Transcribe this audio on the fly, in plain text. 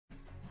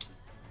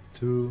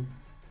2,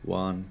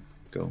 1,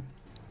 go.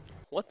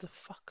 What the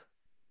fuck?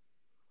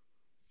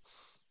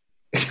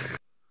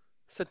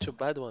 Such a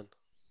bad one.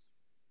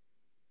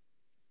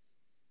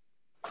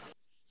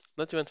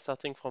 Not even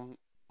starting from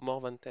more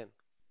than 10.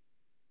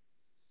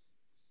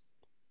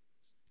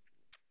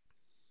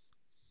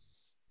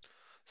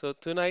 So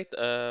tonight,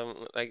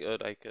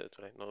 tonight,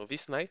 no,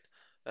 this night,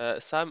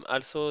 Sam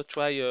also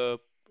try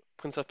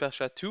Prince of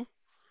Persia 2,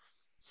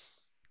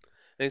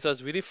 and it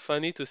was really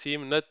funny to see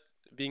him not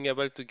being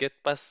able to get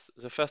past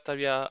the first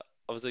area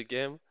of the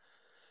game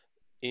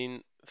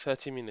in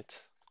 30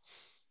 minutes.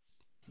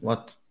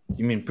 What?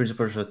 You mean Prince of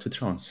Persia 2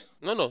 Thrones?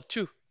 No,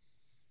 2.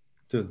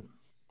 2.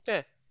 Yeah,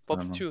 I Pop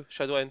don't know. 2,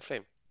 Shadow and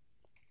Flame.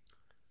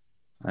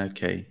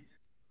 Okay.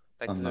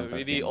 Like I'm the not that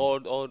really game.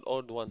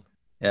 old one.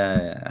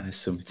 Yeah, I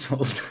assume it's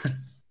old.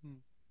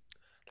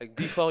 Like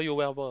before you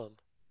were born.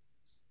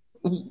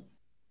 Ooh.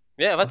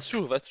 Yeah, that's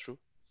true, that's true.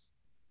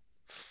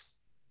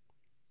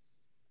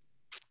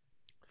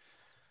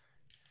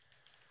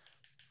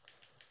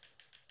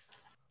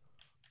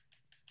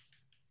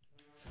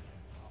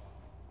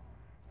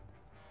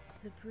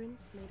 The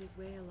prince made his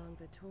way along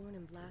the torn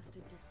and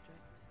blasted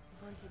district,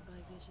 haunted by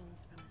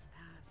visions from his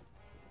past.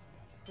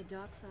 The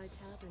dockside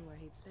tavern where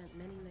he'd spent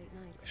many late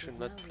nights I should was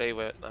not now play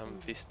when reduced to I'm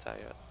cinders. this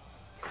tired.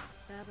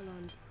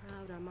 Babylon's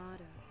proud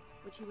armada,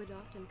 which he would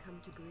often come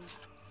to greet,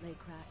 lay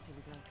cracked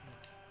and broken.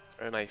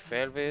 And I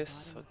fail Pressed to the this,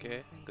 bottom of the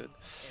okay, good.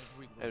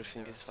 Everywhere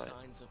Everything there is are fine.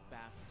 signs of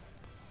battle.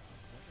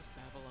 What of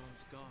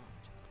Babylon's guard?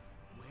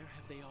 Where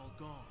have they all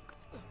gone?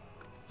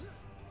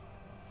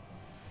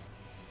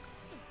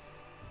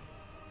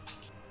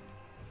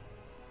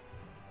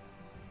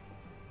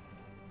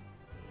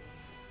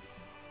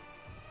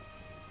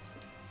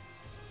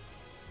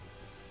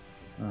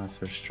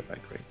 First try,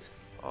 great.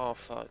 Oh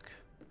fuck.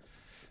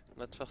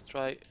 Not first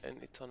try and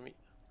it's on me.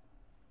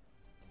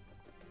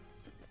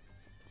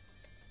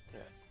 Yeah.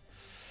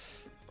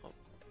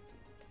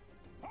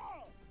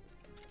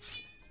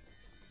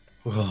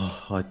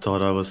 Oh, I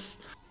thought I was...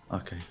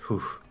 Okay,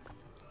 whew.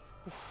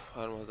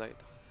 I almost died.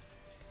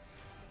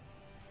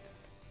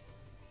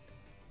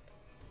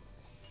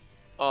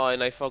 Oh,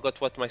 and I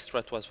forgot what my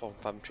strat was for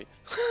palm tree.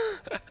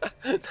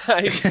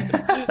 Nice!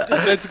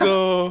 Let's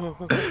go!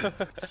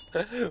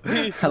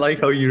 I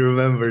like how you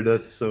remember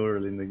that so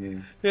early in the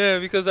game. Yeah,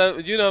 because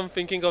I'm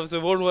thinking of the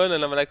whole one,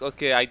 and I'm like,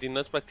 okay, I did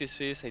not practice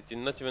this, I did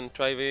not even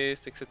try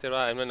this,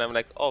 etc. And then I'm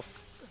like, oh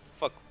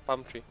fuck,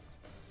 palm tree.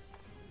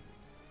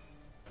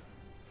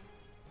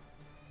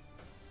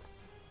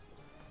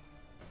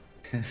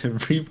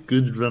 Brief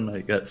good run, I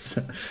guess.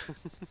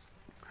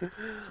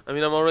 I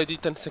mean, I'm already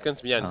 10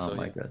 seconds behind, Oh so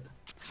my yeah. god.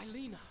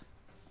 Kylina!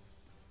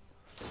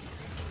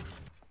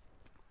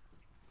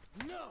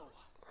 No!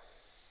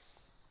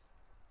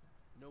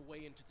 No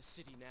way into the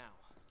city now.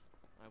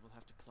 I will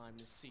have to climb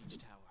this siege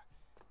tower,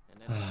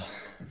 and then from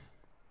above.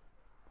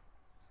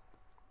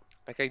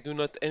 Like, I do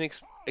not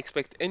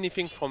expect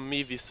anything from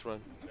me this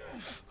run.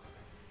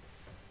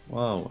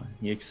 Wow,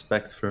 you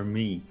expect for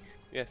me.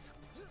 Yes.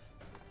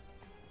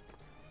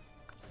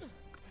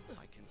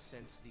 I can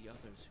sense the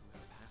others who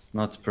have passed.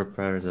 Not these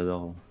prepared woods, at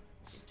all.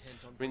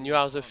 intent on I mean, bringing you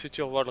are the harm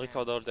future to world my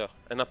record family. holder,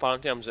 and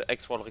apparently I'm the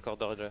ex-world record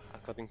holder,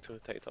 according to the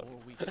title. 4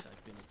 weeks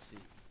I've been at sea,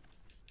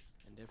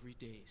 and every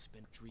day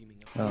spent dreaming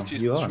of Oh, Which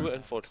is you true are.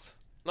 and false.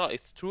 No,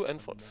 it's true and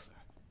But false.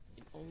 never,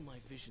 in all my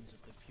visions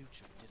of the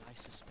future, did I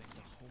suspect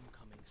a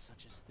homecoming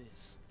such as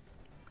this.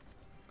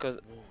 Because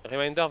War.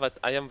 reminder that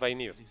I am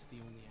Vinir. It is the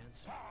only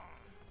answer.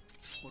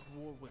 But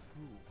war with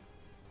who?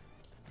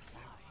 And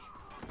why?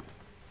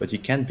 But you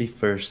can't be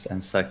first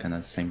and second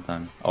at the same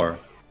time. Or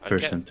I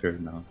first can. and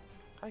third now.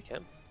 I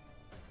can.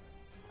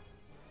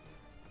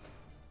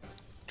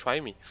 Try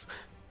me.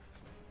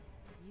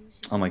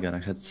 Oh my god, I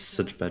had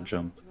such bad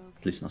jump.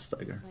 At least no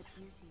stagger. But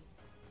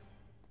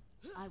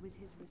duty. I was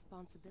his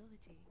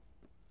responsibility.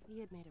 He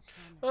had made a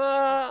promise.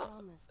 Ah, A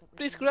promise that was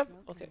please now grab.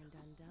 broken Okay. and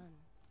undone.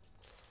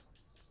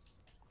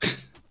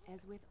 As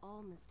with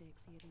all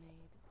mistakes he had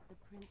made, the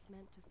prince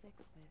meant to fix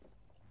this.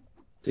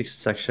 This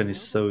section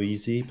is so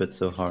easy, but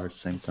so hard at the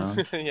same time.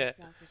 Yeah. A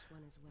selfish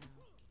one as well.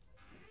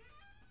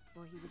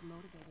 For he was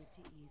motivated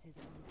to ease his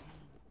own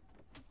pain.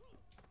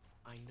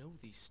 I know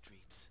these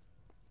streets.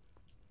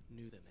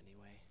 Knew them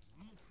anyway.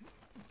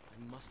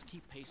 I must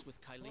keep pace with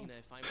Kylina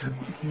if I'm to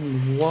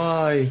find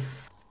Why?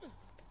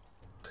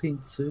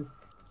 Prince.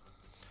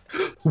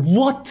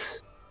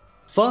 What?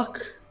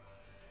 Fuck?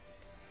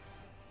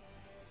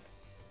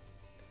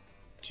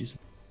 Jesus.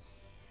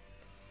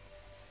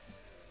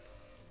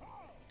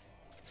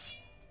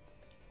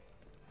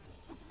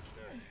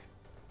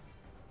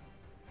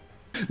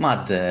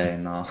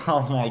 Madena.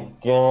 Oh my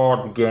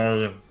god,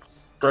 game.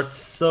 That's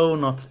so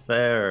not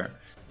fair.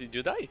 Did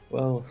you die?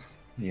 Well,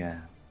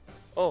 yeah,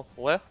 Oh,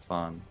 where?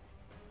 fun.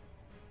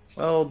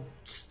 Well,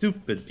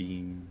 stupid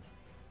beam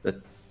that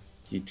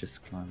you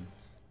just climbed.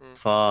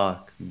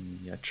 Fuck me.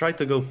 Yeah, try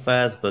to go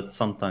fast, but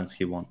sometimes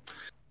he won't.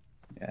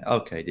 Yeah,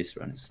 okay, this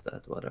run is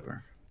dead,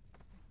 whatever.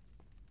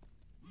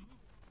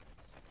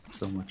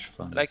 So much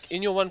fun. Like,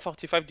 in your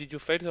 145, did you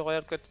fail the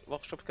Royal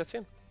Workshop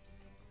cutscene?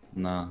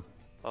 Nah,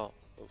 Oh,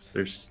 oops.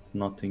 there's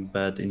nothing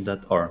bad in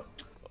that, or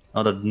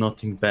not that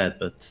nothing bad,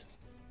 but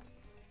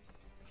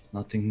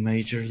nothing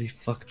majorly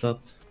fucked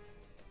up.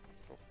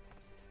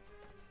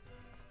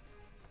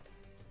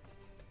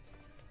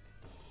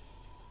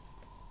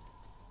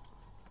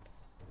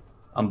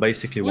 I'm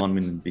basically What? 1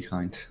 minute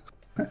behind.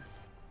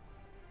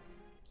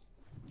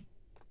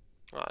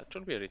 Ah, it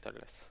should be a little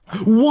less.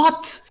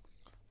 What?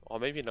 Or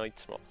maybe no,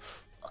 it's more.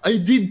 I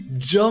did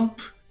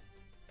jump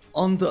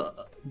on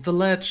the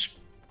ledge,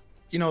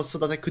 you know, so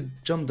that I could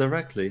jump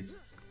directly.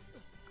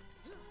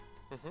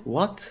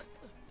 What?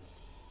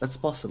 That's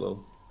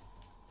possible.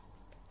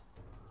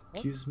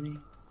 Excuse me?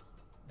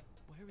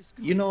 Where is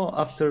You know,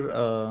 after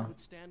I would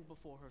stand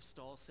before her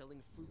stall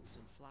selling fruits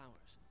and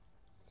flowers.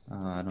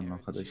 I don't know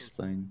how to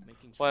explain.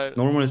 Well,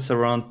 Normally it's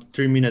around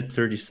 3 minutes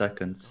 30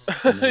 seconds.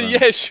 on the run.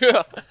 yeah,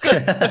 sure.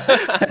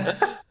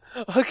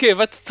 Okay,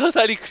 that's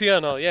totally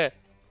clear now, yeah.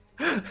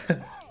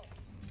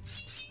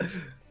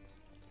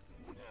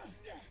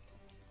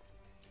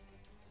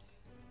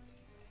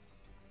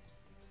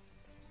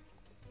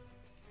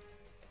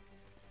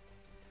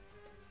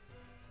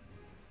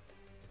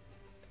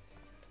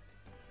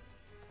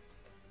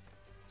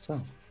 So,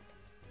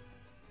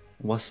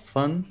 was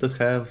fun to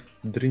have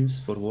dreams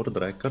for world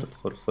record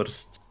for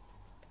first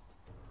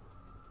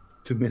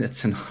 2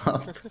 minutes and a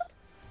half.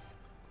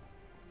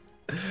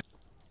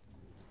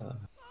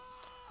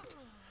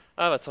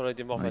 Ah, that's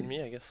already more than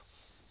me, I guess.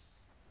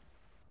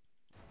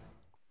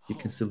 You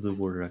can still do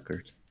world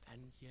record.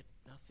 And yet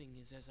nothing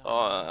is as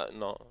Oh,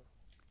 no.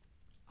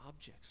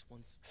 Objects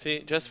once See,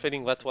 just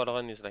feeling that wall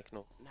run is like,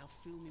 no. now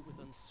fill me with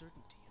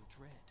uncertainty and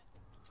dread.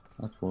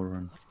 Not wall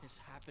run. What has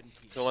happened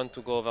here? Don't want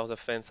to go over the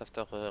fence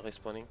after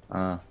respawning.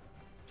 Ah,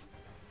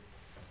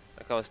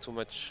 Like I was too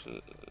much,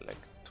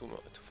 like too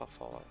far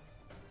forward.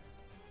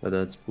 but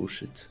that's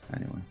bullshit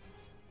anyway.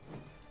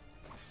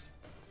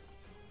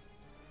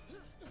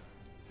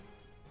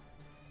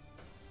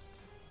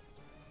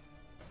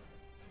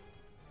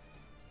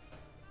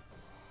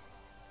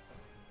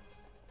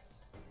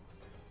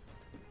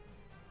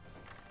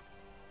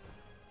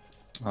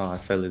 Oh, I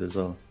failed it as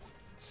well.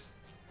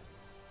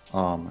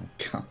 Oh my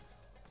god.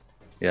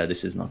 Yeah,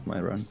 this is not my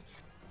run.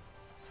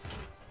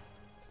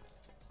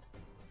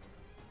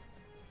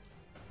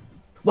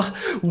 What?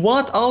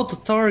 What auto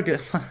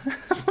target?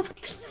 What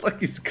the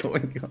fuck is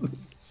going on in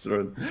this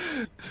run?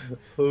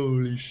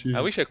 Holy shit.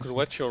 I wish I could This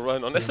watch is your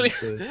run, so honestly.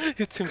 good.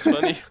 It seems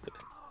funny.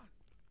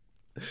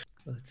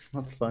 It's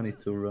not funny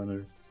to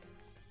runner.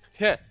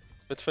 Yeah,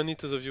 but funny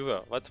to the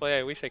viewer. That's why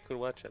I wish I could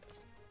watch it.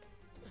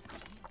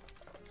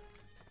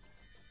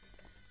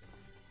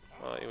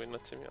 Oh, you will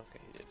not see me? Okay,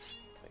 he did.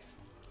 Nice.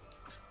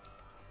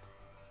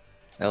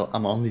 Well,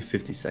 I'm only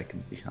 50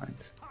 seconds behind.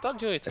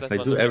 Told you it's If less I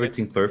than do a minute.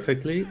 everything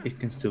perfectly, it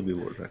can still be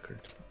world record.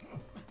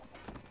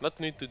 Not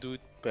need to do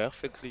it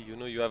perfectly, you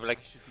know, you have like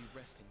I should be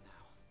resting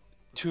now.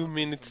 2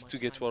 minutes to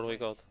get world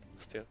record,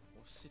 still.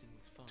 Or sitting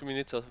with fun. 2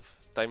 minutes of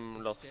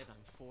time lost. Instead,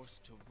 I'm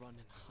forced to run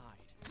and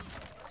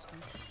hide.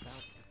 Sneak about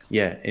the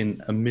Yeah,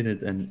 in a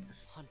minute and...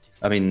 hunted.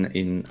 I mean,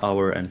 in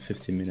hour and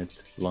 50-minute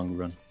long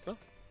run. Oh.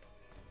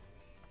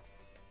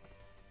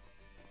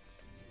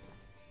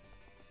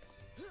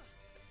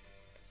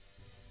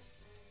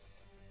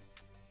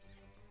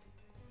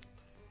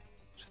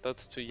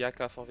 Shoutouts to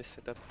Jaka for this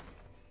setup.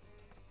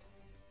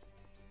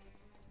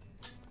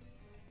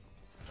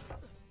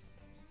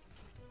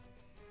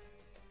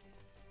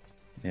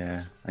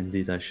 Yeah,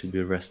 indeed, I should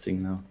be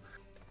resting now.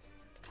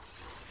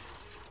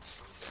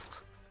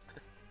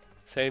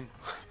 Same.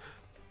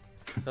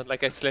 Not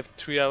like I slept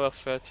 3 hours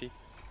 30.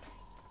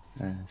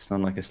 It's not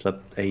like I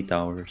slept 8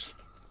 hours.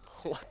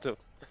 What the?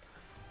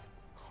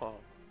 Oh,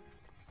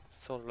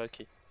 so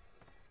lucky.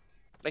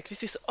 Like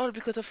this is all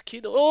because of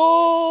Kid.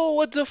 Oh,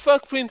 what the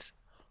fuck, Prince?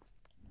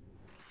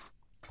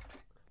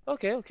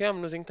 Okay, okay,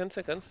 I'm losing 10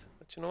 seconds.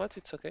 But you know what?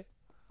 It's okay.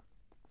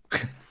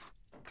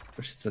 Of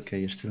course, it's okay,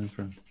 you're still in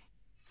front.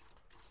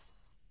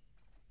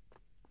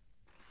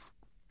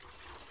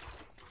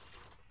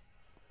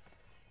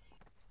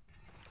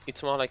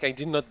 It's more like I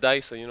did not die,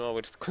 so you know I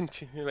will just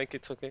continue like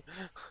it's okay.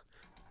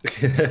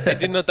 I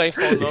did not die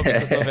for now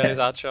because now there is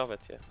Archer,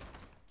 but yeah.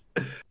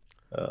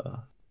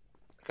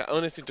 Like, I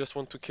honestly just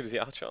want to kill the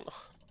Archer now.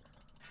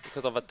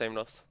 Because of that time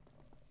loss.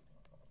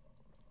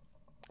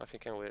 I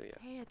think I will, yeah.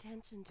 Pay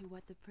attention to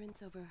what the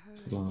prince overheard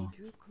as Wow. he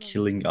drew close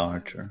Killing to the fire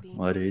Archer. was being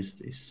What lit. is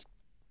this?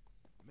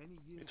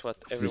 It's what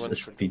Is this everyone a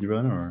should do.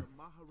 speedrun or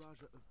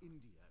Maharaja of India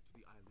to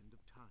the island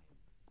of time,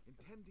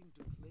 intending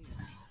to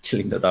claim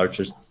killing that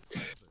Archer's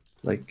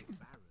like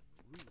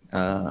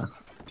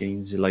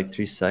gains you like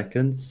 3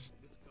 seconds?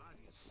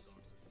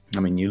 I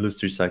mean, you lose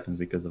 3 seconds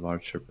because of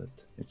Archer, but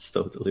it's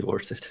totally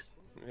worth it.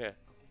 Yeah.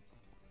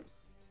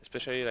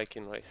 Especially like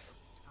in race.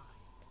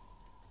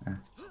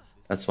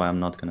 That's why I'm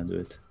not gonna do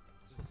it.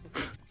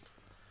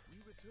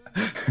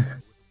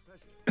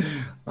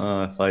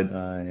 If I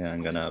die, yeah,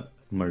 I'm gonna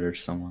murder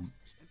someone.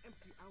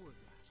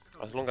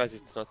 As long as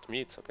it's not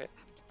me, it's okay.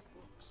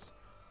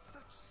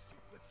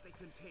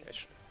 Yeah,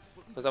 sure.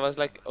 Because I was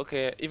like,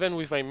 okay, even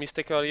with my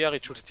mistake earlier,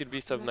 it should still be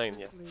sub 9,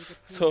 yeah. Recklessly, the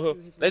prince So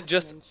drew his let's weapon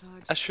just and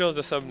charged assure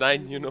the forward, sub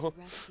 9, you intending know, to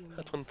rescue me.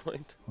 at one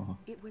point. Oh,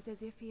 It was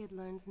as if he had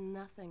learned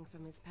nothing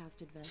from his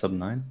past adventures. sub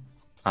 9?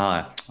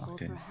 Ah, Or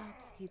okay.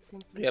 perhaps he'd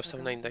simply We have sub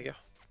 9 forgotten, dagger.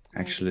 made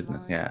Actually,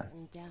 blind yeah.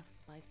 and deaf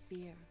by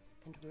fear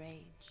and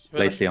rage. Well,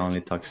 Lately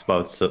only talks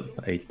about sub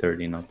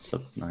 830, not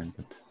sub 9,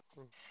 but...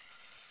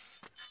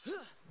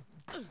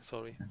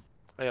 sorry.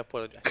 I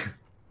apologize.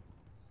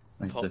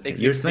 It's For okay.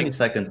 You're 20 existing.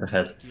 seconds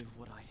ahead. Give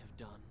what I have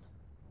done,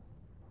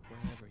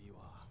 wherever you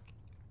are.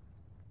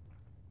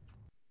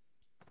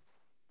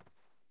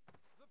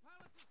 The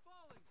palace is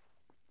falling!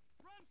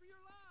 Run for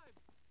your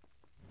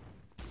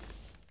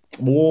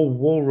lives!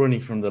 Whoa, running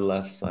from the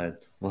left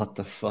side. What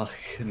the fuck?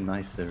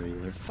 Nice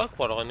area. Fuck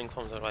wall running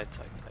from the right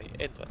side. I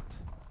hate that.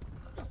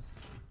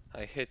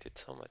 I hate it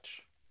so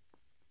much.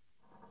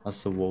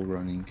 Also wall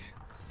running.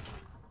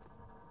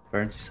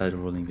 Apparently side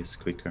rolling is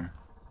quicker.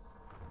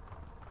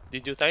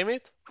 Did you time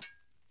it?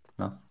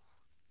 No?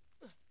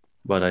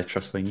 But I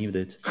trust my Neve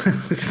did.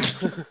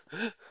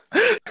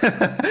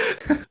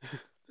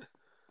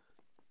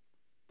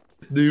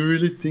 Do you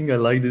really think I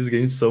like this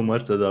game so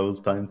much that I will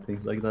time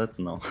things like that?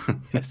 No.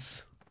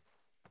 Yes.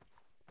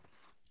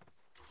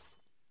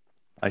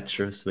 I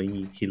trust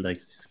Wayne, he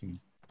likes this game.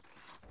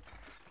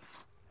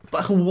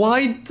 But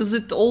why does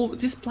it all...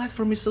 This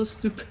platform is so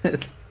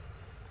stupid.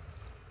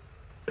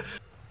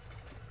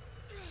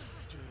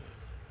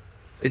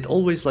 It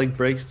always like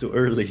breaks too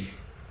early.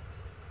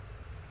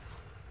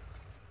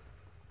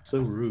 So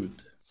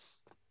rude.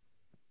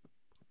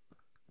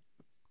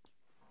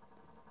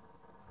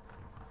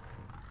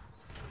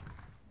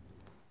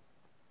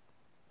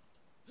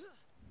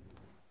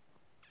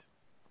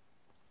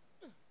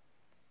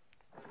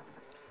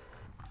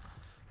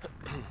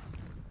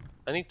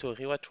 I need to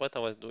rewatch what I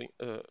was doing,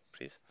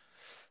 please.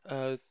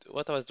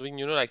 What I was doing,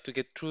 you know, like to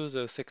get through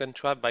the second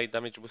trap by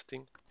damage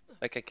boosting.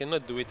 Like I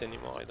cannot do it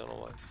anymore, I don't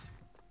know why.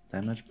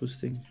 Damage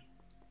boosting?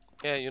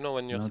 Yeah, you know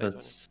when you're No, side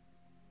that's...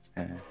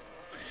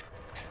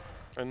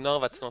 and no,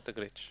 that's not a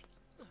glitch.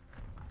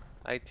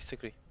 I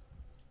disagree.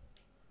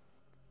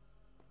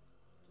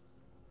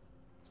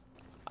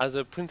 As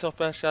a Prince of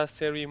Persia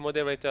series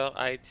moderator,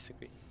 I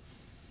disagree.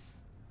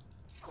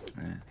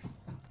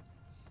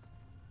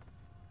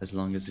 As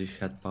long as he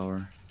had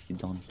power, he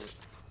don't.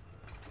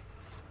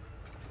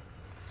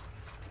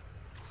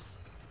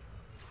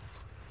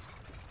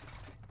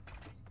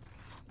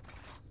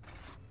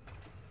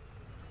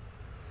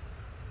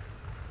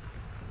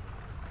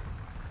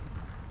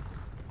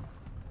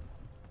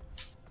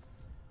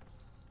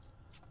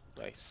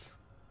 Nice.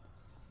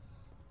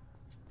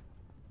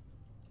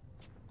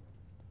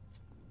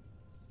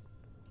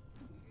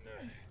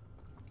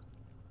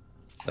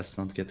 Let's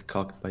not get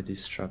cocked by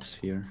these traps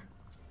here.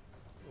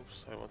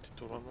 Oops, I wanted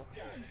to run more.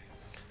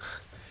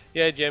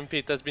 Yeah, GMP,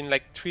 it has been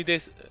like 3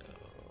 days.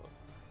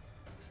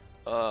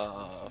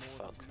 Fuck.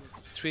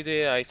 3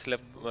 days I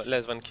slept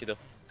less than Kido.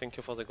 Thank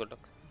you for the good luck.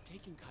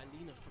 Taking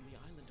Kylina from the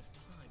island of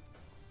time.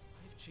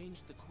 I've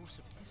changed the course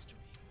of history.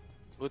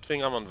 Good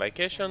thing I'm on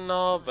vacation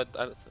now, but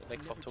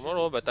like for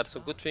tomorrow, but also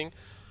good thing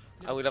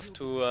I will have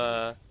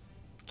to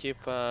keep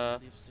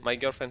my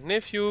girlfriend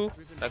nephew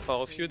like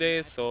for a few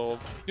days, so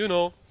you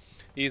know,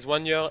 he's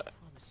 1 year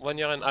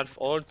and a half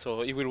old,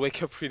 so he will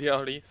wake up really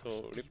early,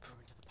 so rip. Deeper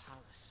into the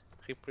palace,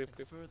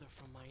 Rip. further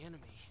from my enemy.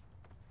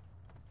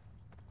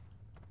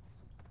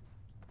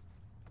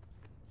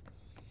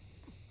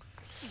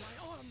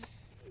 My arm!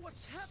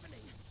 What's happening?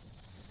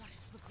 What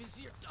has the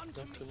vizier done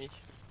Not to me.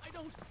 I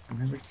don't...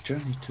 Never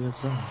journey to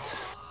Azad.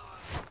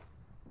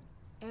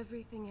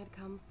 Everything had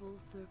come full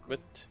circle.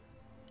 But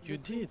you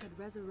The prince did. had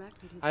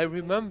resurrected his I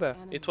ferocious remember.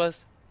 enemy. It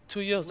was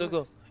 2 years Worse,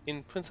 ago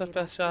in Prince he of had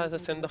Persia at the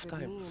accidentally End of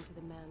delivered Time. me into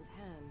the man's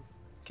hands,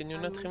 Can you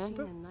not unleashing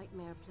remember? a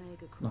nightmare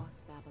plague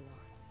across Babylon.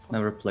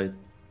 Never played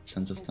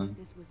Sense of As if Time.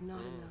 this was not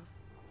enough,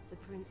 the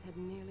prince had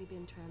nearly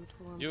been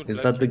transformed. You Is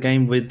like that the it.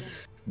 game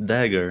with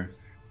dagger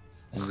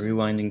and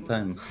rewinding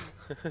time?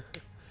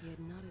 He had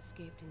not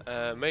escaped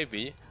entirely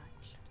Maybe. from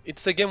touch.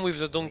 It's a game with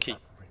the donkey.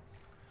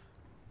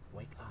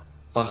 Wake up,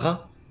 Farah?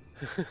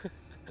 Prince.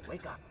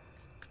 Wake up.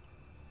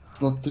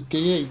 It's not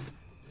 2K8.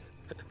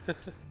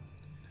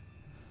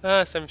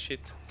 Ah, same shit.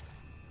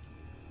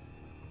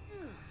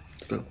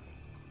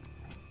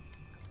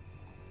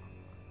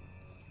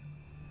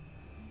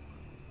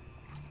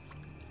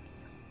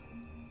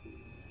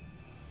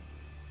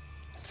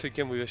 It's a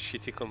game with a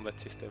shitty combat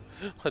system.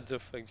 What the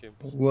fuck, game?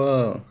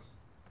 Whoa.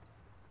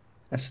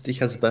 ST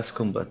has best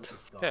combat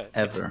Yeah,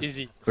 ever it's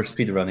easy. for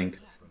speedrunning.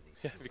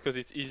 Yeah, because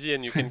it's easy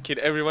and you can kill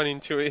everyone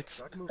into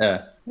it.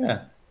 Yeah.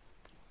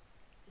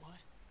 What?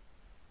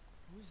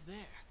 Who's there?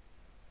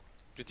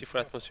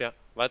 Beautiful atmosphere,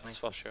 that's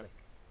for sure.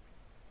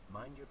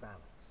 Mind your balance.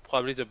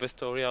 Probably the best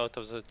story out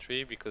of the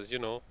three because, you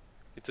know,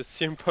 it's a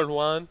simple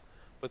one,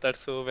 but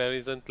also there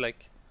isn't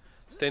like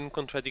 10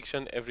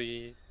 contradiction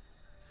every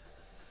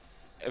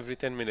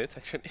 10 minutes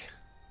actually.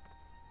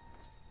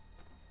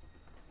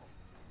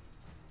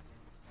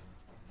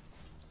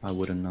 I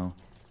wouldn't know.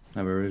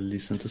 Never really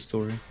listened to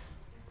story.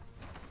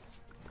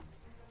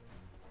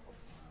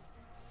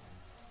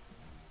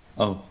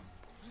 Oh,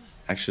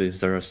 actually,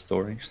 is there a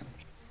story?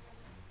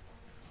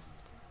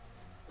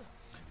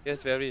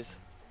 Yes, there is.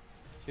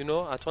 You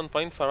know, at one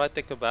point Farah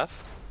take a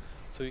bath,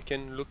 so you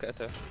can look at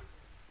her.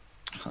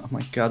 Oh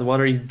my god,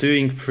 what are you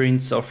doing,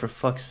 Prince? Oh, for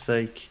fuck's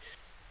sake.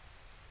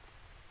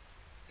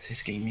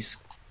 This game is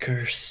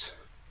curse.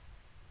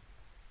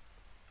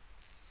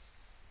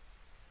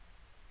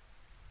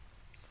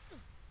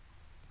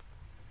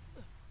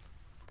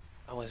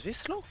 I was this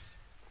slow?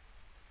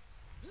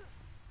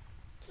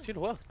 Still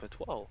worked, but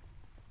wow.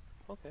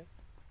 Okay.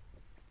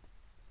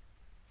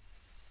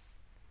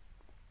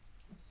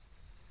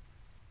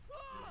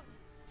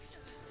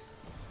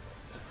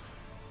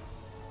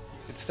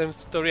 It's the same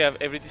story of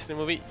every Disney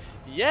movie.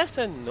 Yes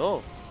and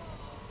no.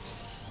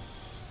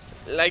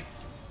 Like,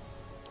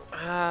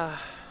 yeah,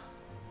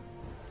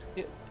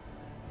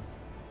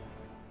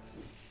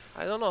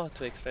 I don't know how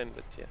to explain,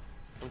 but yeah,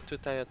 I'm too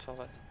tired for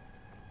that.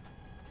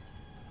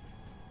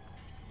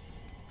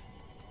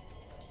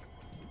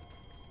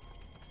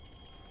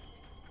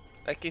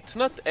 Like, it's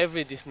not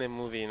every Disney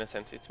movie in a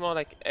sense. It's more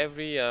like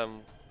every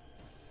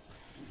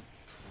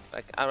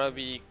like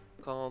Arabic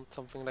count,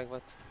 something like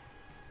that.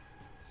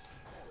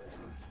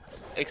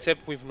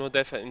 Except with no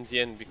death in the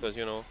end, because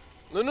you know.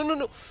 No, no, no,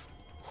 no.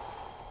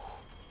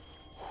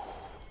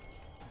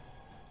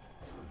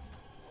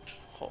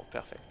 Oh,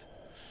 perfect.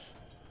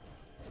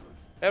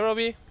 Hey,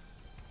 Robbie.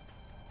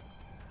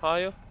 How are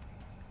you?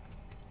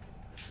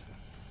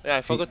 Yeah,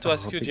 I forgot to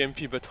ask you,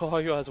 GMP, but how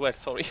are you as well?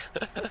 Sorry.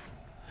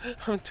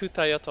 I'm too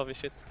tired of this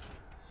shit.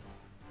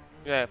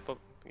 Yeah,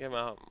 get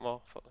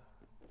more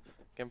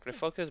gameplay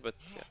focus, but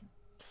yeah.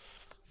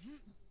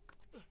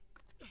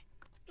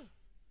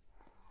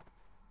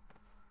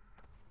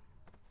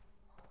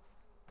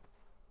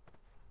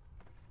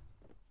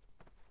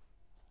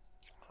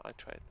 I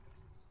tried.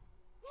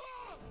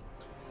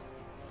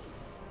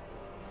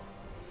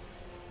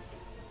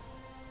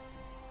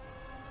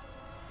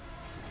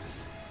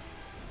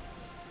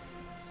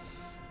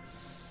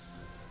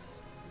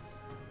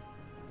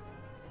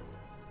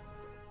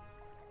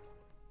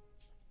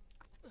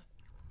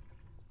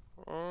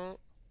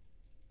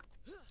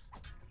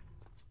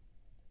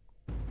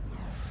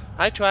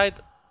 I tried.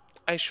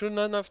 I should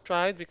not have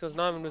tried because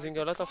now I'm losing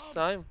a lot of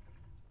time.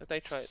 But I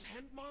tried.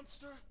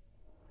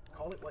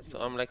 So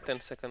I'm like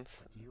 10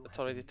 seconds. It's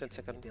already 10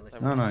 seconds.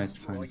 No, no, it's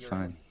fine, it's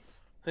fine.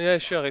 Yeah,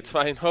 sure, it's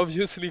fine.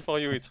 Obviously for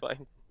you, it's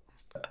fine.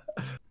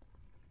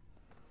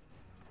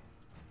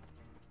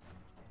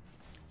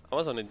 I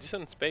was on a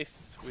decent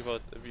space before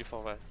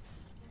that.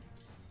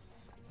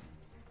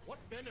 What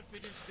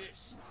benefit is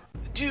this?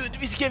 Dude,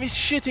 this game is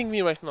shitting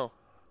me right now.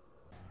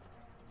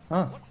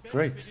 Ah,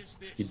 great.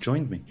 You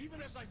joined me.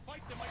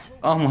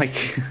 Oh my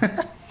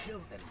god.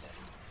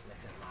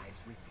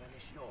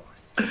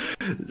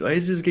 Why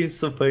is this game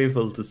so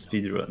painful to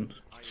speedrun?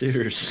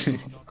 Seriously.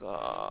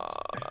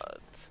 God.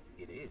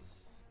 It is,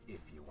 if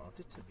you want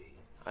it to be.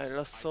 I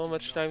lost so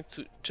much time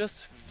to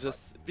just the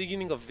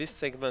beginning of this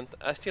segment.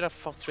 I still have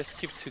Fortress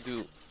Keep to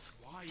do.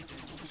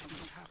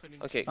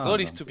 Okay,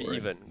 goal is to be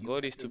even.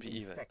 Goal is to be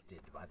even.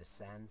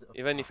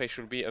 Even if I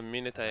should be a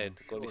minute ahead,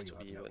 goal is to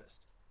be even.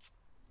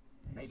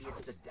 Maybe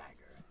it's the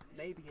dagger.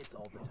 Maybe it's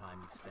all the time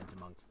you've spent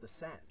amongst the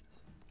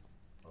sands.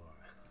 Or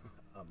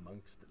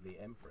amongst the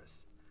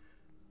Empress.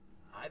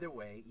 Either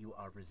way, you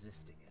are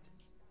resisting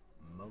it.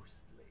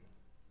 Mostly.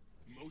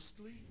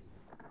 Mostly?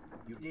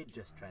 You did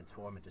just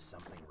transform into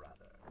something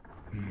rather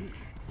unique.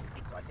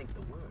 So I think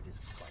the word is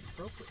quite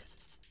appropriate.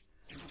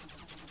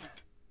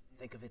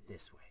 Think of it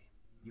this way.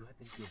 You have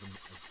been given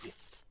a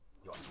gift.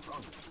 You're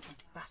stronger,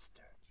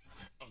 faster.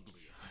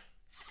 Uglier.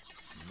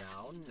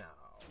 Now.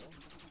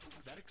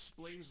 That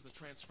explains the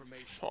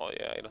transformation. Oh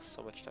yeah, I lost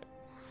so much time.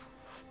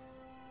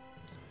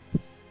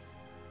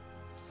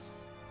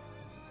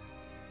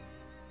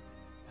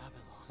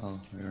 Oh,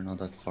 we're not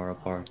that far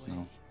apart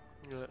now.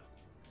 Yeah.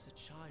 As a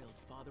child,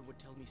 father would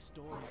tell me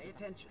stories. Pay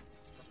attention.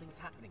 Something's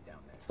happening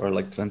down there. For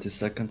like 20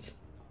 seconds.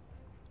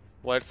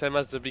 Well, same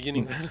as the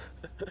beginning.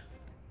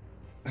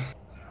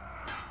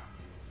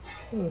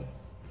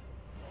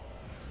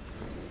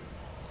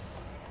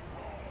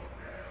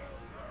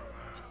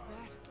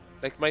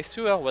 Like my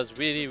sewer was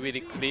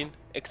really clean,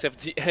 except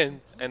the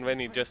end, and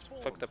when it just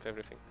fucked up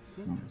everything.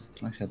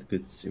 I had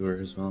good sewer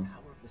as well.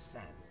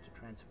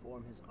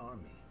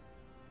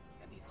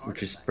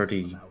 Which is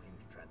pretty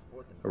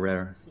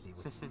rare.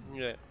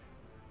 Yeah.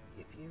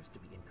 He appears to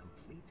be in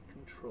complete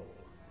control.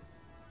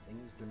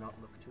 Things do not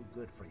look too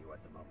good for you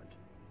at the moment.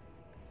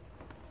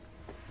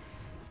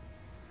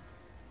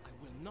 I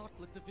will not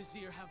let the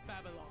Vizier have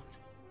Babylon.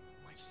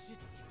 My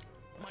city.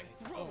 My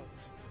throne.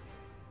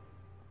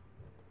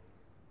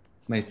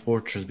 May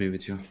fortress be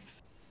with you.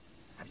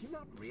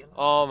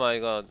 Oh my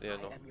god, yeah,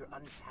 no.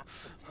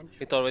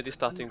 It's already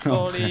starting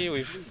poorly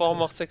with 4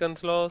 more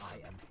seconds lost.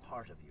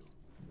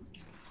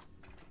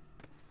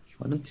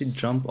 Why don't you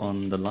jump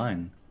on the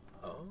line?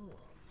 Oh,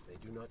 they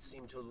do not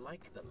seem to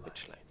like the line.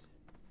 Which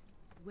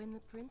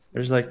line?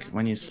 There's like,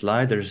 when you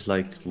slide, there's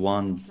like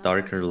one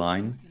darker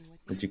line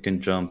that you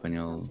can jump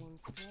and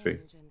it's free.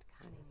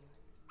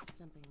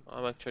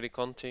 I'm actually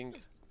counting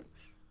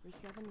The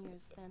 7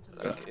 years spent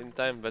like, alone in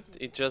time, but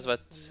did it's just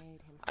that things and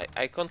made him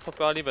I count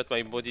properly, but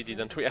my His body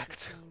didn't burden react.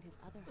 sustained his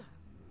other half,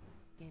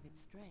 gave it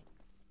strength.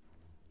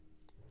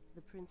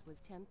 The prince was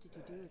tempted to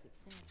do as it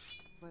said,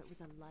 for it was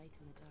a light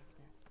in the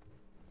darkness.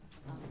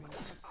 Offering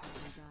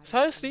comfort and guidance to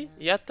Seriously? man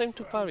He had time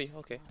to who parry. just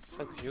Okay, lost.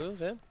 fuck you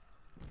then.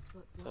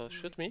 But So what were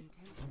shoot its me.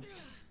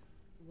 intentions?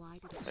 Why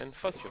did it And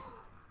fuck you.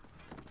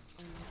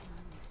 only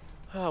time will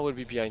tell. I will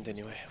be behind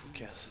anyway, who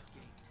cares?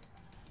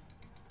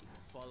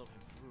 Follow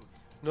him through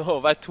it.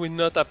 No, that will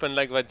not happen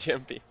like that,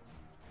 GMP.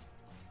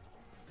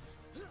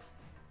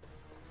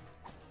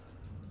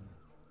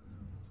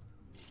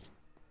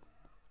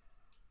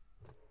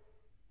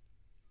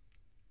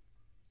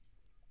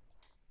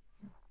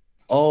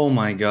 Oh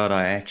my god,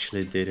 I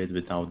actually did it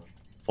without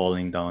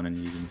falling down and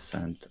using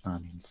sand.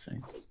 I'm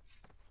insane.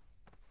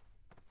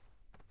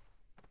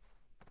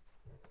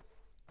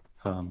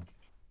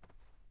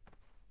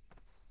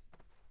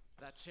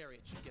 That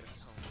chariot should get us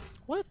home.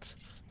 What?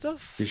 The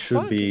You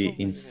should fuck be is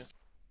in wrong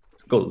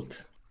with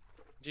gold.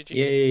 you? GG.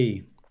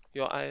 Yay!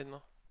 Your eye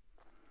no.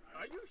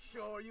 Are you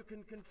sure you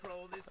can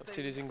control this I'm thing?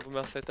 still using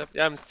boomer setup.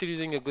 Yeah, I'm still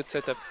using a good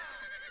setup.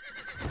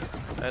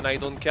 And I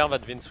don't care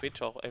that Vin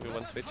switch or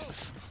everyone switch.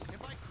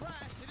 If I crash,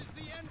 it is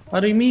the end for What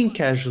do you mean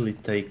casually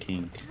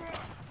taking?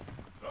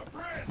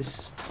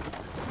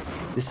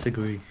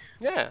 Disagree.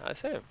 Yeah, I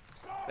say.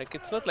 Like,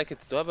 it's not like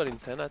it's doable in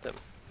 10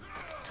 attempts.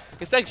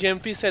 It's like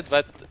GMP said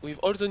that with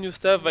all the new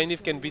stuff,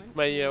 Vinif can beat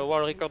my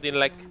world record in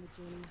like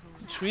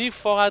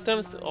 3-4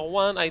 attempts or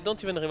 1, I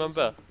don't even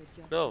remember.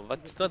 No,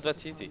 that's not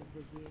that easy.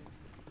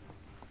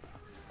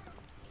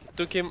 It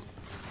took him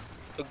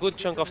a good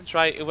chunk of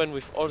try even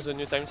with all the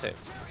new time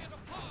saves.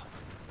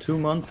 2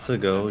 months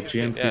ago,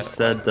 GMP Yeah,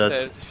 said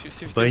that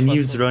 50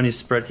 Viniv's run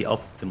is pretty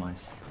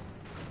optimized.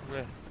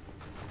 Yeah.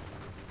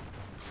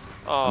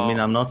 I mean,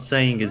 Oh, I'm not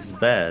saying it's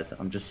bad,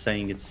 I'm just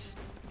saying it's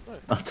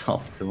not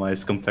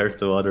optimized compared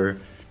to other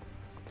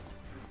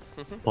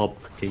pop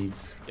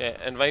games. yeah,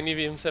 and Vinif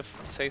himself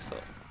says so.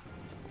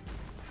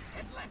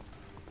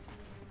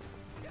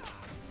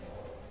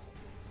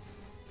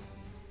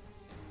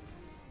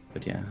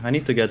 But yeah, I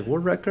need to get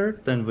world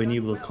record, then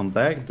Viniv will come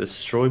back,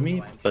 destroy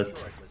me,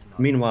 but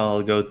meanwhile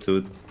I'll go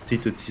to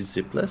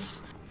T2TZ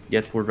Plus,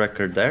 get world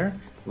record there.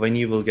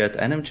 Viniv will get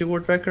NMG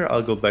world record,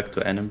 I'll go back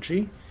to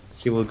NMG,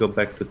 he will go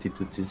back to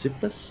T2TZ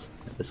Plus,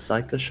 and the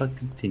cycle shall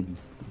continue.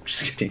 I'm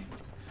just kidding.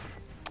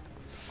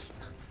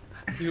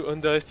 You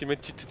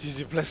underestimate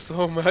T2TZ Plus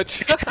so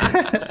much.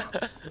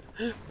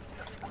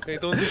 I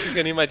don't think you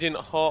can imagine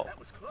how That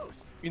was close.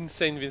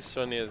 insane this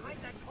run is. Find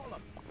that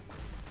column.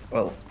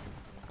 Well,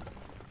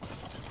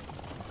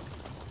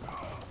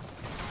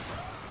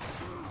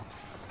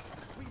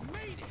 We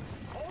made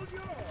it! Hold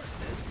your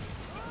horses.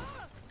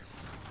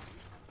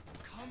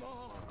 Come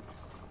on!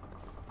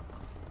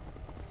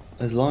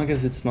 as long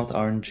as it's not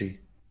RNG.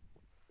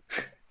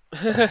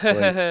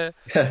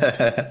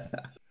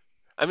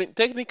 I mean,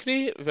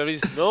 technically, there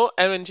is no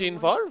RNG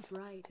involved.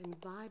 Bright and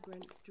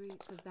vibrant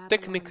streets of Babylon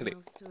Technically.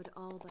 now stood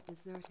all but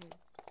deserted,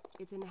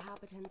 its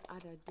inhabitants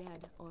either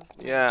dead or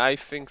fled. Yeah, I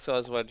think so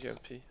as well,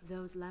 GMP.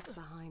 Those left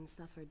behind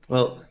suffered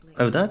Well, terribly.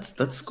 oh,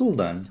 that's cool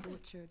then.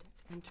 Tortured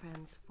and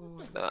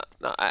transformed.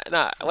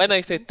 No, when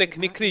I say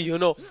technically, you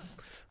know,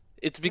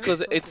 it's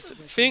because it's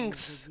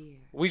things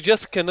we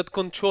just cannot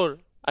control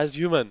as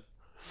human.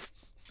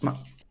 Ma-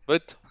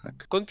 But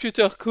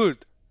computer could.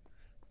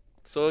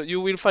 So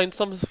you will find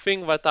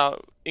something that are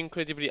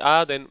incredibly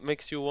hard and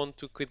makes you want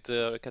to quit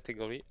the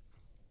category.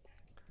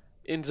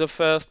 In the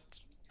first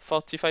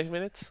 45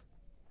 minutes?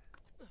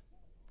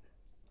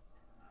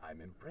 I'm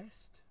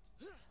impressed.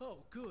 Oh,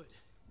 good.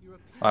 You're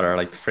What are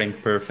like frame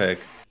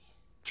perfect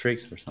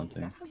tricks or Is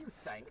something? that how you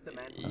thank the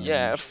man?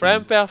 Yeah,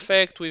 frame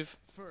perfect with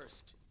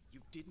First, you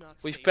did not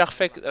save my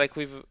perfect, life. like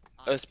with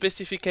a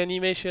specific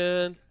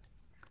animation.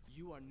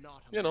 You are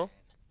not a You know. man.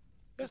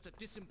 Just a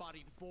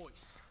disembodied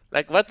voice.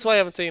 Like that's why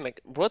I'm saying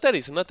like Brotal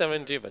is not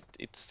RNG, but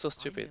it's so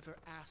stupid. I never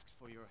asked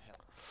for your help.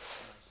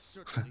 And I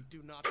certainly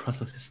do not.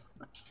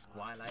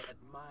 While I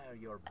admire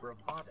your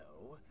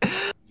bravado,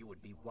 you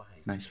would be wise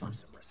Nice to show one.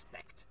 some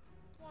respect.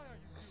 Why are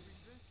you doing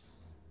this?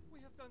 We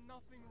have done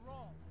nothing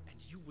wrong. And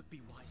you would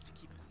be wise to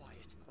keep quiet.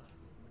 You are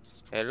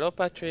distracted Hello,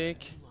 Patrick.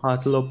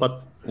 Hello,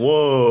 but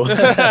whoa.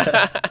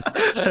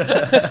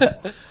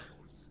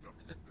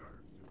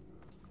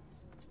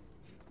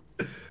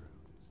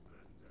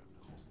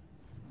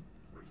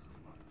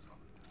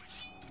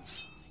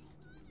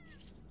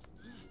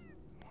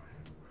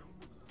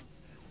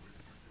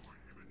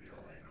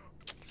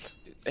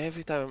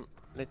 Every time I'm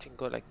letting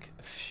go like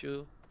a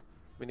few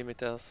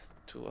millimeters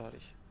too early.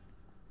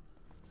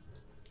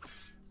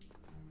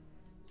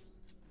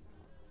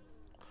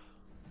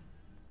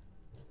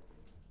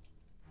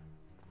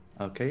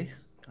 Okay,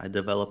 I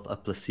developed a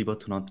placebo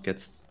to not get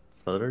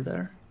stutter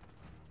there,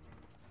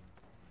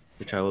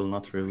 which I will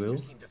not These reveal.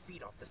 creatures seem to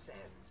feed off the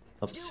sands.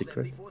 Top Kill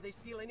secret. them before they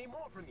steal any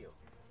more from you.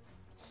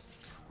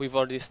 With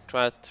all this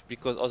strat,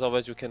 because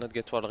otherwise you cannot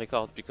get world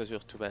record because you're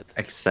too bad.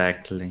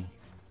 Exactly.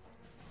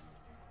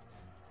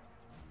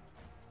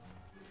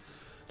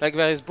 Like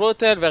there is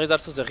Brotel, there is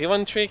also the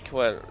Riven trick,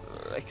 well,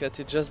 like I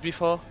did just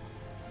before.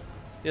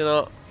 You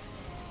know,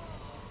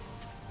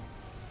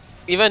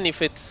 even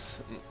if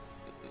it's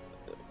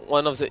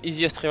one of the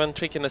easiest Riven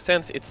trick in a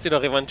sense, it's still a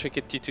Riven trick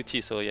at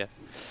T2T, so yeah.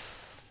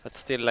 But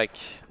still, like,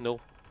 no.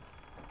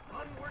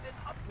 Onward and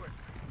upward,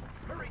 Prince.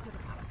 Hurry to the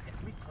palace and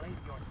reclaim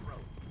your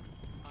throne.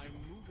 I'm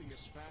moving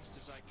as fast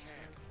as I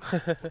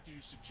can. What do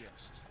you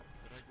suggest?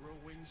 That I grow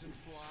wings and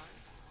fly?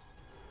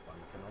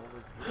 One can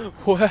always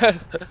Well,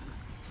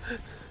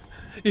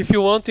 if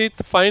you want it,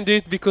 find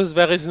it, because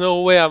there is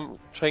no way I'm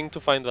trying to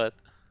find that.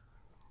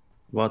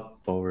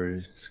 What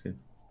power skip?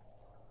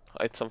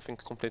 It's something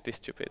completely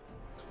stupid.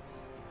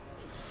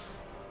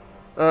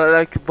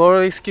 Like,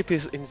 borrow skip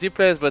is in the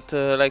place, but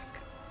like,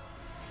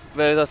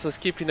 there is also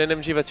skip in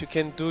NMG that you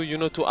can do, you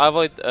know, to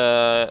avoid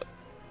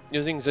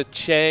using the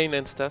chain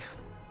and stuff.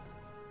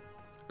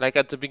 Like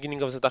at the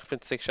beginning of the Dark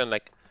Prince section,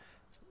 like,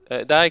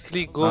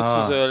 directly go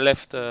to the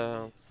left.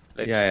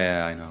 Left.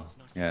 Yeah, I know.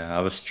 Yeah,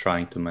 I was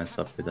trying to mess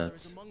up with that.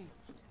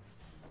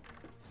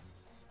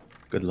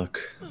 Good luck.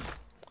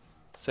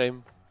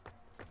 Same.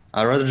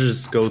 I'd rather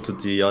just go to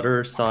the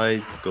other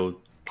side, go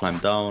climb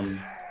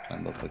down,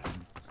 climb up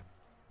again.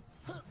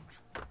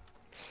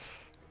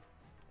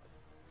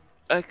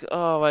 Like,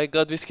 oh my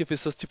god, this skip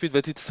is so stupid,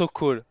 but it's so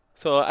cool.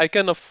 So I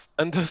kind of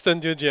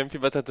understand you, GMP,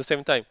 but at the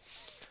same time,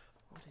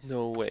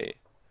 no way.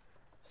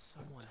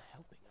 Someone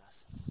helping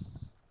us.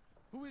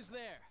 Who is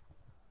there?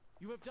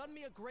 You have done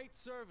me a great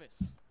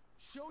service.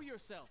 Show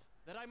yourself,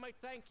 that I might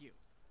thank you.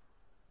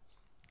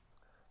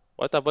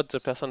 What about the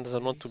person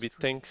doesn't want to be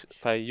thanked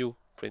by you,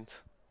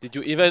 Prince? Did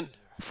you even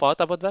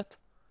thought about that?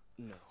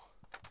 No.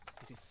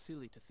 It is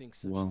silly to think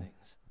such Wow.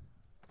 things.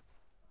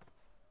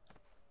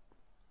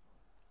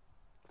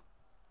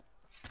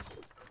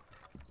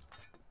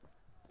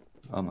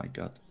 Oh my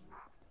god.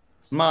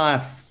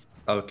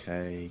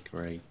 Okay,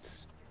 great.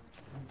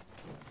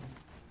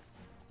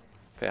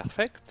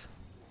 Perfect.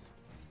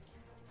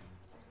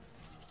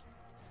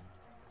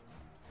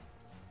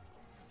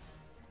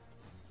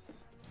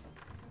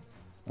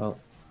 Well,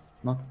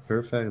 not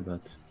perfect,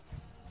 but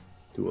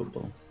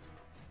doable.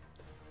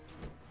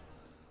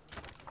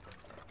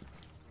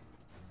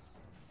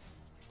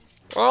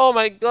 Oh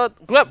my god,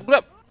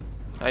 grab!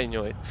 I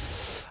knew it.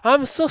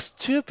 I'm so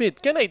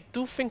stupid. Can I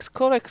do things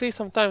correctly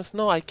sometimes?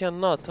 No, I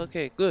cannot.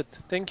 Okay, good.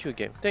 Thank you,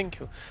 game. Thank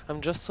you.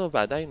 I'm just so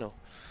bad, I know.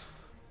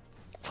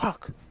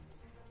 Fuck.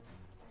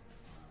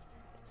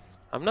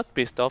 I'm not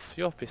pissed off.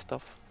 You're pissed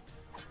off.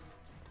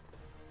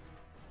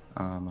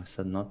 I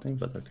said nothing,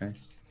 but okay.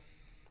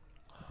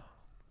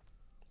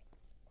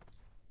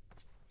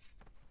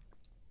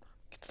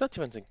 It's not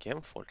even the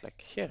game fault.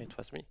 Like, here it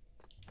was me.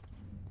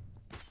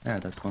 Yeah,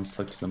 that one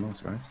sucks the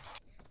most, right?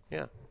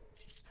 Yeah.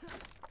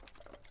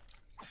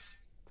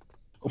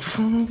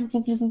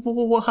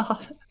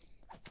 What?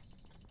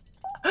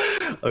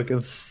 Okay,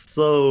 I'm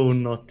so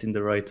not in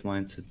the right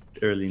mindset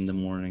early in the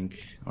morning.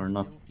 Or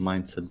not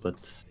mindset,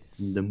 but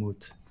in the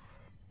mood.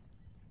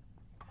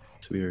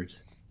 It's weird.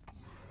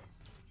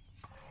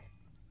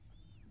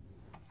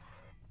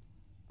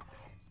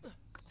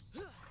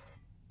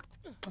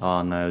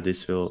 Oh no,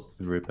 this will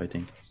rip, I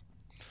think.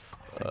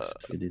 Thanks,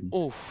 it didn't.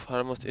 Oof, I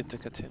almost hit the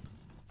cutscene.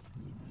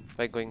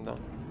 By going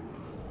down.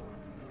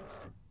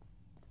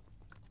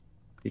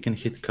 You can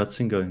hit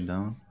cutscene going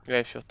down. Yeah,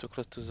 if you're too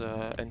close to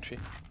the entry.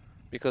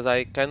 Because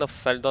I kind of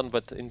fell down,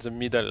 but in the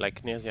middle,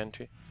 like near the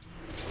entry.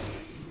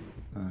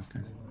 Okay.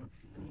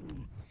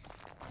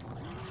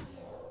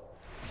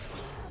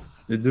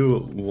 You do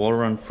wall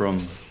run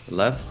from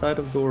left side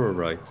of door or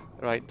right?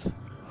 Right.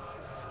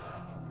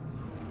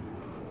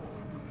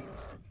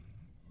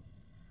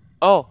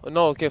 Oh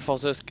no, okay, for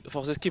the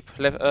skip,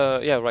 left.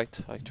 Yeah, right.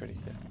 Actually,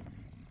 yeah.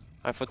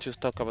 I thought you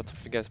talk about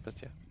something else,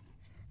 but yeah.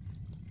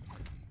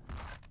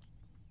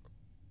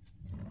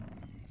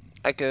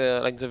 Like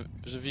the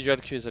visual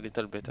cue is a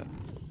little better.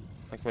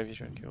 Like my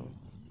visual cue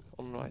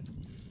on the right.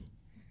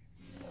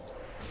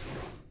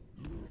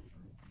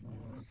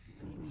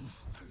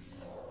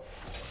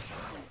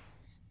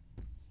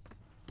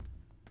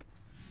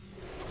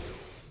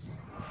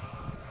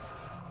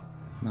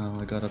 No,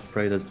 I gotta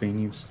pray that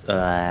Vinny's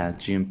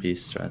GMP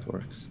strat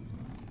works.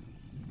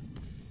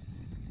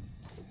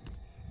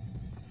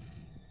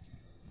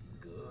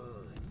 Good.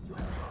 You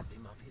have robbed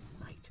him of his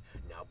sight.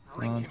 Now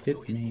bring Don't him hit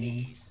to his me.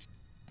 knees.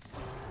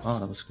 Oh,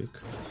 that was quick.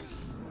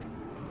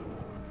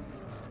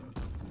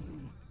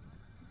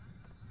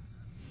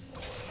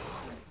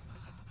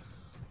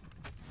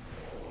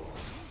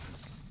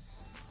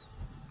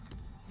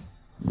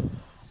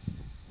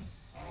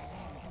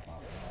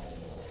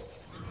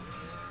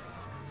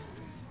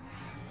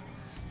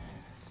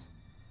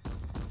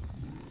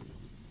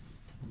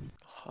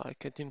 Oh, I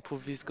can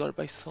improve this goal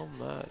by so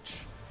much.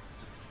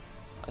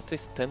 At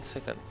least 10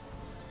 seconds.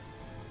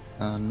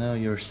 No,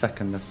 you're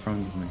second in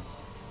front of me.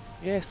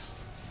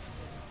 Yes.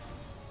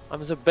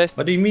 I'm the best.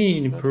 What do you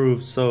mean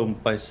improve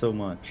by so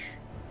much?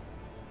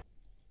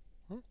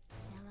 Shall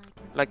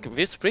I Like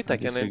this split, I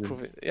can disagree.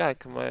 improve it. Yeah,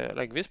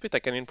 like this split, I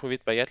can improve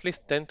it by at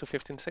least 10 to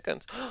 15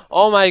 seconds.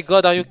 Oh my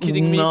god, are you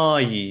kidding me? No,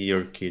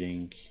 you're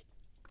kidding.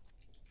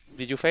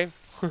 Did you fail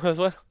as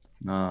well?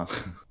 No.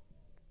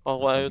 Or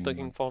why are you Talking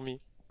talking about- for me?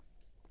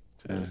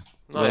 Now I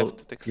Well, have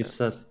to text you them.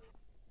 said.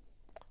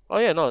 Oh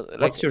yeah, no, like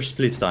What's your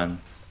split time?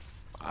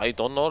 I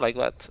don't know like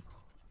that.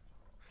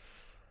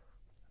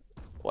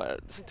 Well,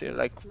 still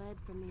like Fled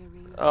from the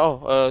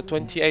arena.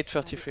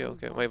 28:33.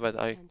 Okay, my bad.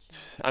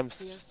 I'm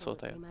so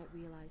tired.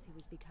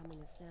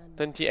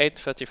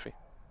 28:33.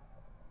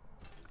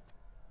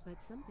 But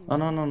something Oh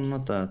no,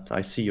 not that.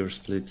 I see your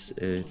splits.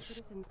 It's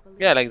citizens believe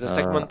Yeah, like the Uh,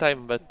 segment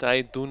time, but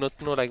I do not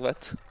know like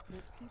that.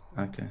 that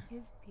people, okay.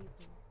 his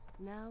people,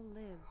 now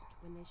lived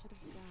when they should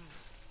have died.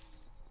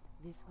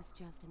 This was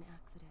just an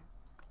accident.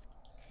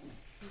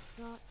 His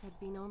thoughts had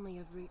been only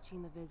of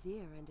reaching the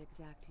vizier and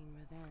exacting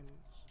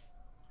revenge.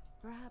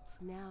 Perhaps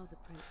now the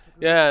prince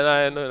would Yeah, remember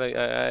I his know. Like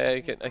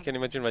actions I can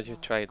imagine that you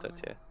himself tried that.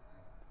 honor.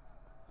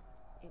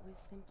 Yeah. It was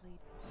simply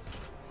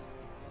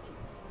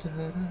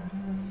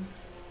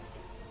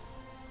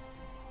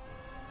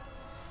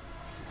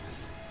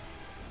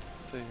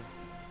So,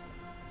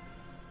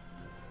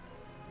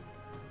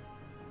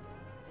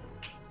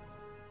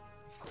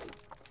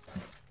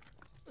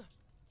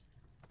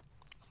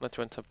 not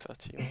 1 sub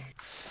 30.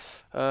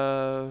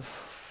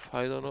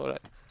 I don't know.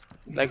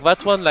 Like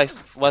that one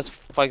was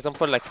for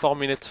example like 4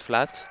 minutes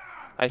flat.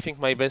 I think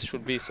my best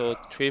should be so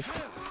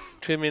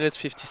 3 minutes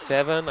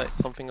 57, like,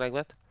 something like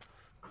that.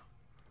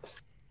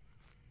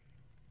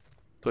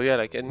 So yeah,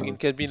 like and it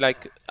can be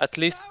like at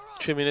least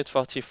 3 minutes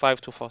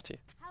 45 to 40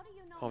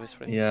 for this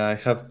rate. Yeah, I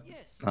have.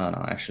 Oh no,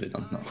 I actually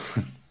don't know.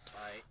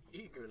 I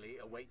eagerly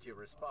await your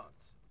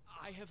response.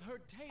 I have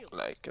heard tales.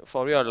 Like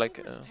for real, like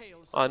Wondrous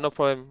tales no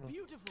problem,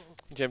 beautiful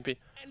JMP.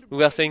 and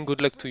We are saying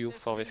good luck wondrous to you of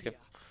for this game.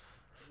 India.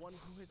 One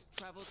who has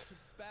traveled to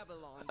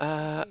Babylon,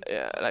 seeking to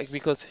Yeah, like punish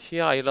because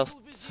here I the lost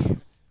evil vizier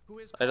who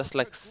has caused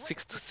like her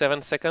 6 great to 7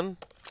 distress. seconds.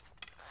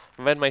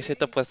 Then my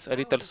setup was a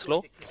little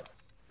slow.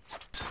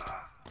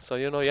 So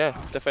you know, yeah,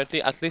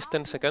 definitely at least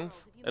 10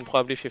 seconds and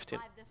probably 15.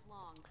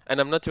 And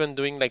I'm not even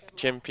doing like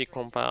GMP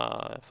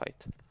compa fight.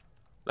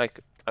 Like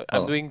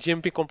I'm Oh. doing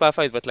GMP compa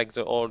fight, but like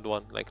the old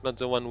one, like not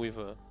the one with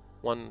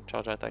one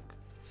charge attack,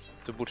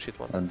 the bullshit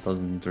one. That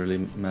doesn't really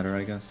matter,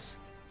 I guess.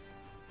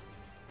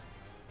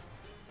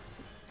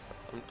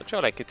 I'm not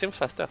sure, like it seems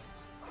faster.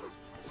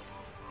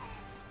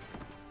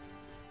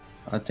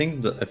 I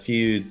think that if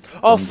you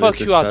Oh, don't do fuck a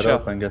good you, Archer.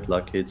 setup and get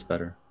lucky, it's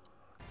better.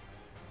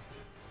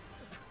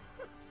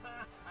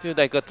 Dude,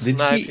 I got Did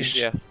sniped he in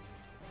the air.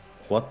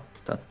 What?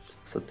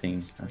 That's a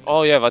thing.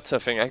 Oh yeah, that's a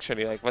thing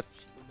actually. Like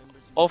that's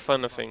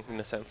often a thing in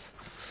a sense.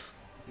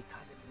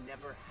 Because it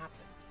never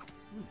happened.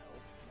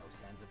 No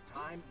sands of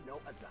time, no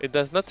azar. It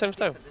does not same You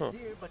time. get Huh. the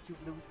vizier, but you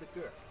lose the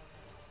girl.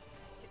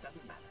 It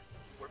doesn't matter.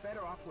 We're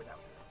better off without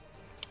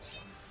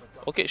her.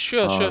 But Okay,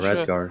 sure.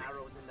 Red guard.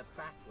 arrows in the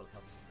back will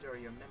help stir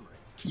your memory.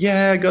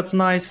 Yeah, I got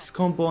nice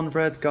combo on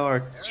red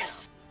guard.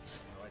 Yes.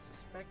 Now, I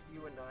suspect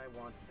you and I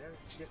want very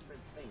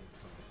different things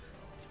from the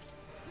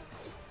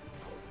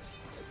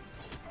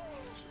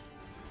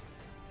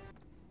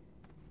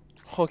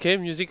girl. Okay,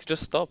 music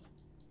just stop.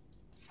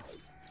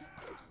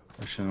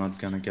 Actually, I'm not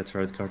gonna get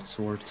red guard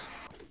sword.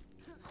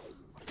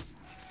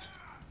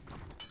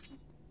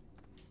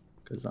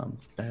 Cause I'm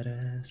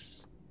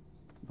badass.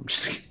 I'm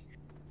just kidding.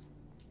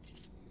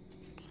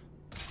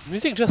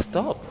 Music just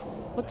stop.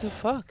 What the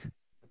fuck?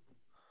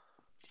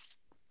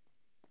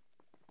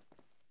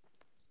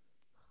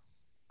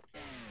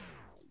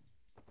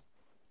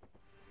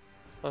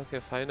 Okay,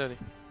 finally.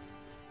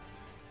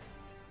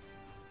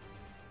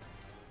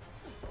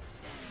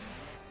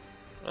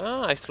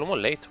 Ah, I slow-mo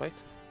late, right?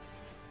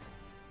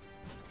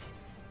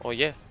 Oh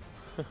yeah.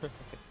 Okay,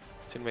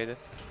 still made it.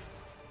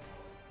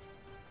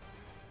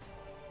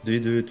 Do you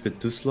do it with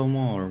 2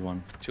 slow-mo or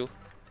 1? 2.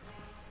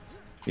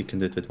 You can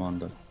do it with 1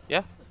 though.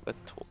 Yeah, but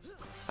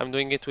I'm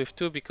doing it with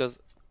 2 because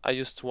I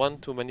used 1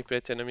 to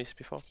manipulate enemies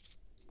before.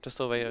 Just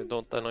so they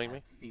don't annoy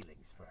me.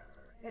 Feelings for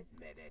her.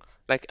 Admit it.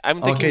 Like,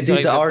 I'm taking Okay, the did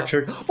red the guard.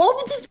 archer.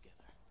 Oh!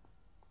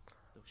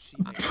 Though she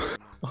may remember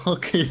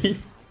Okay.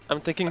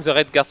 I'm taking the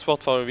red guard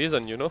sword for a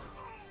reason, you know?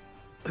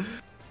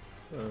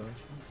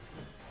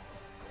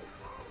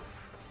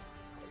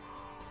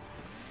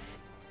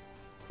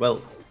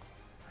 Well,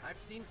 I've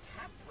seen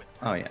cats with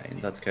oh yeah,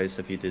 in that case,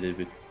 if you did it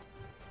with.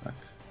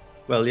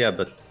 Well, yeah,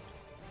 but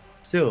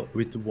still,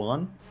 with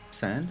 1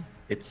 sand,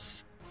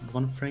 it's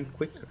 1 frame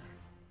quicker.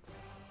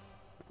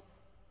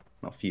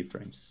 No, few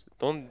frames.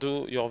 Don't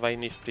do your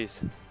Vinif,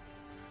 please.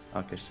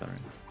 Okay, sorry.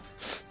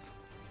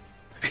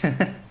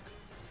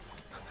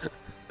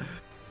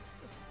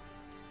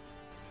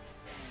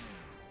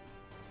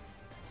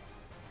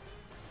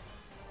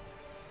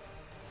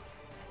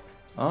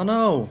 Oh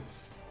no!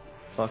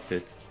 Fuck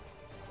it.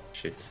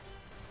 Shit.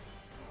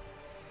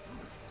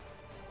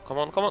 Come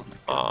on, come on.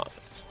 Ah,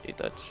 he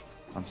touched.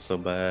 I'm so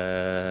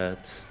bad.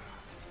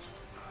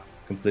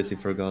 Completely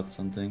forgot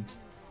something.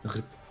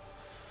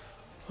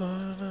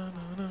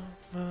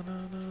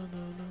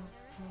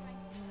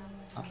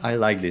 I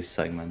like this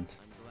segment.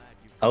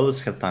 I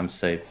always have time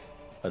save,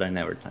 but I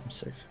never time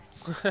save.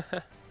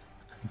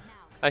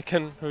 I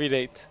can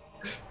relate.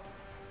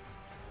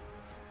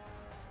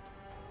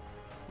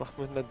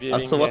 Mahmoud not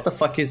behaving. Also, what the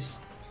fuck is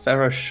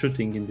Farah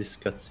shooting in this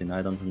cutscene?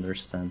 I don't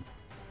understand.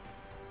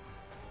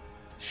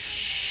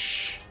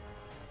 Shh.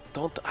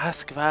 Don't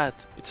ask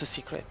that. It's a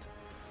secret.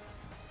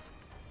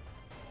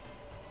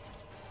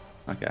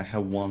 Okay, I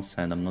have one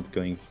sand. I'm not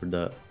going for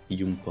the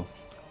Yumpo.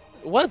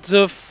 What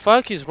the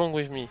fuck is wrong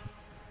with me?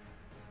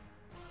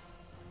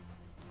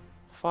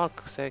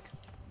 Fuck's sake.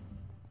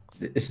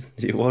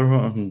 You were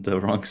on the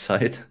wrong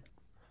side.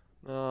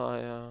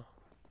 No,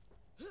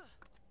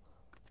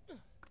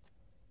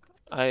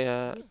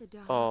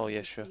 oh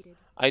yeah, sure.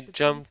 I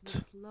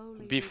jumped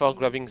before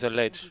grabbing the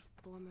ledge.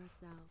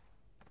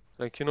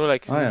 Like, you know,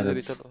 like Oh, yeah, the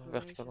that's- little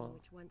vertical one.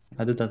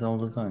 I do that all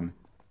the time.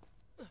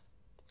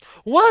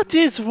 What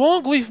is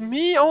wrong with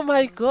me? Oh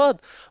my god!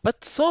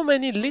 But so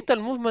many little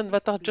movements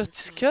that are just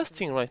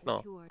disgusting right now.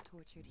 To our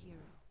tortured hero.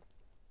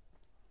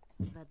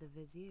 But the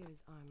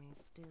Vizier's army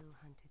still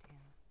hunted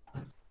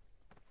him.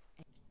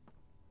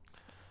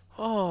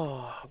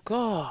 Oh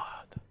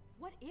god.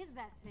 What is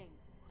that thing?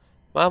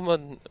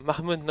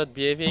 Mahmoud not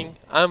behaving.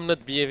 I'm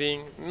not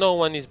behaving. No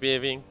one is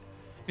behaving.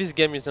 This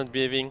game is not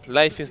behaving.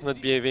 Life is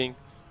not behaving.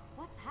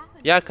 What's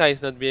happened? Yaka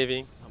is not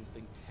behaving.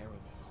 Something terrible.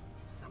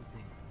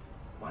 Something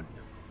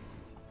wonderful.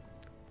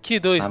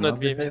 Kido is I'm not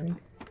behaving.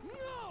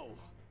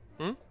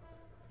 No!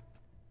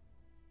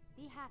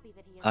 Be happy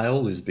that he I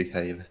always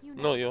behave.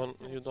 No, you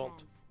don't.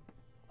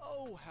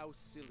 Oh, how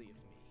silly of me.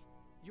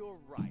 You're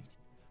right.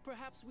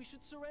 Perhaps we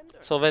should surrender.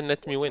 So then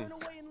let me Or win. turn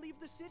away and leave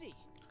the city.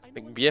 I know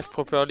Like, enough behave about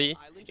properly the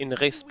island in to know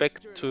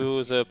respect which to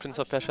journey. the Prince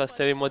of I'm sure Persia by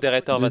steady now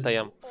moderator that I it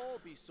am. will all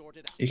be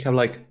sorted out. You have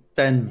like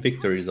 10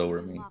 victories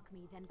over me. Mock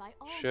me, then by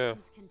all Sure.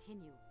 means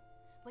continue.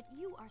 But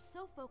you are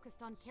so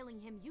focused on killing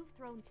him, you've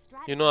thrown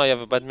strategy You know I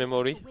have a bad completely out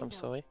memory. the I'm window.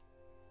 sorry.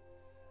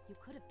 You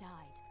could have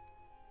died.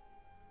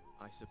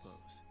 I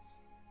suppose.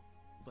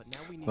 But now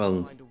we need Well,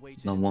 to find a way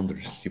to no get to the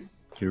wonders. top.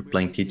 You're We're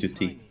playing wasting T2T.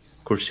 time here.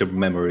 Of course, your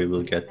memory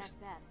will Your get best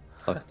bet.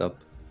 fucked up.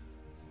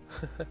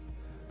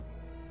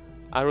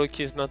 Aroki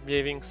is not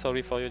behaving.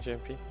 Sorry for you,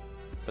 JMP.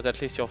 But at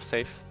least you're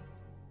safe.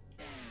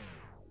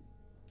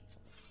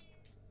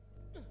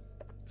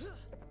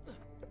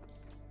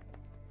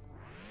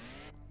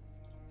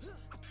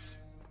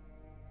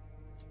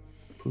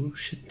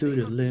 Push it to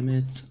the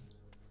limits.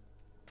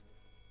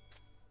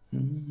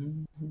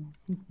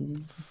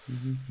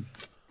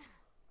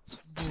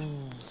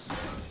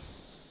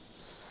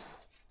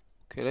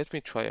 Okay, let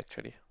me try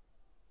actually.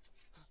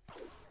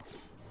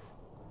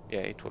 Yeah,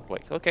 it will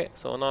work. Okay,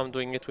 so now I'm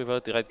doing it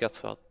without the red guard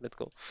sword. Let's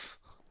go.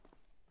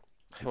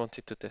 I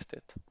wanted to test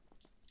it.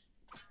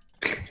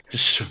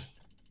 Sure.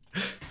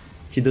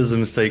 He does a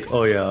mistake.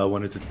 Oh yeah, I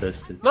wanted to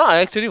test it. No, I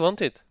actually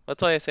want it.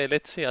 That's why I say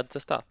let's see at the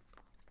start.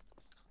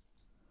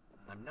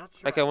 I'm not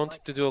sure Like I I'd wanted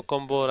like to do a this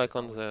combo guy like is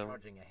on always the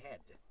charging ahead.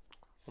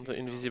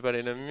 invisible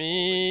She's already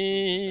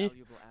enemy. proved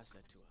a valuable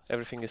asset to us.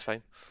 Everything is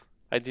fine.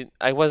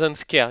 I wasn't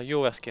scared.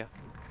 You were scared.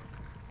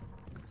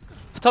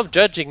 Stop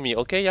judging me,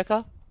 okay,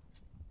 Yaka?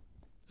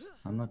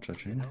 I'm not You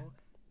judging. know,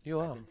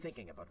 You I've are. been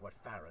thinking about what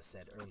Farah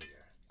said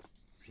earlier.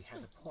 She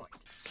has a point.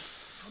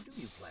 How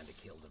do you plan to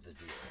kill the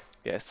Vizier?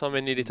 Yeah, so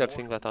many little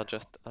things that are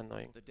just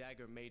annoying. The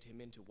dagger made him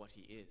into what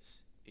he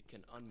is. It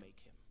can unmake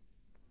him.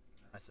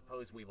 I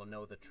suppose we will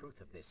know the truth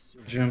of this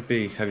soon.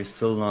 Jumpy, have you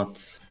still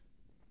not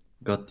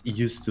got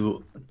used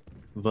to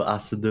the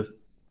acid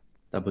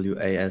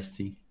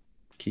WASD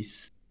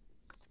keys?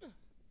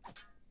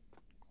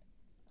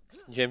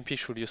 GMP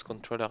should use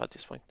controller at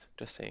this point.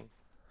 Just saying.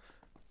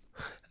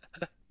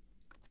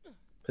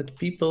 But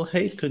people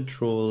hate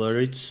controller,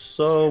 it's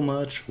so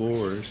much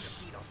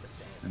worse. Feed off the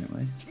sand.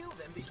 Anyway, Kill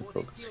them need to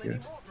before they focus steal here.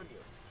 any more from you.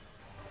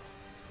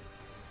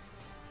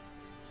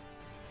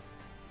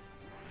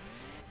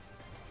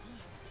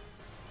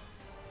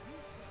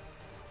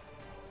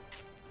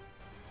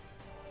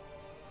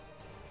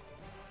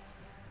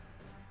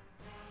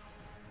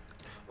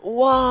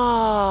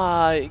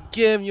 Why?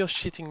 Game, you're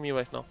shitting me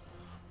right now.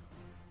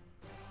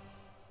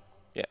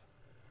 Yeah.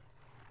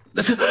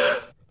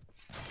 The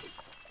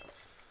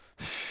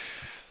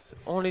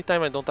only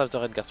time I don't have the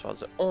red gas sword.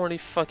 The only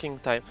fucking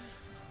time.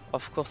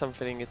 Of course I'm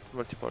feeling it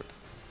multiple.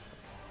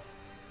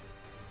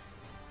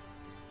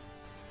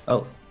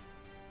 Oh.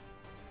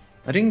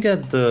 I didn't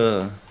get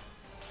the...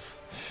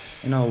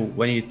 You know,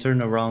 when you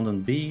turn around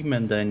on beam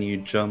and then you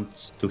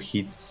jumped to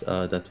hit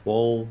that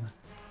wall.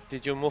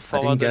 Did you move I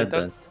didn't forward a get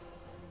little? that.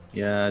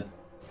 Yeah.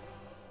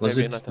 Was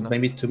Maybe it not enough.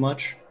 maybe too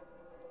much?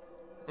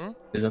 Hmm?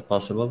 Is that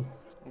possible?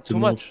 Too To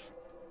much? move?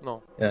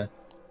 No. Yeah.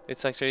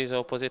 It's actually the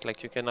opposite,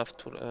 like you can have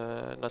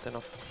not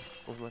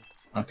enough movement.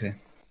 Okay.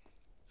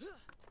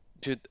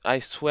 Dude, I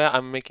swear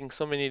I'm making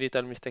so many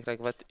little mistakes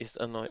like that. It's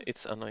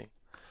annoying.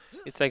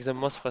 It's like the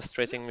most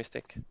frustrating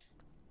mistake.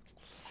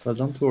 Well,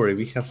 don't worry,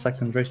 we have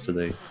second race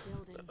today.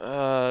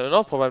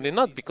 No, probably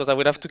not, because I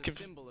will have to keep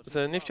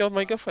the nephew of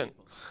my girlfriend.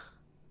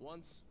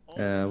 Once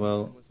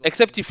Well,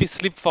 Except if he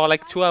sleep for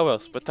like 2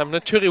 hours, but I'm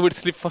not sure he will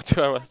sleep for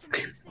 2 hours.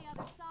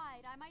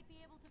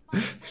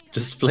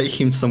 just play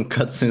him some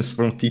cutscenes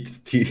from T to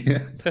T.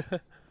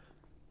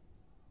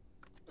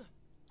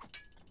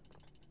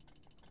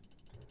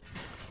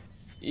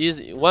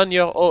 He's 1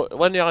 year old,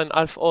 1 year and a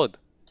half old.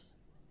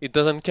 He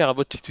doesn't care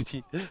about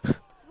T2T.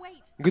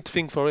 Good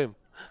thing for him.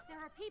 There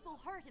are people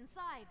hurt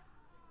inside.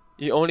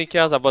 He only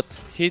cares about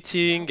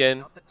hitting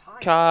and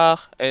car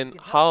and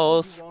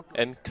house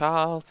and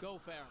cars Go,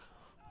 Farah.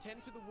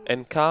 Tend to the wound.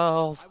 and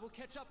cars I will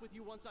catch up with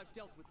you once I've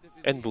dealt with the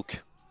Vizier. and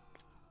book.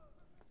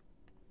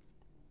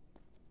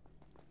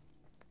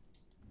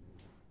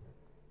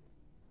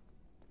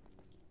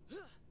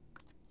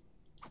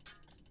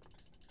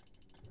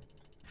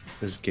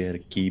 Just get a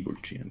keyboard,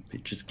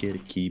 GMP. Just get a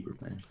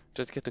keyboard, man.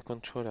 Just get a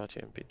controller,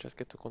 GMP. Just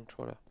get a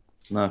controller.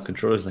 No,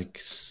 controller is like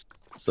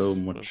so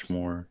much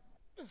more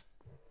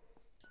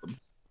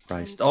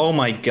priced. Oh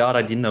my god,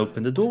 I didn't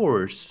open the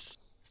doors.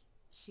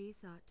 She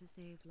sought to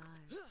save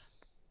lives.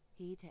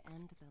 He to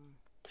end them.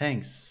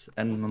 Thanks.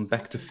 And I'm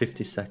back to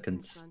 50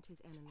 seconds Confront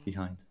his enemy,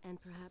 behind. and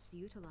perhaps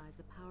utilize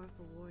the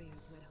powerful warriors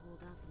who had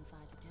holed up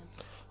inside the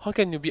temple. How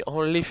can you be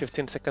only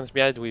 15 seconds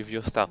behind with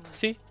your start?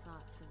 See?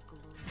 Thoughts of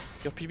glory,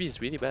 Your PB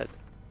is really bad.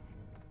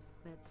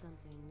 but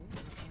something new as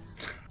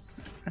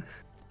well.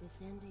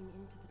 Descending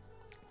into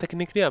the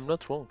Technically, I'm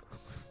not wrong.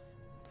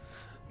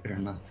 You're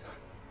not.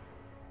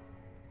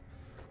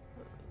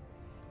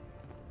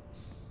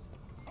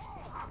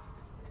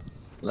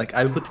 Like,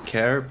 I would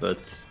care, but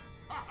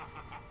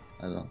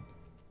I don't.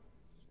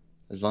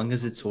 As long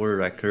as it's for a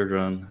record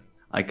run,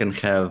 I can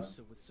have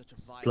So with such a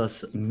violent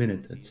plus a evil,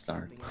 minute it at is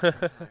start. something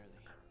else entirely.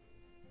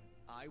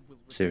 I will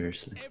return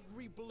Seriously.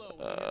 every blow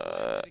he has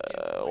landed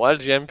against my Well,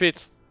 GMP,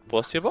 it's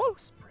possible.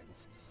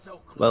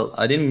 Well,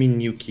 I didn't mean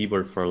new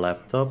keyboard for a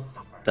laptop.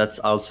 That's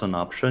also an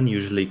option.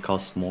 Usually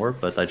costs more,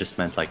 but I just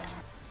meant like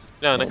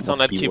Yeah, an normal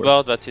external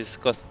keyboard that is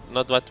cost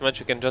not that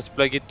much. You can just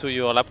plug it to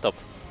your laptop.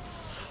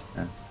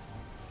 Yeah.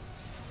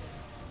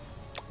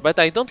 But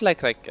I don't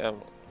like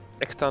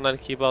external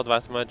keyboard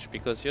that much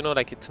because you know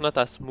like it's not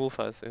as smooth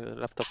as a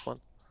laptop one.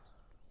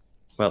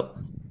 Well,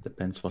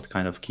 depends what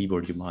kind of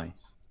keyboard you buy.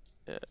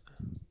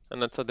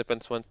 And also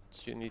depends what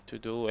you need to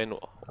do and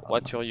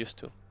what you're used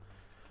to.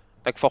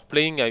 Like for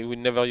playing, I will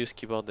never use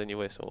keyboard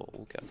anyway, so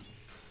who cares?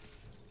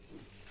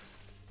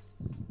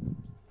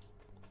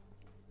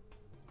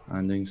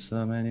 I'm doing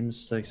so many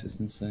mistakes, it's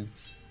insane.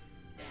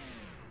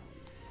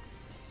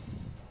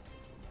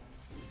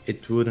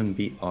 It wouldn't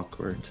be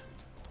awkward,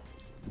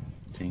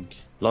 I think.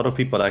 A lot of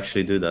people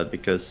actually do that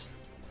because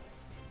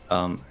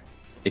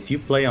if you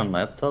play on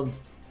laptop,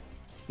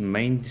 the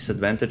main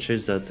disadvantage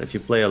is that if you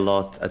play a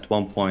lot, at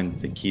one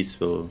point the keys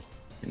will,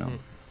 you know,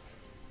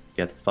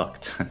 get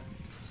fucked.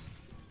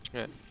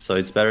 Yeah. So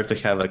it's better to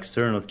have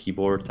external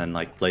keyboard and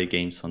like play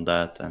games on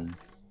that and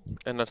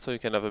also you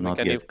can have a Not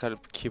yet. mechanical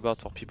keyboard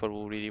for people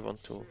who really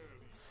want to.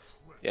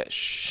 Yeah,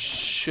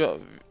 sure.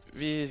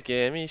 This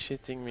game is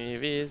shitting me.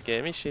 This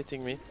game is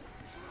shitting me.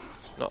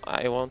 No,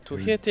 I want to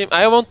hit him.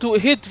 I want to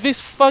hit this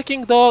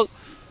fucking dog.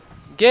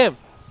 Game.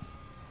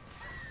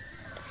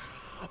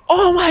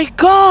 Oh my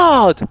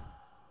god!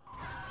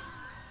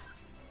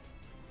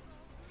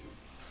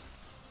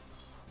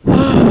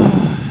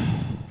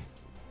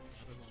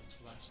 Babylon's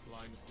last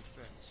line of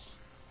defense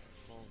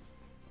had fallen.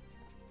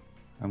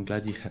 I'm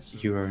glad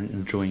you are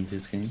enjoying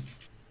this game.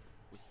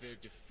 With their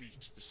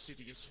defeat, the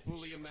city is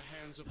fully in the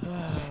hands of the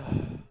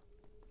Vizier.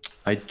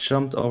 I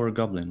jumped over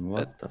Goblin,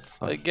 what the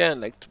fuck? Again,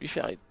 like to be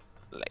fair,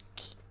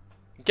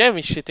 game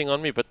is shitting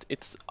on me, but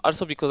it's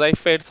also because I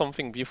failed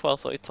something before,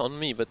 so it's on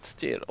me. But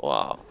still,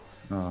 wow.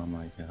 Oh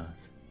my god.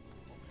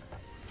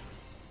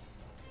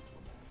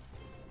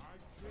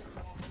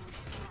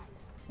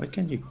 Why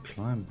can't you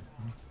climb?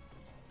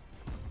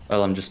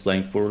 Well, I'm just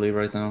playing poorly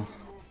right now.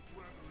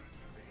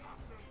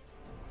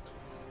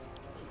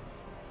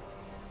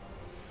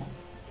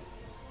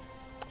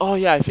 Oh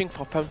yeah, I think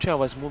for puncture I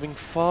was moving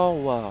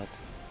forward.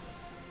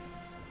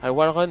 I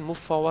wall run, move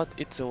forward,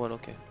 hit the wall,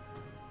 okay.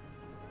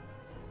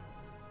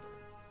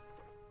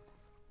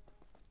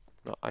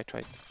 No, I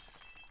tried.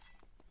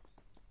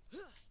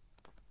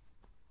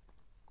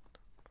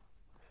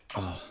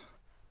 Oh.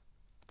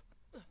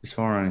 This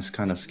one is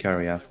kind of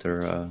scary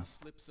after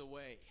Slips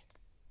away.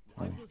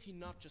 Why will he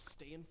not just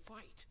stay and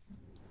fight?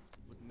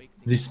 Would make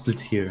things this split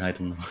here, I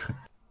don't know.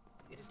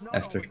 It is not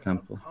After always about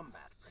temple.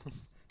 combat,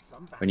 Prince.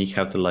 Some When you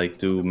have to like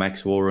do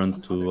max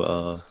warrant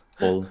to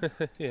wall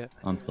Yeah.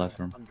 on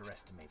platform.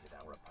 underestimated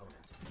our opponent.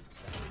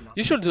 That is not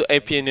You should do to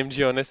AP say and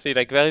NMG, honestly.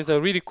 Like, there is a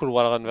really cool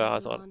wall run there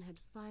as well. Babylon had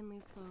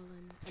finally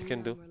fallen, You and can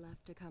none do. were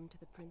left to come to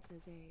the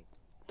prince's aid.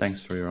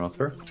 Thanks for your It was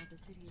offer. now the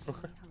city's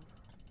only hope.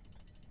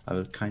 I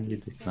will kindly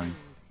If he decline. failed,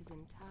 his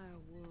entire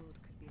world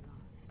could be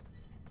lost.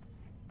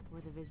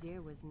 Where the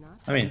vizier was not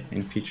I mean,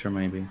 in future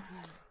maybe.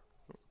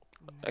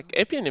 Like,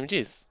 AP and NMG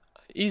is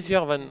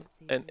easier than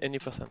any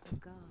percent.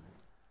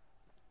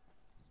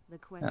 Yeah,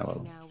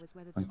 well,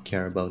 I don't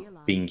care about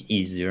being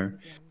easier.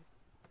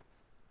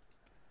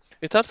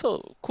 It's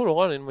also cool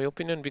run in my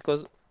opinion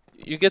because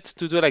you get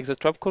to do like the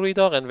trap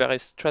corridor, and there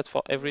is threat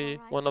for every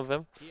one of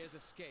them. He has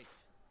escaped.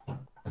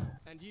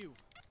 And you?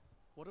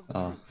 What of the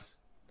Oh, troops?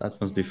 that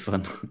must be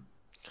fun.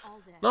 All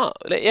dead. No,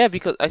 like, yeah,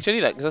 because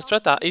actually like the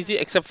threats are easy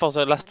except for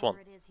the last one.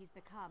 Whatever it is he's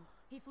become.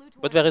 He flew But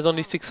towards there the is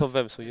only palace. 6 of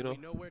them, so Then you know, we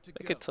know where to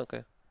like go. it's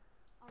okay.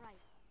 All right.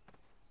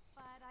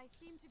 But I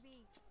seem to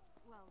be,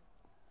 well,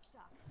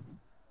 stuck.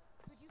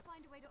 Could you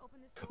find a way to open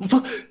this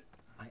door?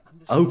 I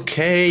understand.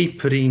 Okay,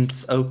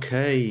 Prince,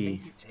 okay.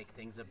 Think you take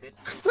things a bit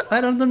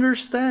I don't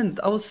understand.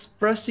 I was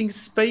pressing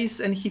space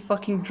and he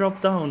fucking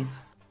dropped down.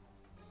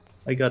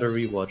 I gotta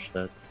rewatch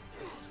that.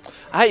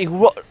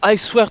 I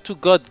swear to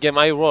God, game,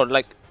 I roll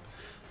like,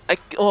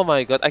 oh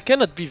my God, I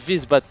cannot be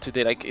this bad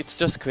today. Like it's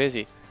just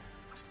crazy.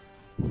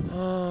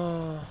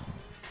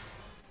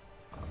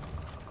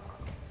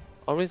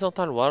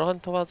 Horizontal wall run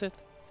towards it.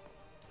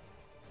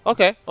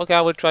 Okay, okay,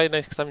 I will try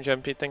next time,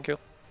 JMP. Thank you.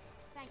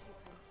 Thank you,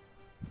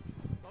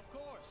 Prince. Of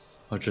course.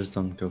 Or just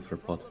don't go for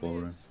pot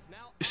Problem war. is,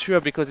 now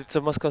Sure, because it's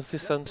the most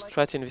consistent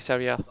strat in this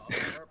area. solving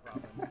her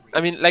problem.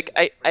 I mean, like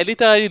I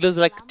literally lose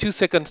like 2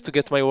 seconds to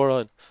get my war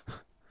on.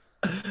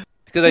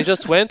 Because I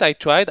just went, I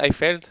tried, I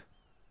failed.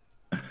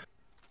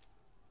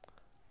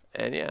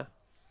 And yeah.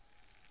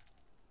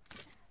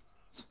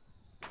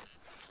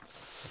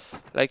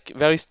 Like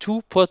there is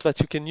 2 pots that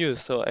you can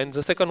use, so and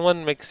the second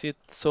one makes it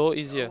so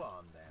easier. Go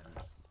on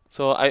then.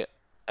 So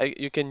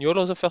you can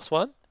YOLO the first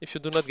one. If you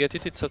do not get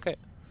it, it's okay.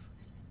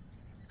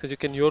 Because you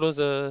can YOLO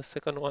the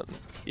second one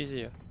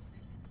easier.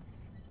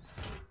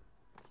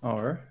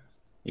 Or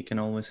you can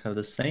always have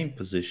the same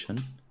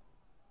position.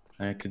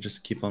 And I could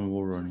just keep on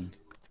war running.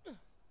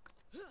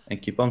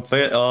 And keep on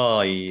fail.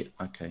 Oh, yeah.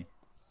 Okay.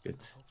 Good.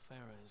 hope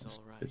Farah is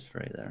Just all right. put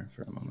Frey there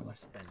for a You moment. are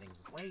spending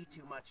way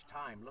too much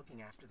time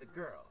looking after the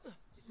girl.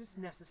 Is this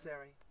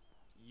necessary?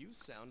 You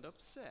sound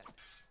upset.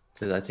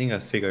 Because I think I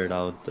figured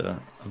out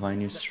my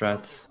new Let's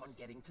strat. focus on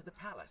getting to the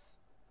palace.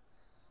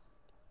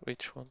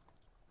 Which one?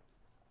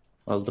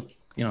 Well,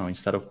 you know,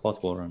 instead of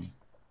pot war running.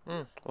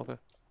 Okay.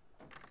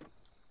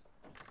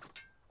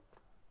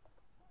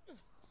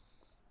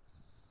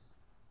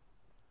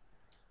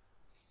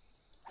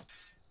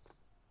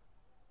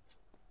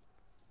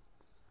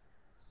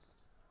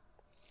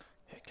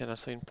 I can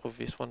also improve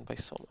this one by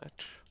so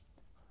much.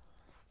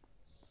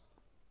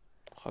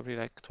 Probably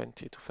like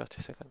 20 to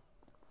 30 seconds.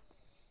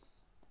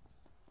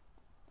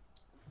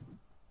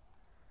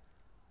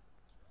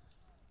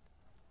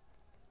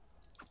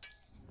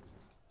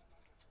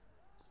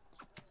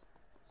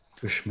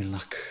 Wish me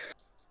luck.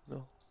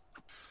 No.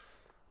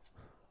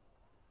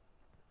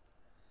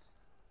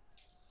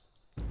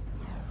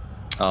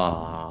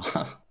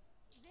 Ah.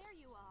 There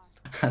you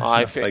are. Oh,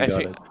 I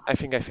got it. I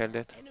think I failed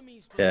it.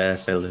 Enemies Yeah, I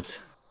failed it.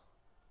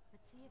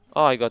 Let's see if you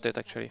Oh, I got it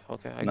actually.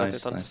 Okay, I got Nice,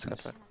 it on the nice, second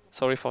nice. try.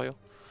 Sorry for you.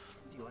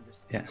 Do you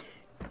understand?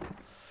 Yeah.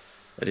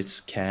 But it's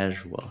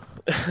casual.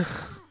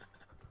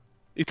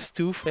 It's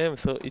 2 fam,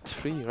 so it's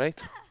free, right?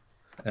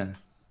 Yeah.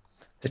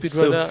 It's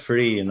so Speedrunner.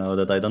 free, you know,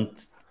 that I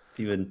don't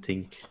even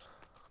think.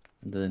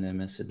 And then I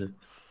mess it up.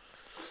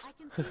 I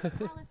can see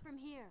the palace from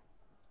here.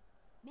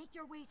 Make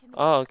your way to me.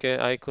 Oh, okay,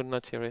 I could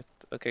not hear it.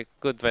 Okay,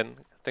 good then.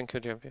 Thank you,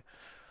 JMP.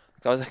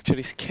 I was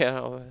actually scared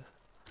of it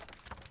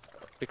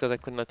because I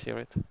could not hear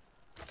it.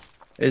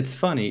 It's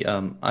funny,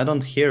 I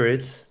don't hear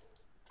it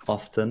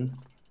often,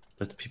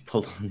 but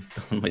people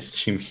on my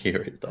stream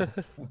hear it.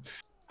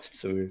 It's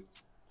so weird.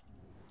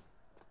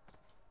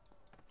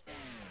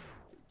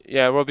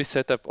 Yeah, Robbie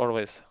setup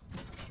always.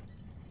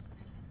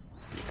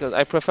 Because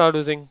I prefer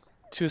losing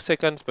 2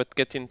 seconds but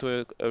get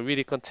into a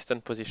really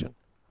consistent position.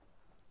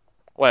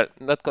 Well,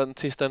 not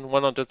consistent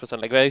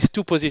 100%. Like there is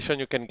 2 positions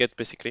you can get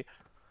basically.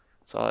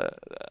 So,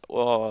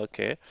 oh,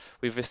 okay,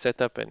 with this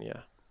setup and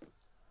yeah.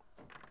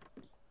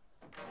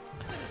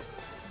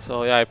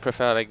 So yeah, I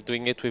prefer like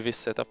doing it with this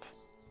setup.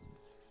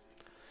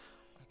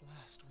 At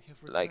last we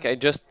have Like I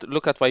returned. just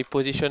look at my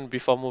position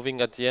before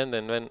moving at the end,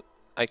 and then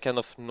I kind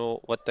of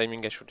know what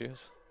timing I should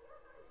use.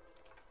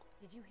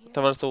 Did you hear? But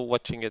I'm also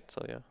watching it,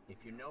 so yeah.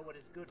 If you know what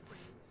is good for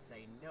you,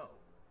 say no.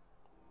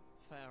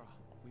 Farah,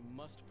 we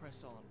must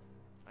press on.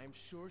 I am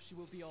sure she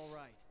will be all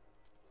right.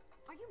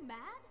 Are you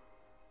mad?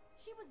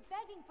 She was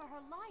begging for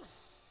her life.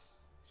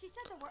 She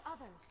said there were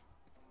others.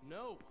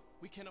 No,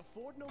 we can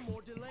afford no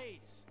more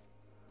delays.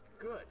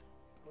 Good.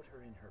 Put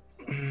her in her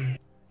place.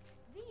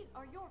 These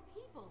are your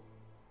people.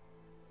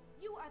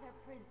 You are their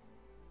prince.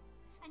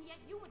 And yet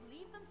you would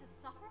leave them to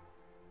suffer?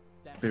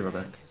 That Be right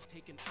man back. has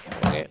taken Okay.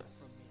 everything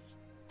from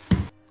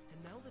me. And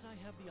now that I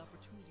have the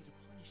opportunity to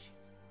punish him,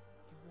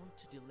 you want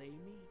to delay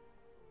me?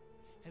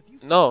 Have you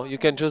No, forgotten you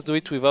can what just do he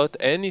it did without to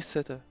me? any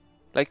setup.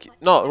 Like,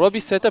 no,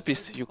 Robbie's setup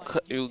is you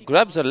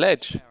grab the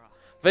ledge,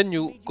 then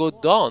you go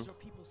down,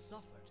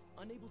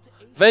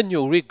 then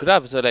you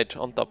re-grab the ledge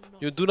on top.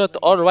 You do not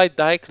all ride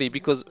directly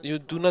because you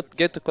do not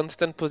get a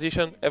constant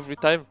position every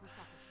time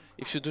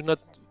if you do not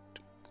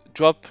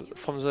drop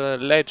from the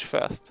ledge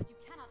first. You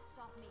cannot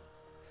stop me.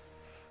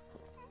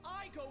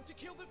 I go to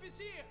kill the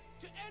vizier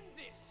to end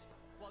this,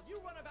 while you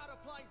run about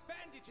applying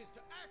bandages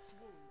to axe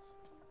wounds.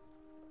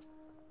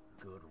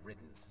 Good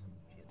riddance.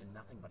 She has been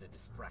nothing but a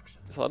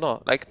distraction. So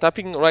no, like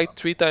tapping right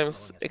 3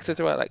 times,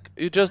 etc. Like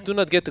you just do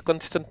not get a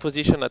consistent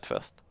position at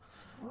first.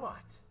 What?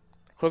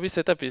 Robbie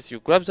setup is you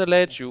grab the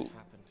ledge, you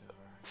Happened to her.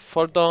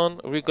 fall down,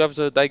 re-grab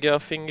the dagger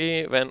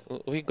thingy, then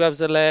re-grab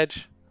the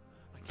ledge,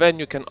 then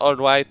you can all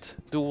right,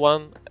 do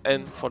one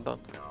and fall down.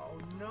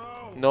 No,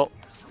 no. No,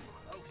 You're so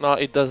close. no,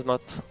 it does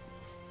not.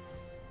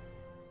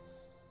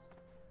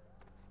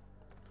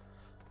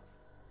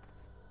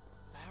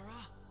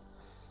 Farah?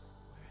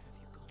 Where have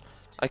you gone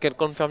off to? I can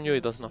confirm you,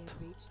 it So does she not.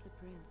 had reached the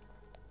prince.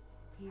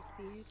 He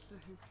feared for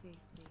her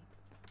safety.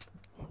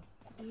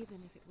 Even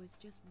if it was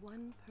just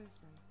one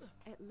person,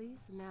 at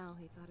least now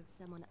he thought of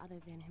someone other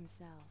than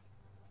himself.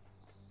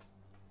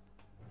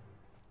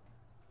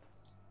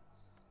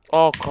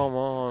 Oh, come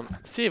on.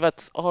 See,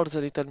 that's all the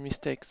little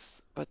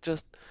mistakes, but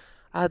just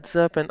adds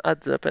up and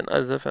adds up and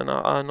adds up and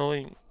are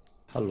annoying.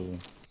 Hello.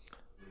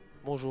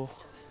 Bonjour.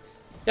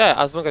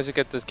 Yeah, as long as you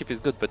get the skip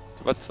is good, but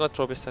that's not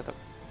Robbie's setup.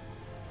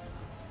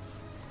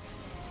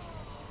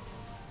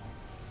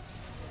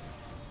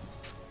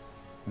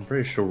 I'm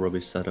pretty sure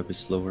Robbie's setup is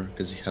slower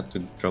because he had to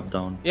drop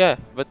down. Yeah,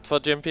 but for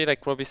GMP,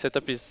 like Robbie's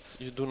setup is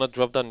you do not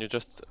drop down, you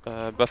just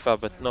buffer,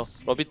 but no.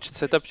 Robbie's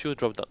setup, you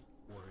drop down.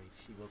 Worried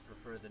she will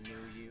prefer the new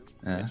you?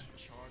 Yeah.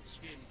 Charred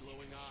skin,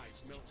 glowing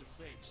eyes, melted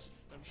face.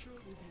 I'm sure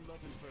it will be love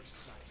at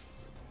first sight.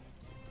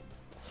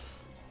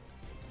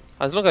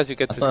 As long as you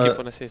get I the thought- skip,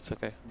 honestly, it's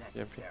okay. GMP.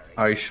 Necessary.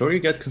 Are you sure you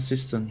get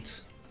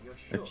consistent You're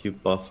sure? if you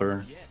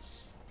buffer?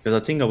 Yes.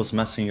 Because I think I was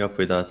messing up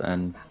with that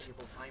and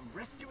Valuable time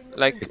rescuing the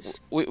Like It's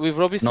with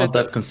Robbie's not setup,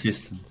 that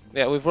consistent.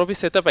 yeah, with Robbie's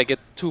setup, I get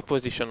 2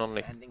 position only.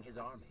 Expanding his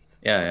army.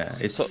 Yeah,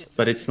 it's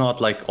but it's not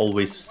like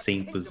always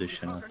same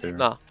position after.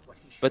 Nah. What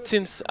he But should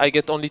since I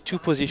get only 2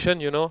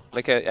 position, you know,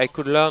 like I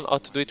could learn how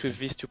to do it with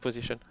these 2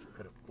 position.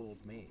 could have fooled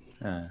me.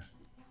 Yeah.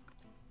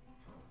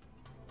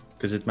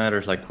 Because it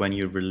matters like when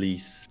you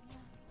release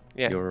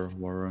Yeah. your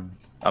Warren.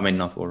 I mean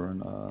not Warren.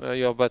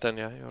 Your button,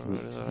 yeah, your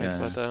right yeah.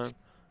 button.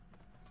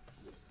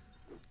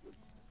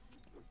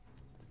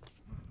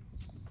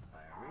 I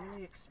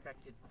really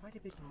expected quite a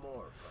bit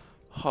more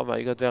from you. Oh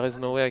my god, there is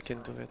no way I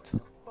can do it. So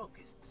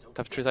focused, so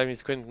Tap 3 times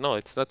is cringe. No,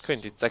 it's not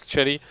cringe, it's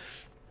actually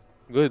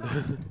good.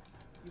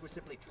 you were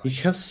simply You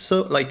trying. have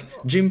so like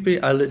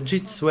Jimpy, I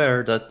legit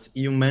swear that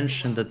you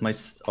mentioned that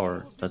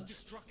or that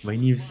my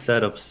new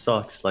setup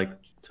sucks like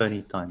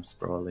 20 times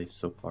probably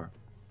so far.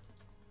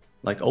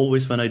 Like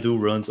always when I do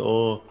runs,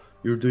 oh,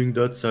 you're doing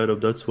that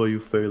setup, that's why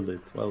you failed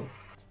it. Well,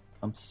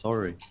 I'm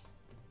sorry.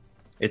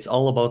 It's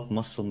all about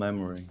muscle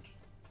memory,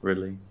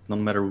 really. No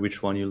matter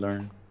which one you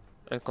learn.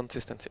 And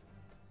consistency.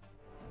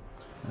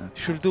 Yeah. You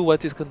should do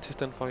what is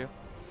consistent for you.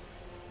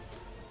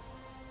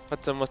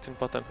 That's the most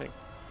important thing,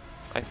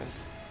 I think.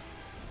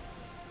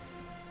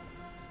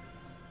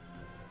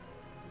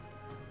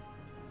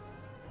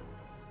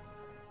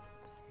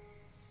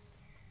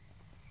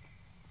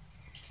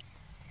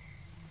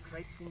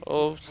 Traipsing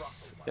Oh,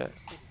 through Rockville yeah. while the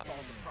city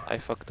falls apart. I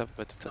fucked up,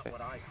 but it's It's not okay.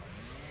 what I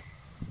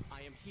call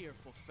I am here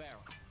for Farah.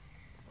 it.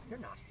 You're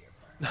not here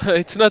for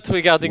It's not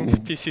regarding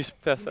PC's She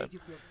person. made you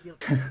feel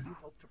guilty. You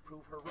hope to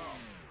prove her wrong.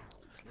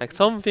 Like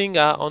something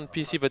are on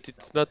PC, but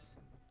it's not.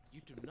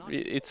 You do not.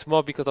 It's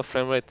more because of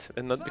frame rate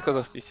and not because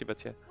of PC.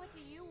 But yeah. What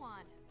do you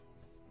want?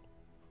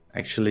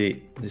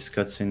 Actually, this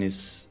cutscene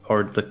is,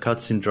 or the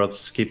cutscene drop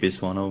skip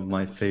is one of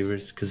my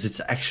favorites because it's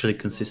actually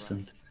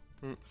consistent.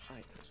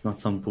 It's not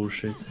some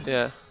bullshit.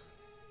 Yeah.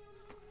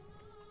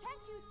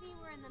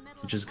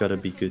 You just gotta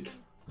be good.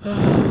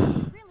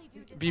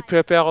 Be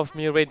prepared of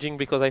me raging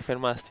because I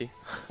failed Masty.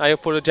 I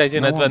apologize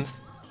in No. advance.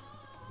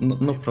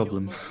 No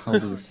problem. I'll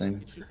do the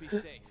same. It should be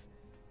safe.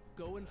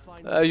 Go and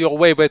find. You're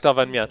way better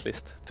than me at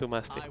least, to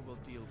Masty. I will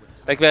deal with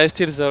it. Like there is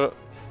still the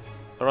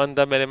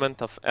random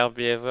element of air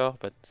behavior,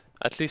 but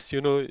at least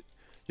you know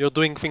you're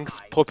doing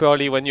things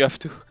properly when you have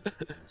to.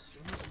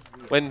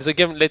 When the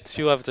game lets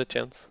you have the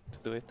chance to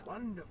do it.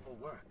 Wonderful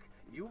work.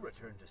 You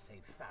return to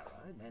save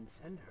Farah and then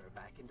send her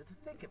back into the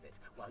thick of it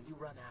while you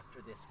run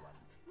after this one.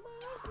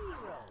 My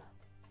hero.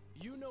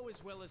 You know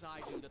as well as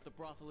I do that the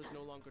brothel is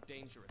no longer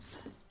dangerous.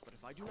 But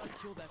if I do not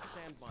kill that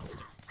sand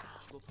monster,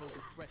 she will pose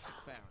a threat to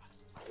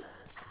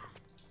Farah.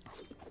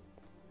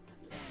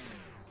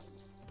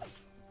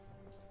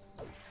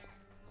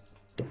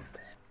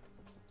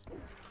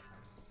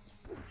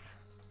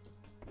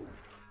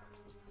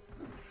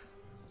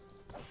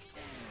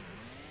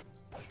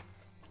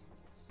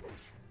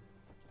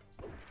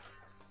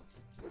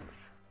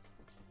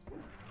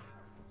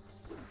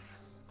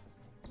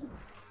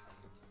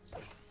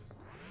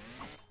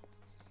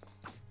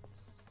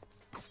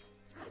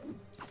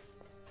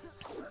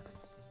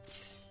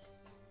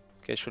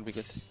 Okay, should be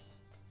good.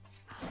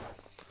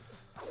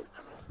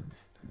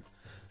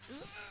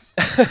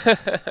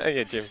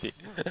 Yeah, GMP.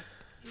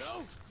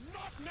 No,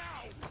 not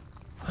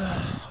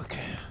now.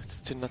 Okay, it's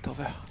still not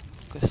over.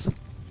 Yes.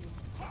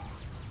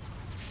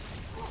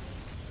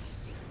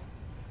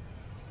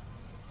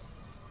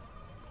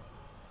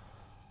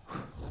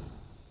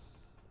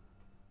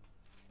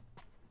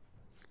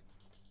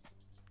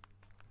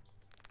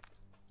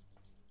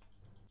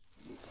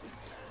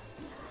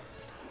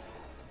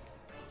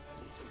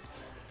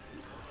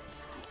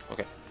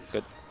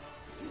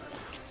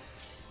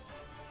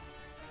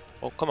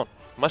 Oh, come on.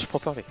 Mash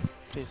properly,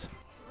 please.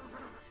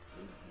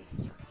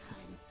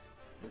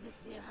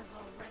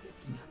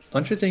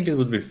 Don't you think it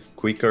would be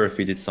quicker if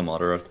he did some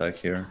other attack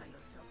here?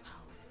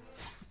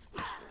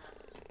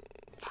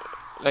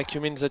 Like,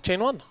 you mean the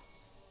chain one?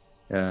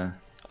 Yeah.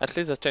 At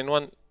least the chain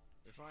one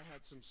If I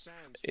had some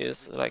sands for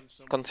is every like time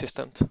someone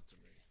consistent. said that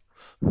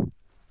to me.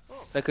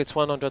 Like, it's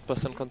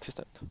 100%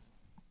 consistent.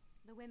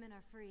 The women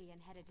are free and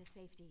headed to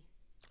safety.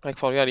 Like,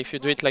 for real, if you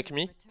do it like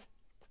me,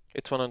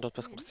 it's 100%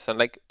 consistent.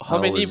 Like, how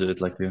I many always do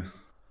it like you.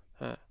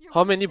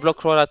 how many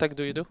block roll attack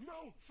do you do? No,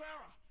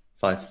 Farah.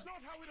 5. This is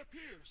not how it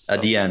appears.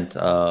 At the end,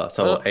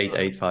 so 8,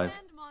 8, 5.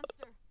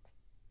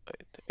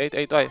 8,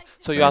 8, 8.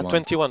 So you are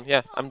 21.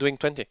 Yeah, I'm doing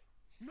 20.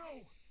 No,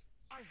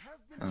 I have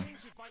been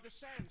tainted by the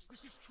sands.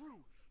 This is true.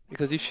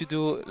 Because if you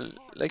do,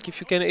 like, if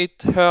you can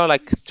hit her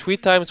like 3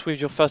 times with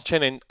your first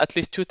chain and at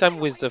least 2 times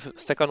with the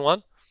second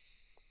one,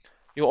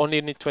 you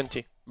only need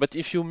 20. But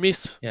if you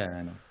miss, Yeah,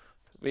 I know.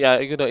 yeah,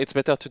 you know, it's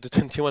better to do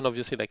 21,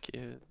 obviously, like,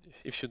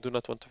 if you do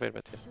not want to fail,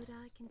 but yeah. Should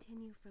I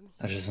continue from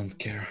I here? just don't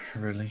care,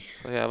 really.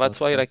 So yeah, that's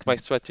why, That's like, my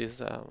strat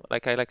is,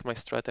 like, I like my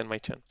strat and my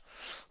chain.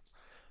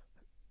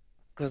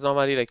 Because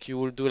normally, like, you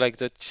will do, like,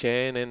 the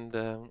chain and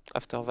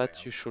after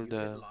that, you should...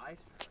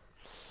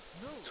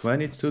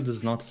 22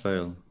 does not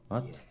fail.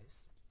 What?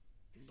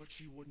 But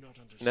she would not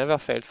understand. Never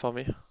failed for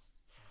me.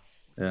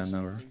 Yeah,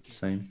 never.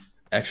 Same.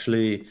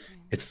 Actually,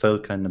 it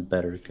felt kind of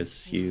better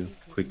because you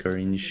quicker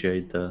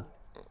initiate the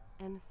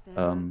And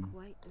Farah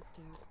quite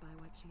disturbed by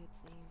what she had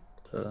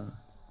seen.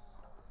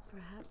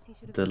 Perhaps he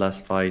should have the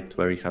last fight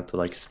where you have to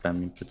like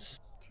spam inputs.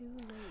 too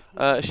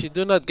late. She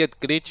do not get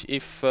glitch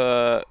if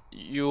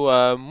you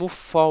move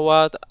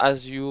forward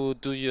as you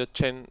do your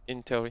chain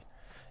in theory.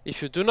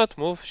 If you do not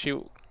move, she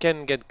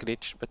can get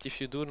glitch, but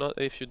if you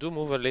do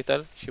move a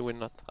little, she will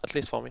not. At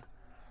least for me.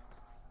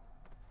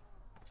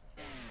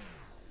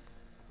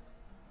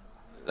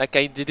 Like,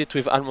 I did it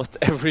with almost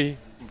every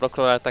block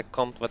roll attack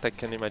count that I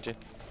can imagine.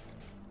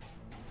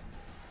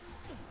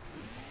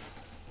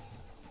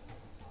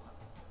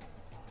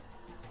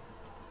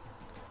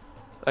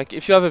 Like,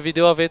 if you have a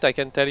video of it, I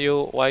can tell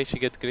you why she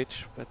get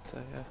glitch, but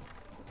yeah.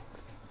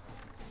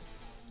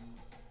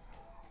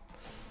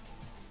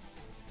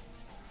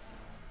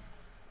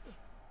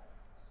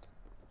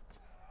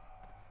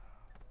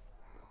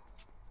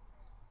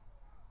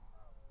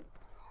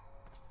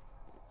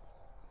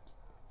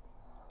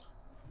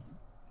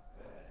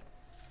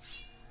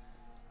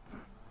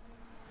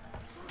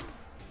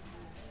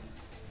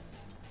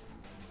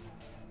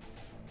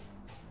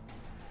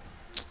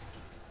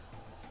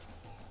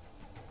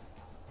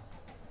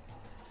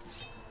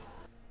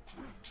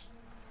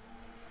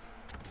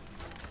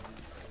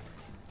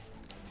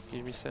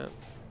 Give me sand.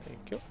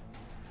 Thank you.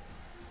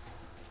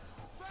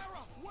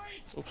 Farah,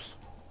 wait! Oops.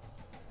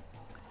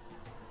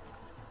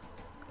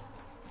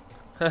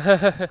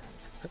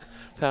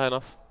 Fair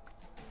enough.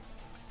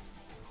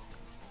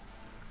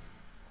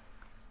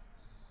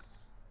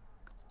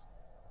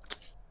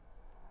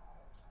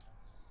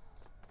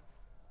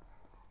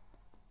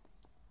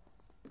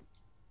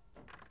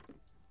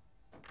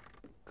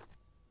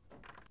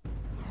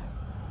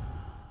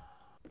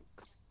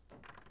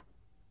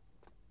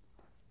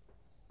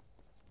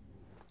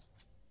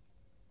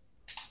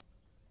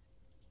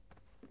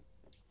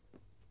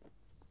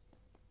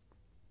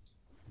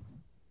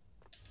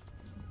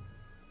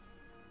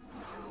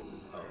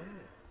 Oh,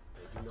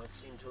 they do not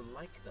seem to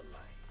like the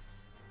light.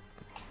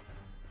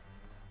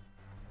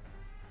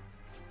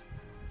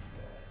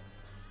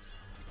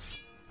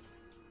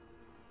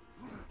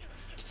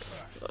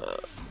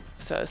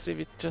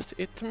 Seriously, it just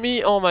hit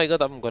me. Oh my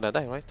god, I'm gonna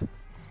die, right?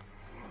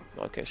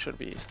 Okay, should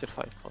be still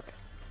fine. Okay.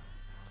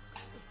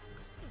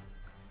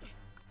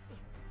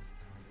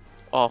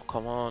 Oh,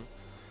 come on.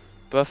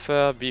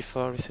 Buffer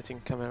before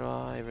resetting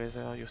camera,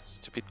 eraser, you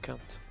stupid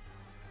cunt.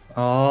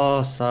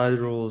 Oh, side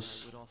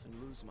rolls. I would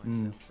often lose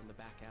myself in the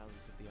back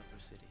alleys of the upper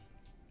city.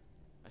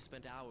 I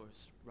spent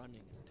hours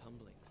running and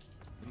tumbling.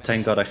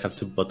 Thank God I have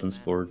 2 buttons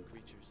for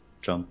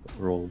jump,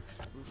 roll.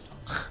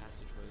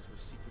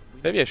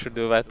 Maybe I should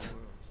do that.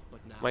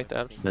 Might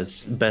help.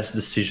 Best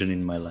decision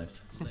in my life.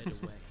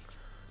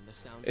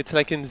 It's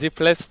like in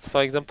Zipless,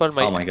 for example.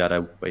 Oh my god, I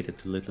waited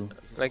too little.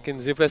 Like in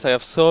Zipless, I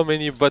have so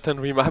many button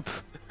remap.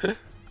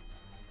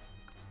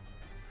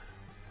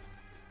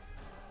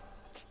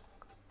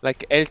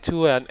 Like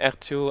L2 and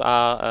R2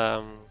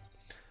 are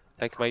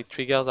like my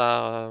triggers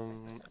are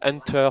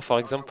enter, for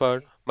example.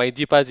 My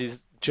D-pad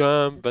is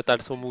jump, but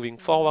also moving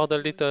forward a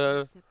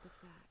little.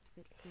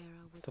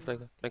 Stuff like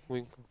that. Like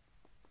moving.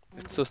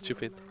 It's so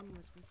stupid.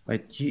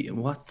 Wait,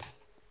 what?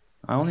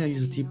 I only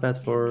use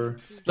D-pad for...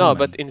 No,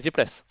 but in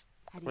Zipless.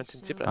 Went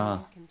in Zipless.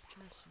 Ah.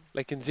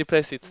 Like in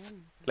Zipless, it's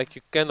like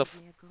you kind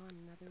of...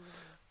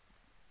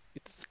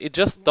 It's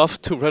just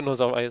tough to run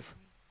otherwise.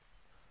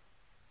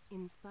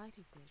 In spite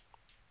of this,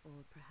 or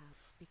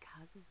perhaps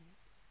because of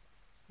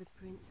it, the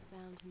prince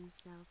found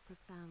himself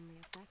profoundly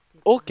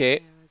affected.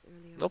 Okay,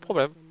 no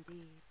problem.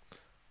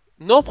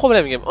 No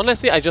problem, game.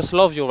 Honestly, I just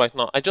love you right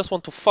now. I just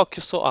want to fuck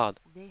you so hard.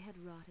 They had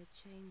wrought a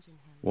change in him.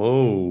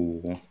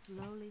 Whoa.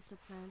 Slowly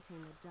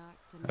implanting the dark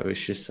I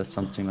wish you dimensions said in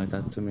something like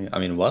that us. to me. I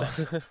mean, what?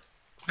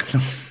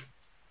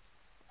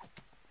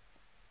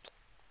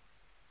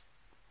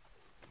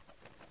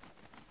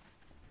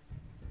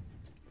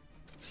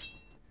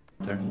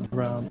 Turn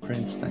around,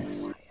 Prince,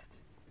 thanks. Quiet.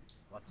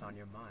 What's on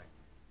your mind?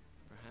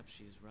 Perhaps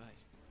she's right.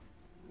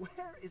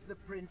 Where is the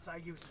prince I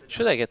used to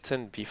Should know? I get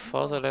sent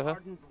before the You are a level?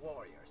 hardened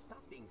warrior.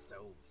 Stop being so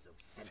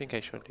I think I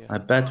should, sentimental. yeah. I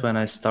bet when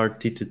I start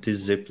T2T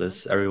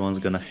zipless, everyone's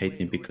gonna hate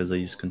me because I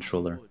use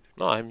controller.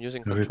 No, I'm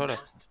using Rip. controller.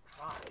 Must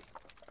try.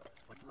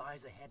 What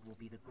lies ahead will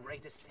be the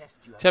greatest test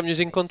you have See, I'm ever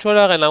using faced.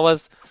 controller and I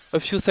was a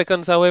few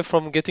seconds away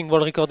from getting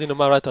world record in a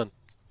marathon.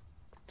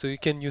 So you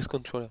can use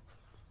controller.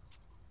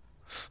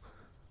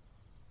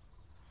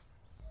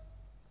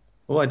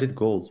 Oh, I did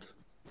gold,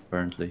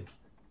 apparently.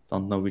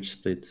 Don't know which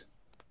split.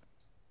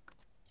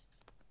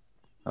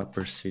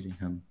 Upper seeding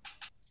him.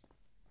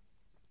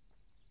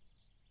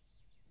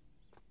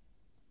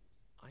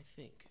 I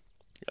think.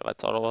 Yeah,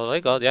 that's all world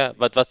record, yeah.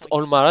 But that's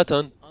all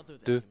marathon. Other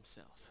than Duh.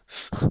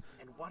 himself.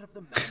 And what of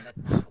the man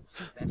that battles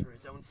to better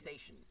his own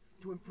station,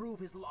 to improve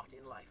his lot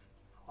in life?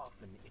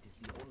 Often it is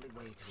the only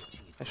way to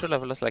achieve. I should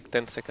have lost like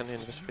 10 seconds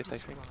in the split, I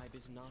think. Describe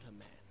is not a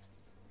man.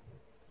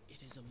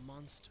 It is a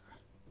monster.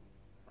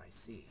 I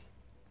see.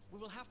 We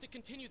will have to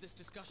continue this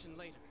discussion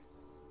later.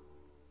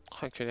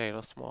 Actually, I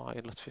lost more. I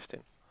lost 15.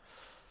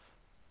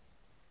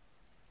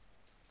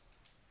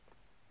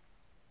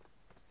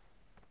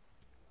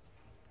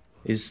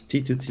 Is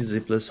T2T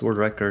zipless world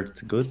record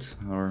good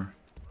or?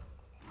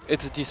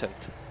 It's decent.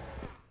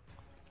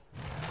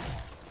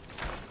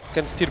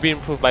 Can still be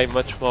improved by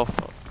much more.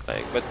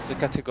 Like, but the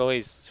category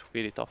is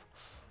really tough.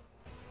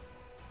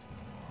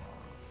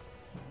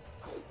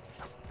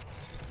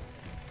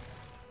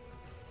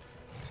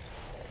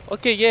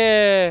 Okay,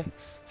 yeah!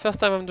 First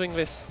time I'm doing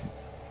this.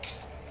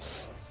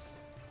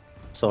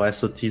 So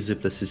SOT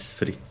zipless is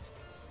free.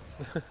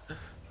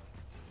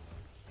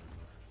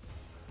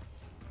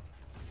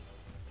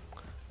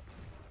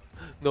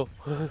 No.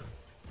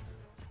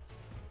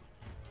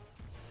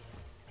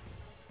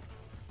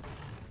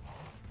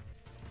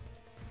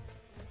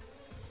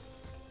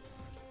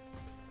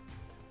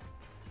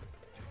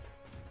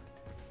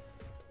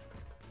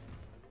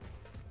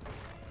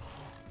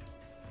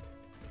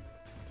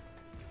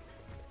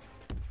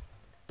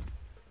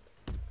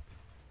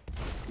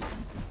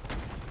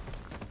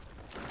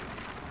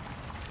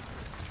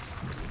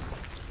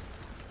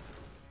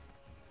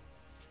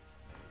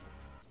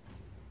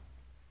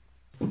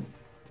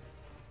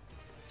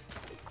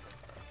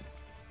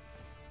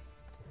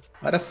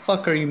 Why the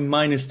fuck are you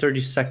minus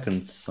 30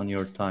 seconds on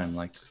your time?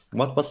 Like,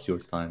 what was your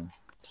time?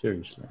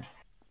 Seriously.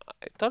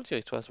 I told you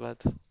it was bad.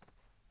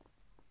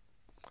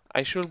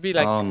 I should be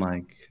like, Oh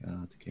my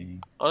god,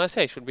 game.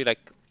 honestly, I should be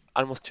like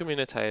almost 2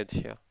 minutes ahead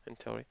here, in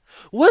theory.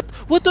 What?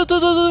 What?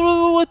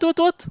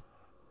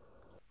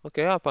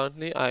 Okay,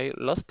 apparently I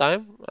lost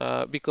time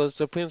because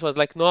the prince was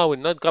like, no, I will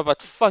not grab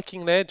that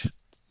fucking ledge.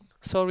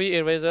 Sorry,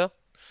 Eraser.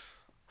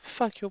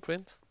 Fuck you,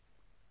 prince.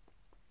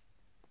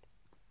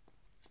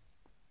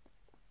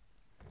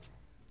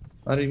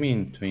 What do you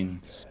mean,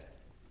 twins?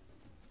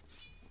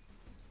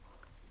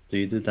 Do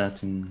you do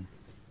that in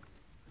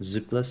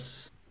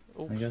zipless,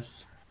 I Oops.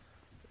 guess?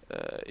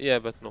 Yeah,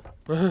 but no.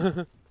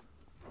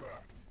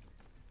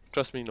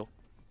 Trust me, no.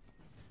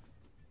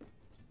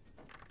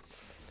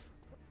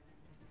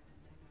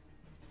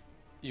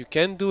 You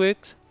can do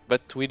it,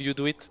 but will you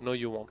do it? No,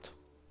 you won't.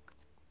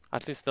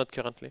 At least not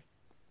currently.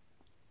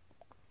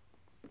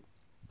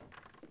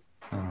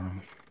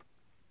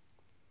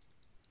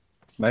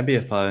 Maybe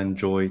if I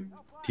enjoy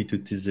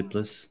T2T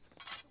zipless.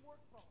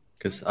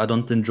 Because I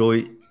don't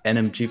enjoy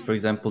NMG, for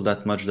example,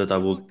 that much that I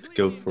would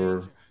go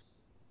for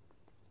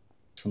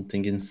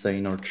something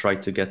insane or try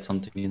to get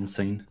something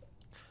insane.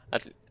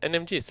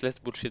 NMG is less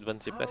bullshit than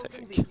How Zipless, I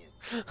think.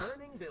 convenient.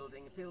 Burning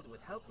building filled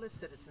with helpless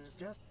citizens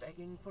just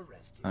begging for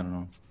rescue. I don't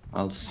know.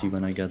 I'll see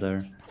when I get there. I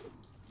mean,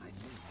 it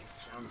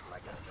sounds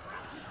like a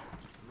trap.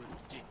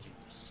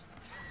 Ridiculous.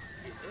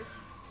 Is it?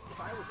 If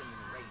I was an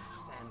enraged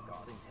sand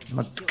god intent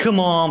But on killing come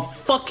on, me,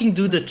 fucking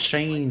do the my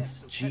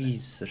chains. best lieutenant,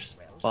 Jesus,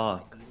 well,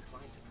 fuck. I'd be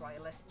inclined to try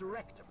a less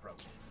direct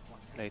approach. One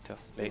that Later.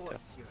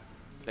 exploits your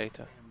newfound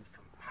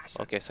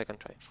compassion. Okay, second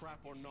try. Trap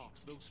or not,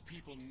 those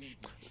people need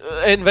me.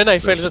 And when I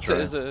failed First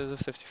try. the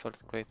safety fault,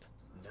 great.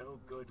 No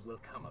good will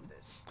come of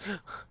this.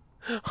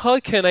 How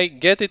can I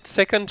get it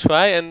second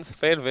try and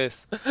fail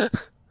this?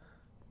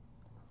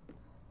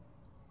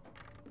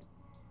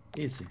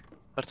 Easy.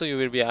 Also, you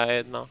will be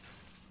ahead now.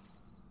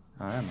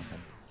 I am ahead.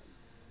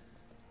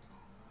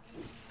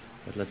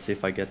 But let's see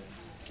if I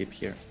keep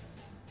here.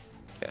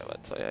 Yeah,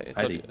 that's why I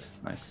I told you. did.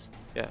 Nice.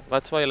 Yeah,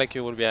 that's why like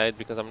you will be ahead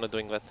because I'm not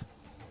doing that.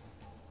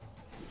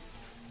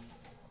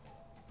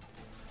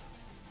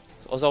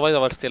 So otherwise, I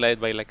will still ahead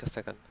by like a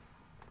second.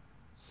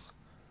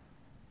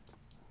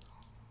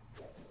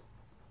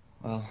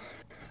 Well,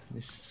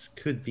 this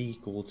could be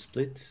gold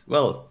split.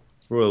 Well,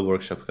 Royal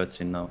Workshop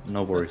cutscene now.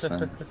 No worries,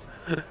 man.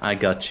 I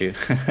got you.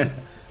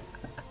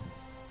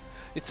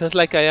 It's not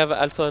like I have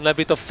also a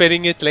habit of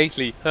failing it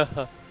lately.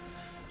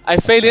 I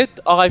fail it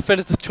or I fail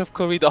the trap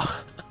corridor.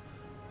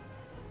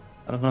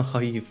 I don't know how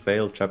you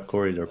failed Trap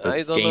Corridor, but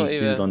I don't know game,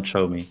 please either. don't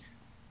show me.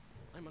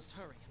 I must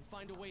hurry and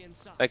find a way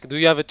inside. Like, do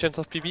you have a chance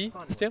of Have PB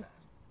fun with still? that.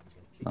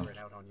 You can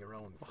figure it out on your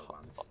own for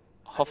once.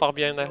 How far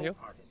behind are you?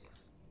 Part in this.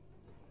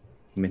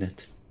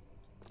 Minute.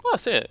 Oh,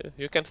 see,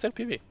 you can still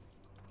PB.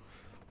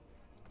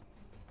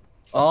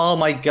 Oh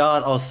my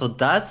god, also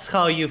that's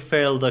how you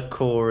fail the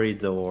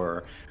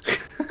corridor.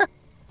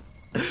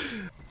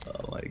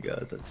 Oh my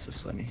god, that's so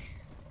funny.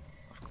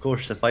 Of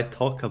course, if I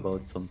talk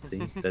about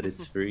something that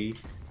it's free,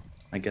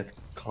 I get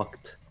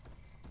cocked.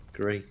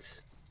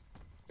 Great.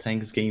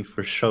 Thanks game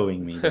for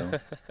showing me though.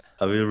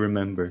 I will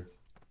remember.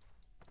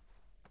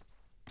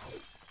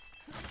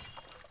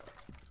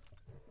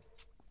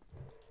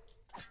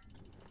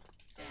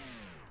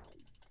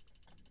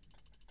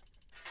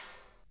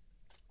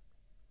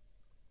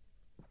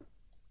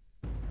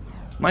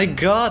 My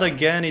god,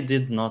 again it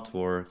did not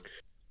work.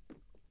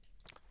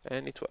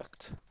 And it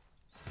worked.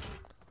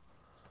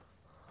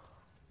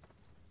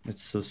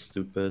 It's so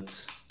stupid.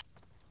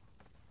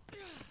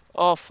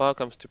 Oh fuck,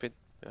 I'm stupid.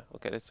 Yeah,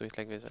 okay, let's do it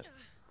like this then.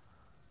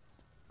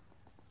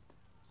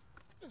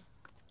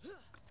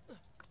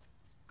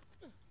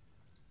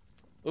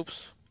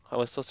 Oops, I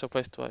was so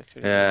surprised to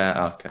actually.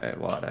 Yeah, okay,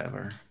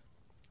 whatever.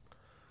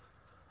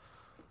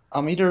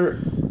 I'm either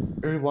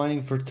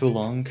rewinding for too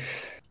long,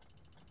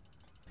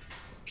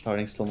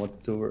 starting slow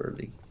mode too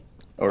early,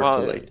 or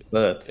Well, too late.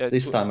 But yeah,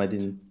 this time I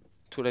didn't.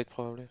 Too late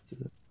probably.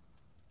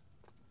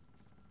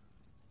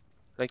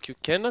 Like you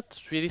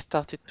cannot really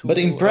start it too But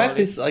in early.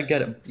 practice, I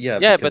get it. Yeah,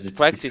 Yeah, because but it's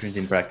practice. different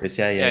in practice.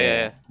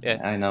 Yeah.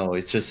 I know,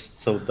 it's just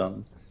so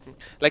dumb.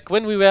 Like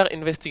when we were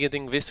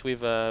investigating this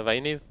with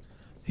Viney,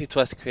 it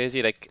was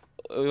crazy. Like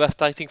we were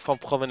starting from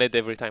promenade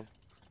every time.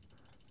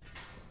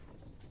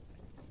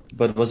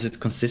 But was it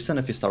consistent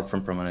if you start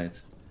from promenade?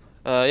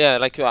 Yeah,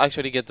 like you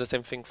actually get the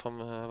same thing from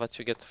what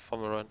you get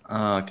from a run.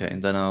 Ah, okay,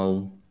 then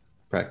I'll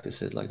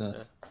practice it like that.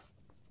 Yeah.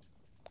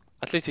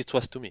 At least it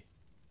was to me.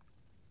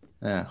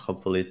 Yeah,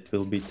 hopefully it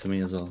will be to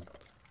me as well.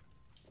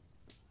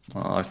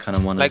 Oh, I kind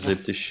of want to Like- zip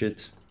this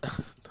shit,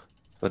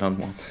 but I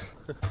won't.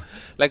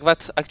 Like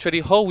that's actually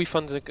how we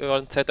found the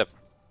current setup.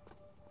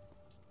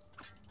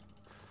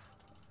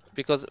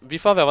 Because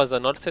before there was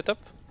an old setup,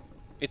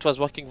 it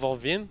was working for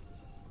Vin,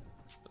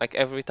 like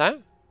every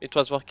time. It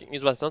was working.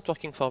 It was not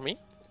working for me.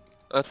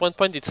 At one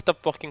point, it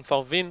stopped working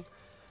for Vin.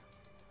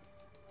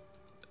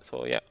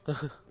 So yeah,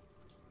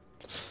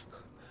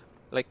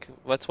 like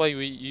that's why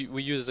we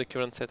use the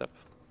current setup.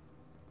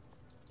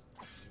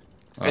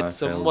 Oh, I It's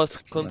the failed.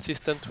 most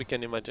consistent we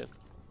can imagine.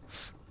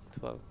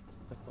 12.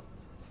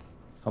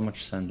 How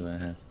much sand do I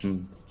have?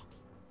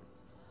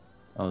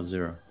 Oh,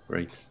 0.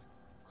 Great.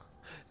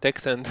 Take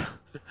sand.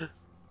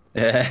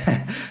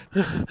 Yeah.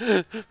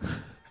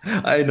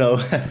 I know.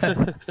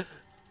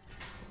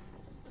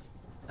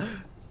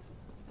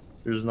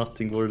 There's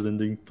nothing worse than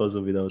doing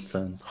puzzle without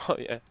sand. Oh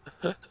yeah.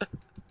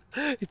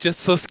 It's just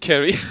so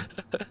scary.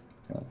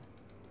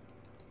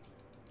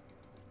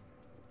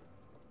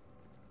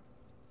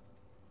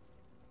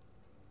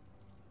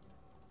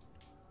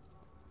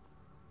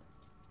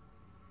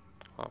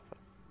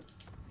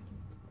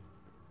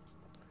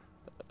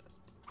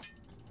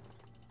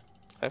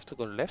 I have to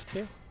go left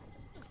here?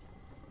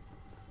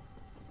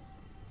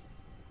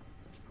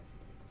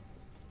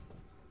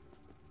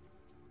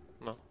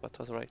 No, that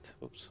was right.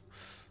 Oops.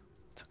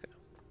 It's okay.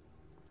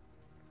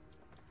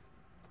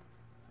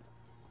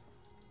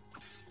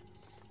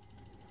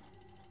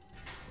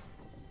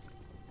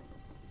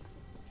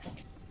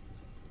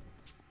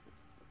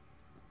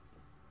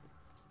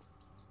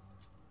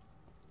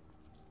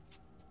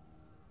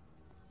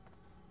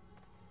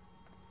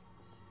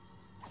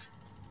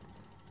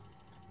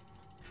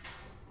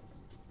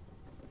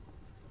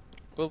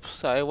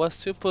 Oops, I was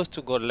supposed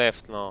to go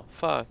left now.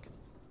 Fuck.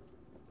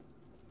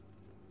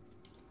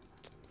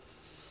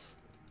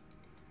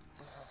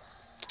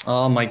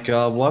 Oh my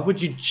god, why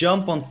would you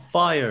jump on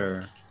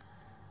fire?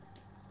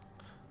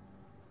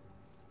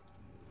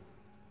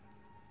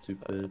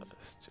 Stupid.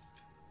 Stupid.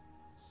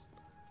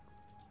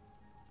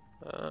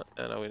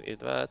 And I will eat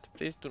that.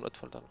 Please do not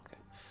fall down. Okay.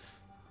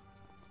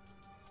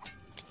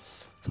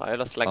 So I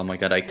lost like. Oh my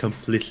god, I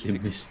completely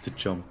missed the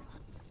jump.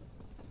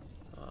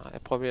 I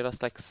probably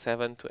lost like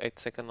 7 to 8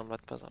 seconds on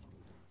that puzzle.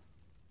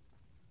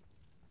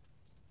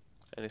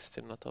 And it's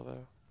still not over.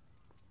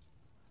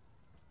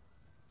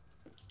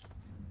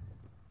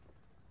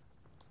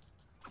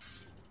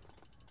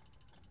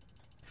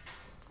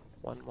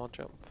 One more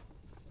jump.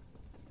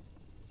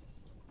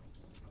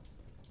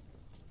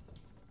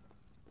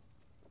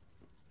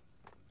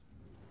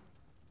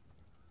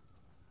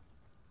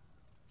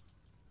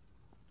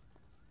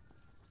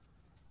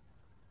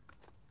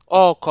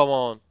 Oh, come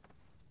on.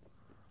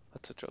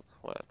 That's a joke.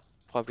 Well,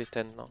 probably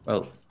 10 now.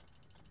 Well,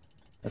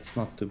 that's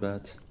not too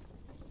bad.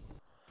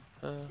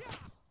 Is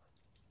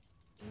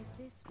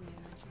this where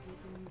I should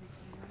resume the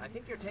tale? I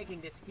think you're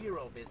taking this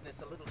hero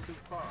business a little too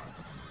far.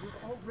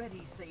 You've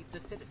already saved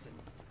the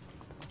citizens.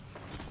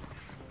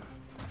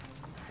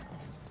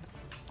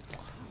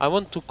 I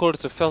want to call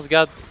the first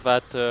guard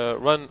that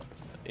run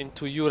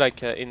into you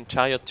like in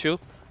Chariot 2,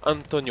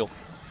 Antonio.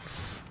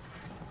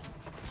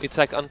 It's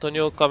like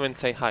Antonio, come and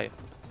say hi.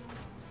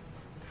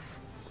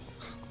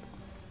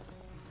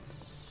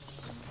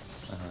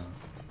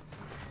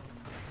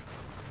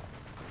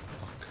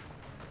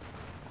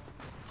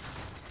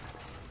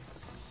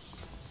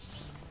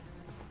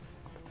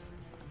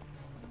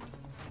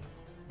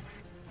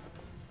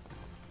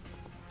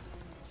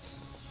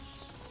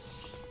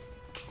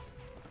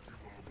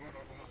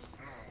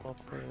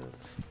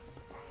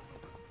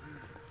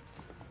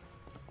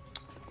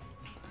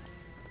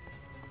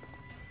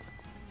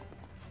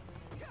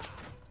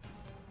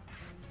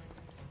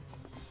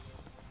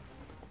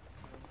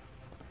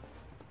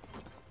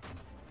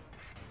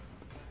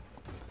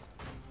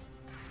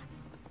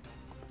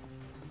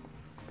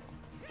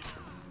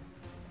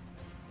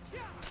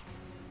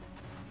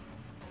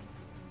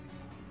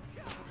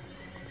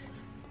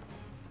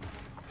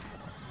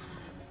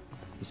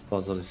 This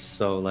puzzle is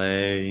so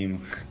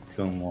lame.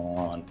 Come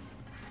on.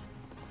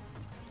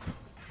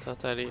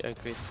 Totally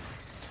agree.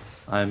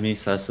 I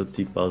miss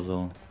SOT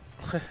puzzle.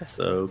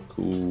 So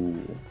cool.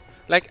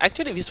 Like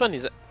actually this one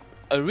is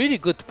a really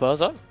good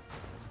puzzle.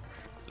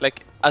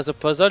 Like as a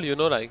puzzle, you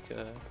know, like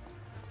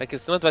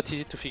it's not that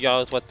easy to figure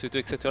out what to do,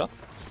 etc.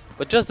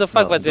 But just the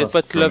fact that they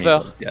put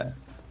lover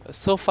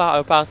so far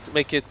apart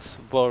make it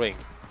boring.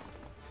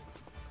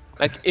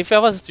 Like if there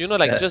was, you know,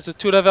 like just the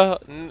two lover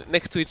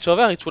next to each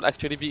other, it would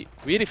actually be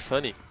really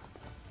funny.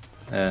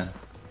 Yeah.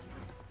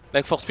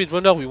 Like for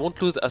speedrunner, we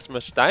won't lose as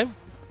much time,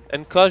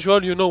 and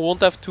casual, you know, won't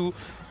have to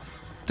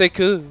take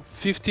a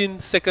 15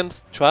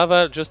 seconds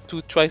travel just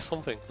to try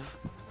something.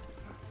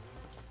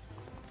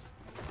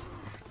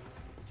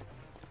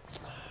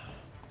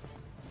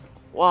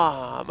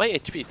 Wow, my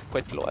HP is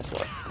quite low as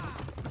well.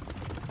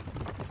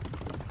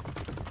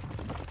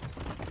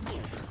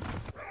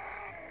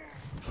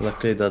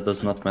 Luckily that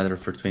does not matter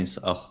for twins.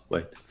 Oh,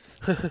 wait.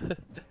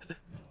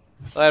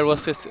 Well,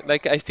 was just,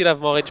 like I still have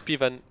more HP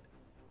than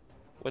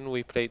when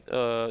we played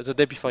the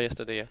day before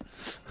yesterday, yeah.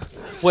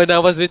 When I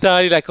was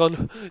literally like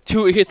on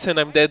 2 hits and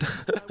I'm dead.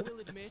 I will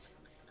admit,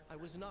 I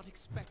was not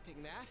expecting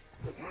that.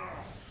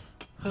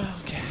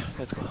 Okay,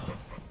 let's go.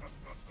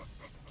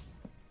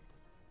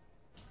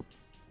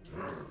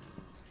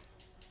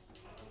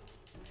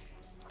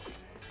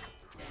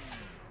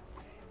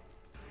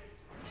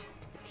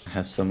 I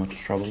have so much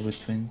trouble with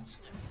twins.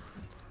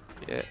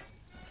 Yeah.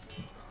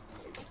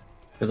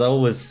 Because I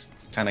always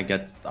kind of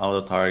get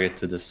auto target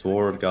to the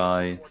sword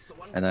guy,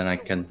 and then I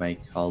can't make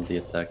all the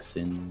attacks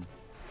in.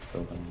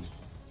 So then,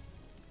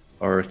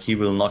 or he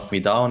will knock me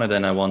down, and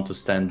then I want to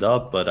stand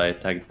up, but I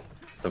attack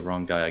the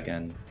wrong guy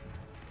again.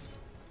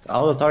 The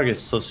auto target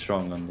is so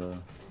strong on the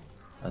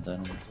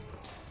enemies.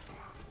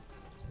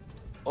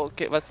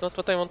 Okay, that's not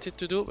what I wanted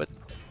to do, but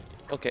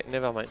okay,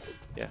 never mind.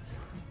 Yeah.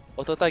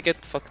 Auto target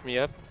fucked me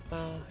up.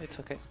 It's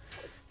okay.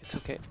 It's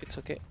okay. It's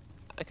okay.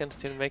 I can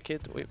still make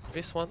it with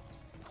this one.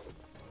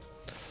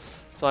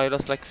 So I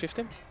lost like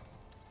 15?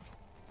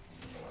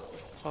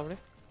 Probably.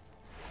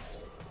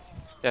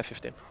 Yeah,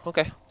 15.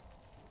 Okay.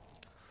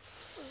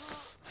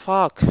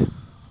 Fuck.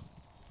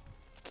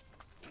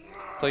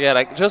 So yeah,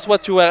 like just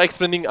what you were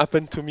explaining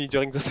happened to me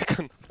during the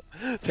second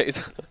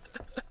phase.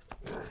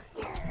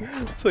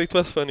 So it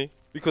was funny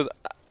because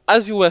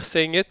as you were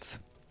saying it,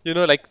 you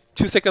know, like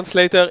 2 seconds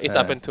later it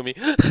happened to me.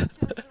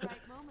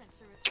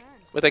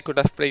 But I could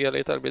have played a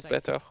little bit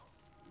better.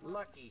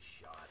 Lucky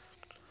shot.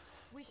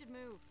 We should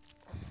move.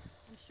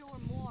 I'm sure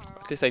more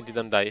are At least I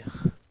didn't die.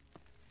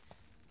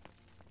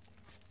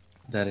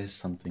 That is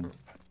something.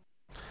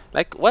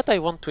 Like what I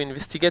want to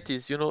investigate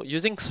is, you know,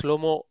 using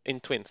slow-mo in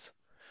twins.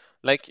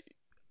 Like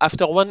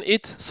after one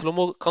hit,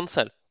 slow-mo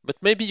cancel. But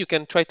maybe you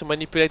can try to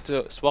manipulate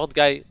the sword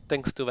guy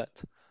thanks to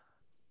that.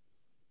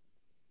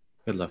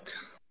 Good luck.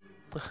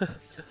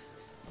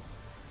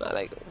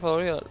 Like for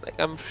real, like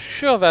I'm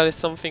sure there is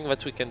something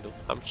that we can do.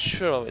 I'm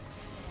sure of it.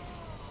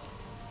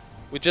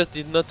 We just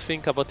did not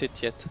think about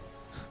it yet.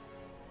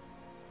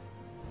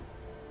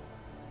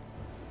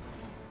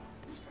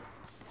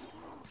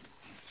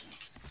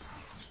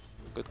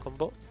 Good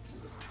combo.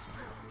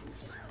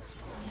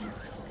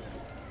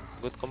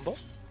 Good combo.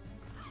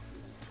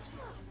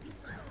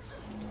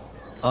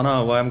 Oh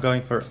no, why I'm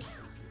going for...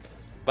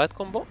 Bad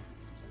combo.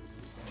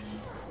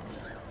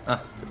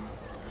 Ah.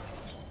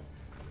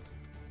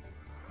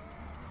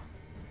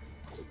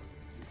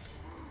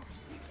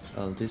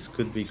 Well, this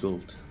could be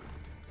gold.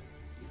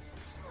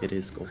 It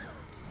is gold.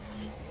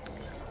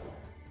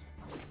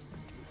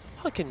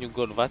 How can you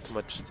go that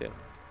much still?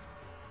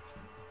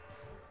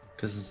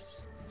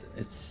 Because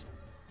it's...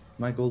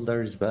 My gold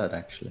there is bad,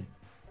 actually.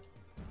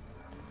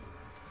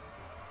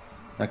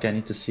 Okay, I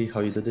need to see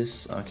how you do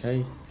this.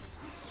 Okay.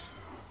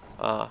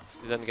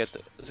 Didn't get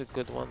the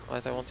good one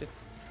that I wanted.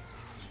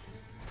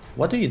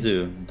 What do you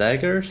do?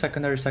 Dagger,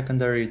 secondary,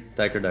 secondary,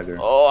 dagger, dagger.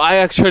 Oh, I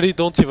actually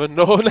don't even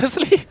know,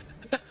 honestly.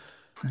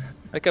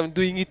 Like I'm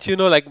doing it, you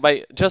know, like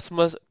by just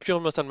pure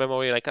muscle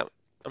memory. Like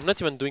I'm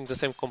not even doing the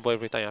same combo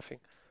every time, I think.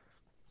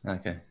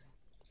 Okay.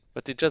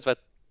 But it's just that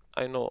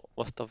I know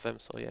most of them,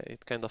 so yeah,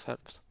 it kind of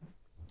helps.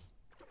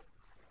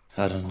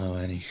 I don't know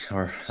any,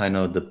 or I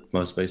know the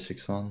most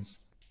basic ones.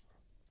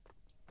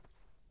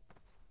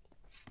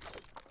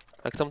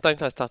 Like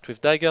sometimes I start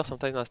with dagger,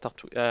 sometimes I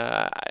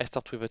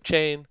start with a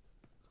chain,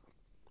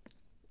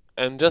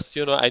 and just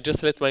I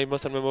just let my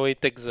muscle memory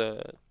take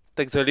the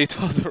lead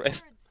for the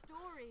rest. Heard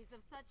stories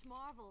of such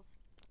marvels,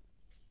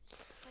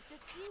 but to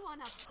see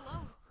one up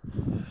close.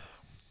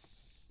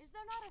 Is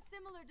there not a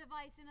similar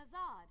device in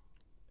Azad?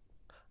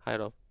 I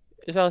know.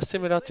 Is there a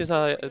similar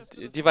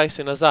device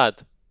in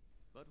Azad?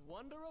 But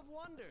wonder of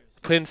wonders.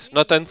 Prince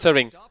not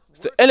answering.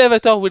 The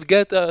elevator will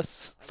get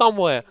us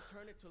somewhere.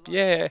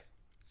 Yeah.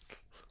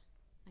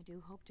 I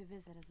do hope to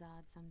visit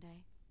Azad someday.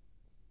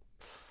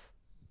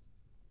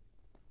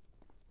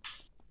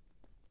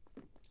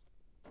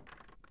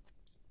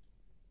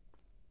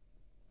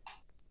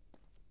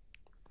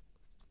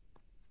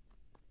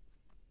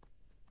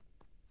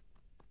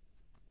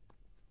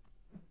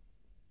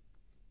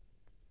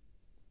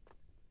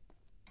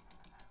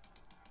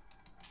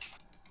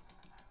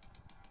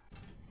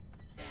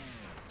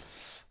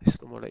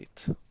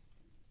 Simulate.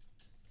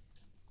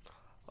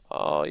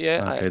 Oh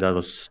yeah. Okay, that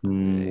was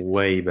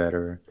way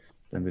better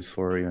than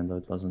before, even though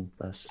it wasn't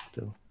best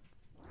still.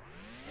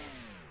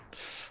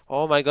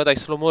 Oh my god, I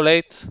slow-mo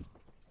late.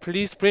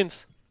 Please,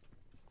 Prince.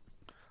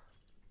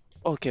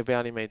 Okay,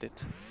 barely made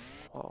it.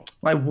 Wow.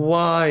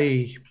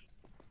 Why?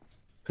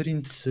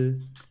 Prince.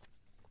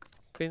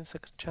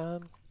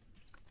 Prince-chan.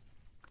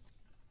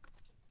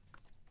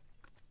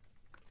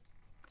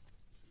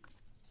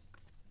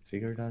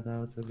 Figure that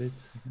out a bit,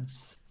 I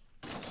guess.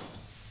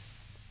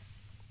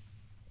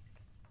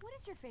 What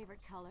is your favorite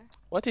color?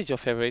 What is your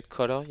favorite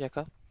color,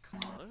 Jaka?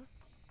 Color?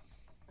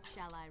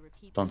 Shall I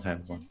repeat Don't the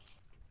have question?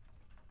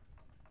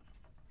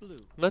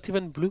 Blue. Not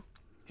even blue?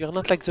 You're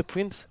not like the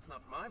prince? It's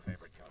not my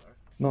favorite color.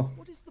 No,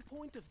 What is the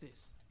point of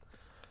this?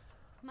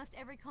 Must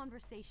every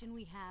conversation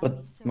we have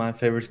but be so my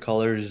favorite serious?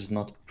 color is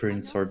not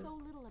Prince I know or so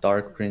little about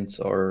Dark you. Prince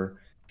or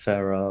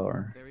Farah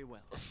or... Very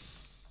well.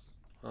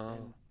 Oh.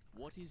 And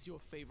what is your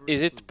favorite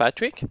Is it food?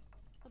 Patrick? The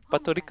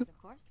Patoriku? pomegranate, of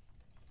course.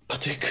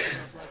 Patrick.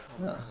 Not like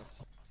Yeah. pomegranates.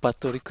 He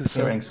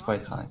Patoriku-san. ranks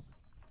quite high.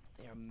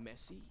 They are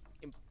messy,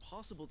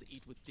 impossible to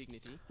eat with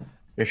dignity.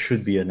 There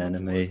should be So an much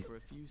anime. work for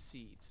a few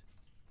seeds.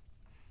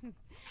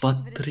 But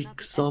it's not Patrick the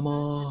effort Sama.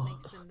 that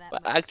makes them that I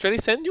much actually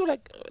fun. send you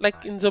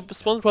like in the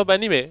SpongeBob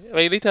anime.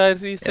 I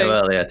literally Yeah, say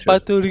well, yeah, true.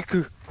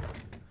 Patoriku.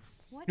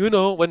 What You is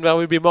know, when this there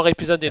will be more place?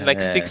 episodes in like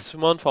Yeah. 6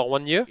 months or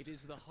 1 year, It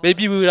is the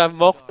maybe heart we of will have the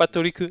more gardens.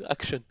 Patoriku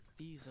action.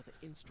 These are the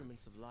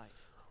instruments of life,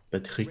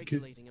 Patrick.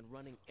 regulating and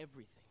running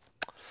everything.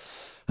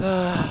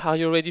 Are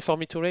you ready for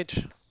me to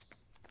rage?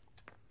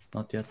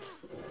 Not yet.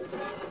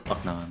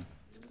 Fuck no.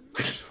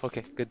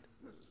 Okay, good.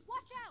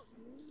 Watch out!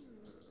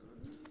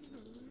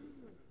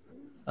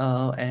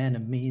 Oh,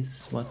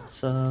 enemies,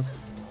 what's up?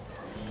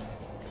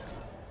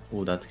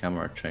 Oh, that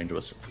camera change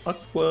was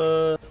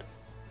awkward.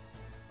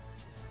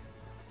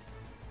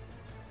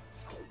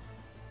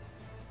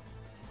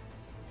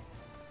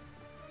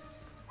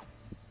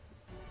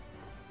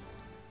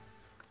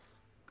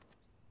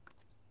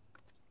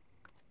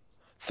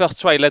 First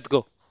try, let's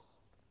go.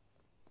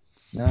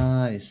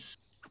 Nice.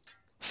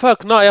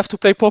 Fuck, no, I have to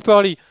play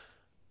properly.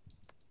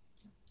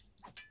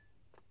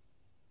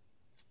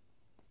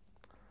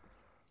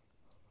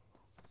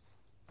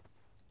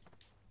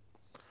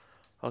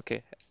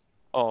 Okay.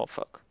 Oh,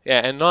 fuck.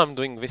 Yeah, and now I'm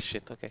doing this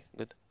shit. Okay,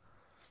 good.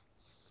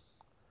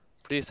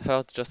 Please,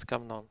 Hurt, just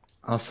calm down.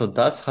 Also,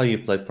 that's how you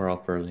play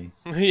properly.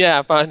 Yeah,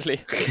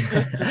 apparently.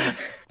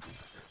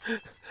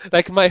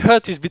 Like, my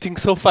heart is beating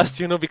so fast,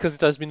 because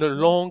it has been a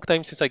long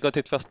time since I got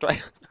it first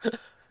try.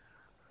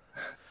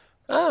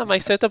 My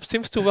setup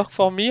seems to work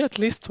for me at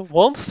least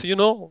once,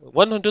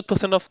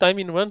 100% of time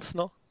in runs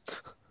now.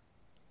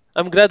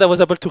 I'm glad I was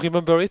able to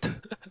remember it.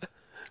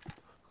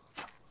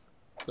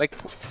 Like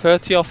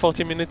 30 or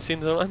 40 minutes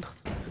in the run.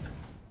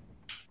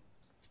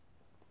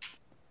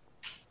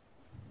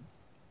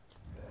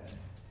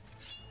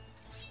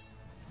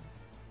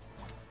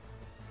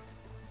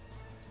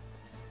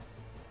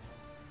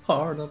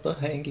 Heart of the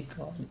hanging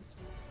con.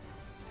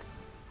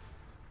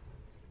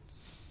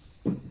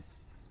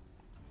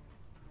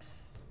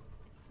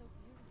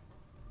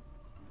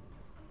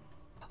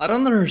 I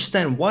don't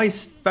understand why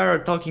is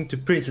Farah talking to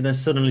Prince and then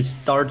suddenly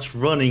starts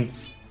running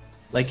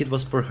like it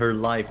was for her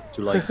life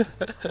to like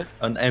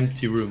an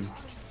empty room.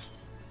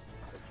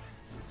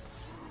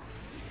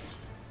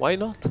 Why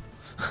not?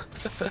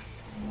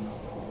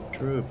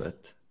 True,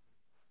 but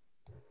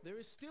There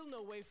is still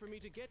no way for me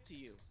to get to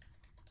you.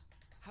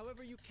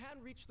 However, you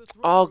can reach the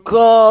throne Oh room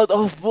god, in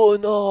the oh boy,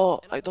 no,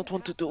 and I can don't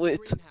want to pass do through the it.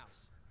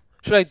 greenhouse.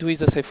 Should I do it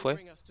the This safe will way?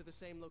 bring us to the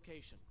same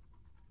location.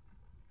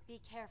 Be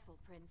careful,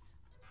 Prince.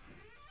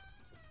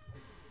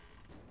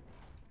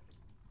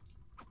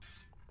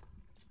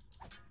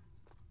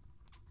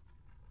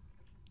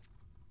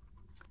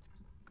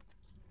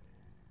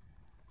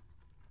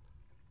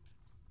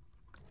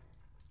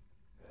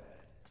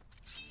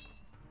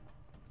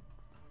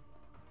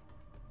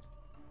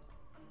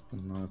 I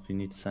don't know if you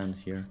need sand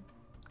here.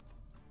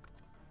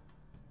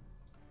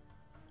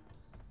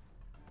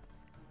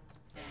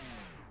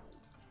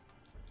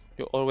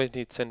 You always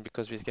need sand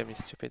because this game is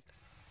stupid.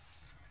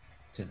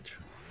 Yeah,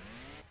 true.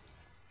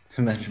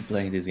 Imagine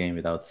playing this game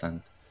without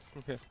sand.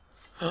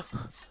 Well,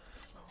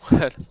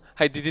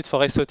 I did it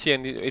for SOT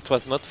and it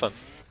was not fun.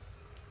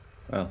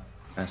 Well,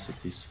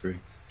 SOT is free.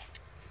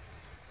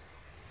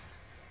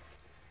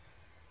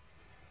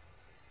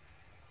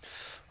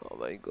 Oh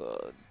my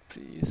god,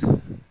 please.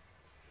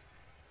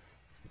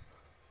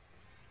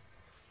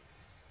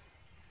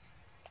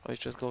 I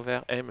just go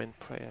there, aim and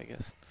pray, I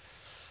guess.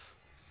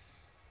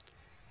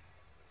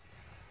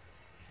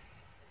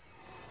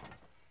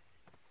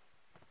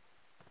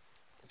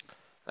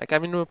 Like,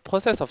 I'm in the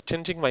process of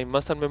changing my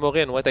muscle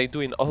memory and what I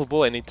do in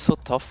off-bow, and it's so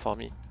tough for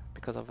me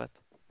because of that.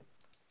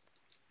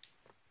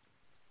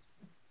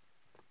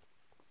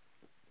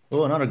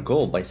 Oh, another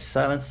goal by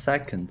 7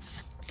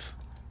 seconds.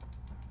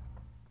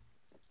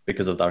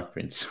 Because of Dark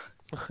Prince.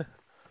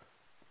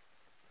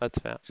 That's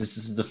fair. This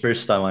is the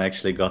first time I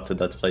actually got to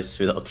that place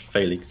without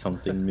failing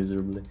something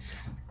miserably.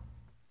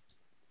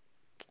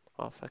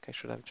 Oh fuck, I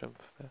should have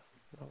jumped there.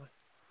 No way.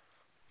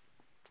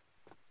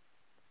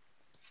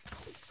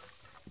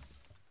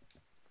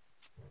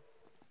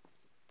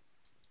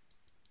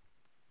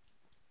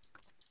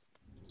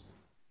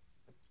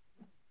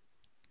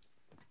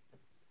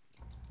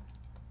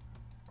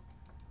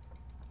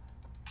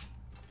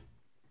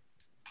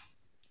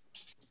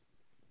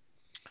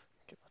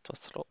 Okay, that was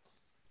slow.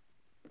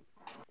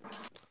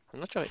 I'm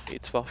not sure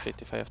it's worth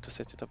it if I have to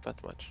set it up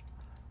that much.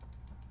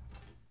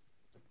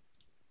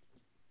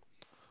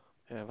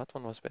 Yeah, that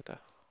one was better.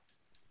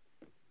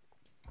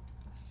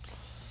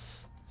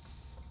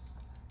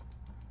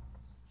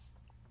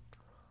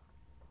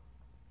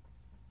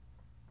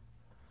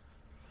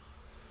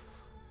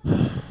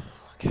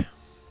 Okay.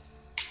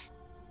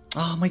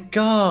 Oh my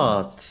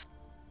god!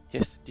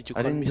 Yes, did you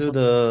I call didn't me do something?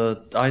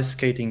 the ice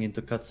skating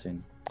into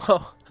cutscene.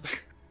 Oh.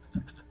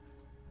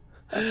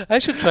 I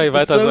should try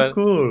that It's as so well.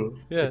 cool.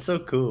 Yeah. It's so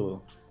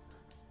cool.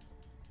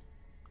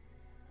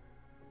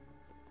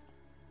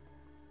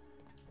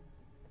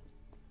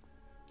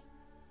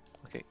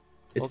 Okay.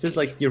 It Okay. feels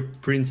like your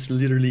prince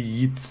literally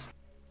eats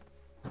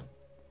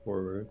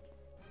forward.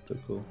 So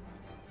cool.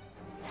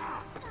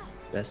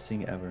 Best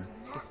thing ever.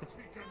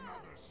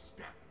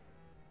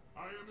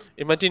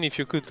 Imagine if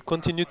you could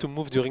continue to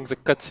move during the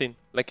cutscene,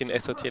 like in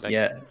SOT. Like,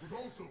 Yeah.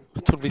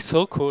 it would be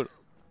so cool.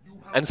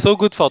 And so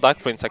good for Dark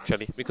Prince,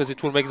 actually, because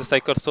it will make the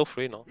cycle so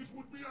free, no?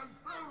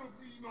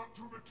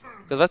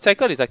 Because that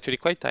cycle is actually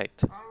quite tight.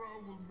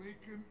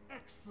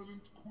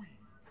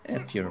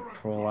 If you're a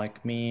pro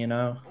like me, you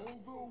know.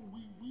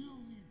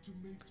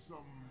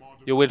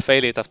 You will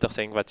fail it after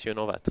saying that, you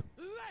know that.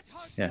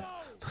 Yeah.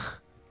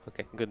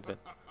 Okay, good then.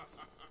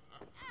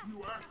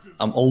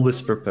 I'm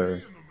always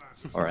prepared.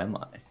 Or am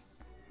I?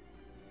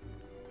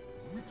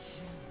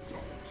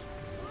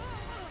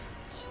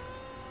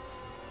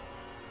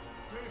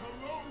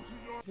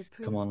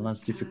 Come on,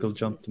 less difficult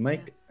jump to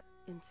make.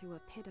 Into a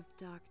pit of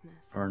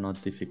darkness. Or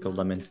not difficult,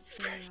 I mean.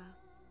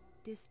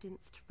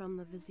 Distanced from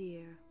the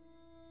vizier.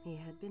 He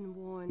had been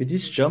warned. With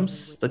these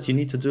jumps that you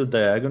need to do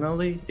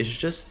diagonally, it's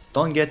just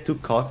don't get too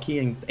cocky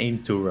and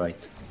aim too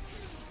right.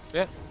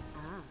 Yeah.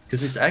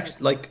 Because it's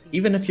actually like,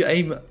 even if you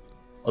aim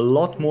a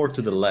lot more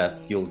to the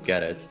left, you'll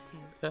get it.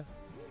 Yeah.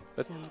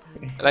 But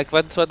like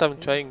that's what I'm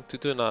trying to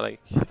do now.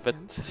 Like, but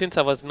since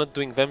I was not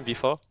doing them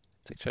before,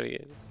 it's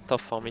actually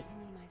tough for me.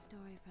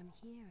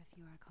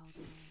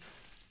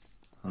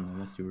 I don't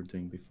know what you were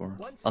doing before.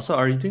 Also,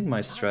 are you doing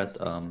my strat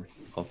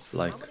of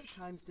like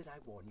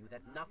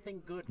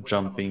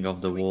jumping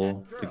off the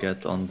wall to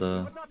get on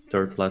the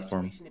third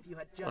platform?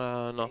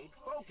 No.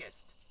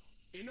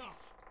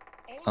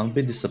 I'm a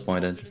bit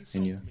disappointed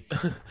in you.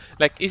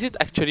 Like, is it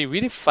actually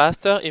really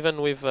faster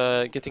even with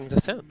getting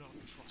the sand?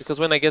 Because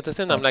when I get the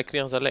sand, I'm like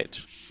near the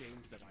ledge.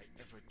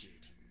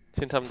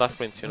 Since I'm Dark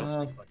Prince, you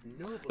know.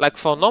 Like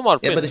for normal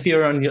Prince. Yeah, but if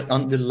you're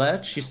on the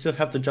ledge, you still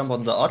have to jump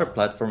on the other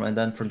platform and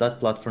then from that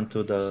platform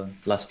to the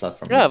last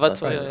platform. Yeah,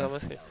 that's what I'm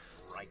saying.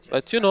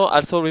 But you know,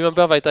 also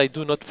remember that I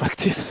do not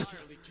practice.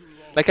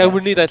 Like, I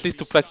will need at least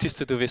to practice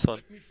to do this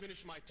one.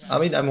 I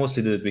mean, I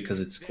mostly do it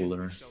because it's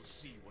cooler.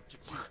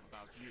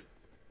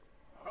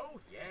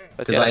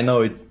 Because yeah, I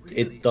know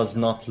it does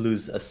not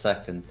lose a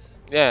second.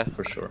 Yeah.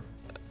 For sure.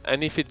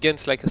 And if it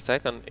gains like a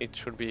second, it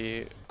should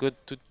be good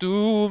to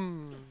do.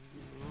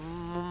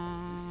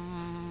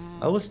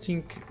 I always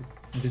think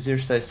Vizier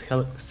says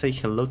say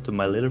hello to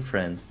my little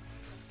friend.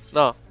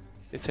 No,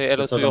 it say hello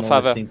That's to what your I'm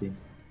father. always thinking.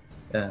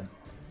 Yeah,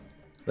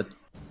 but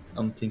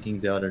I'm thinking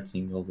the other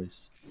thing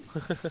always.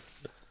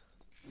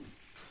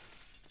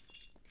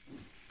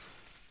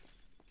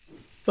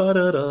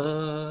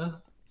 Ba-da-da,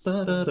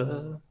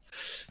 ba-da-da.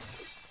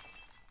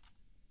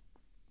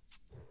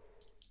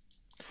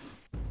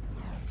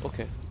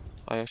 Okay,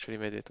 I actually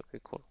made it. Okay,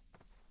 cool.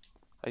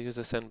 I use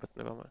the sand, but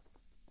never mind.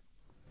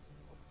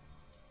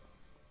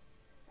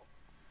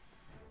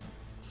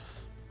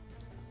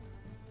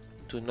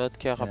 Do not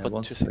care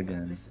about 2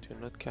 seconds. Do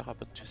not care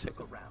about 2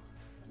 seconds.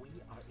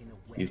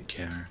 You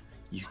care.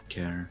 You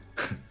care.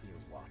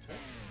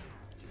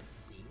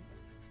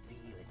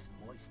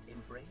 moist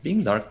embrace?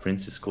 Being Dark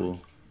Prince is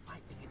cool. I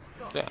think it's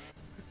gone. Yeah.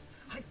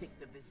 I think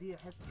the Vizier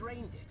has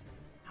drained it.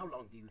 How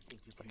long do you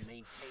think you can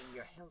maintain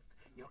your health,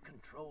 your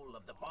control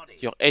of the body?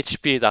 Your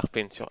HP, Dark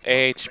Prince, your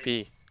HP.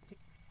 Prince,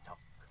 tick-tock.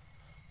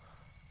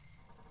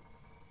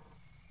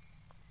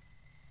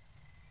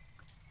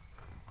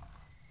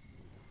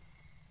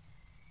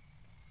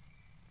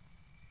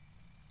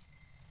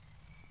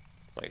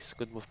 Nice,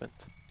 good movement.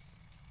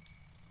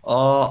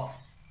 Oh.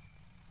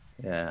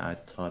 Yeah, I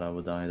thought I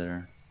would die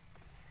there.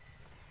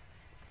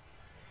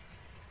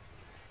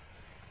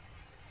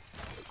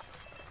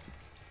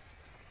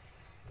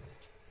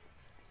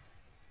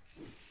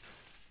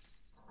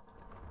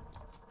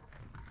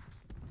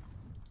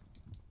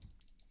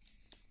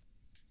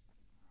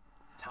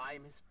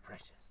 Time is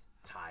precious.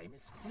 Time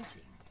is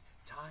fleeting.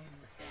 Time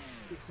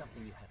is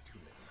something you have too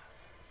little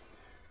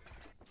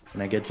of.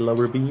 Can I get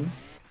lower beam?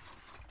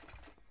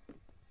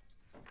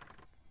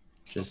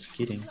 Just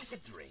kidding. Like a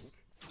drink?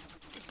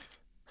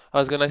 I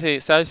was gonna say,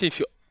 seriously, if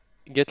you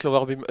get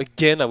lower beam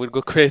again, I will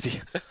go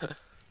crazy.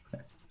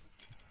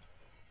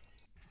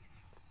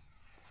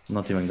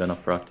 Not even gonna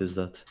practice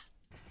that.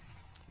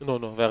 No,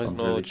 there is Don't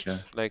no, really care.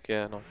 like,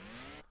 yeah, no.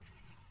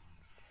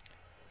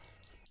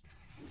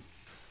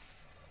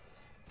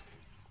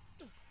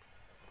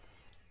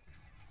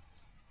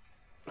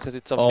 Because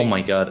it's something. Oh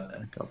my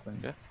god.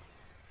 Yeah.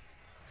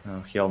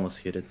 Oh, he almost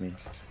hit me.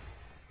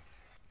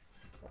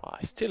 Wow,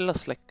 I still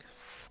lost like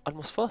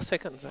almost 4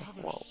 seconds.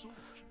 Wow.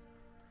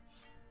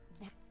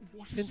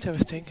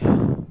 Interesting.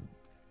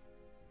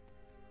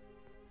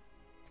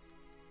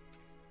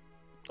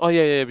 Oh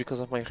yeah, because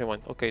of my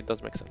rewind. Okay, it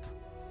does make sense.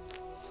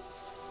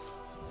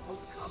 Oh,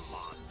 come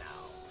on now.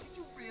 Did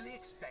you really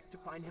expect to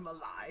find him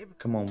alive?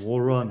 Come on,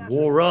 war run, And after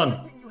war run!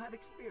 everything you have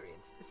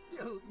experienced,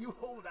 still you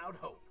hold out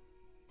hope.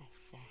 Oh,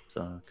 fuck.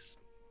 Sucks.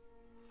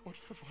 What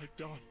have I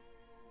done?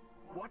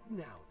 What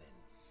now then?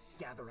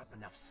 Gather up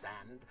enough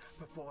sand,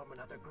 perform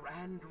another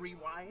grand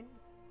rewind?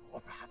 Or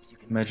perhaps you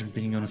can Imagine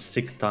being on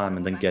sick time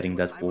and then getting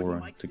that war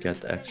run to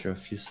get extra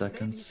few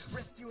seconds.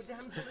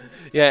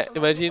 Yeah,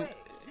 imagine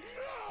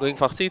going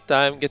for seed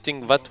time,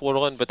 getting that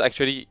wall run, but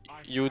actually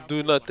you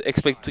do not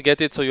expect to get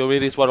it, so you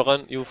release wall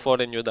run, you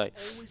fall and you die.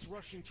 Always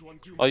rushing to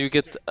undo Or my you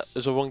get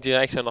mistakes, the wrong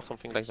direction or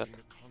something like that.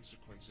 facing the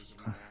consequences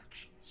of my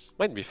actions.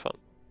 Might be fun.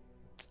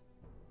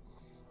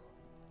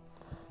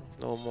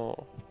 No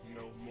more.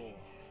 No more.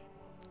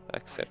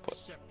 Accept what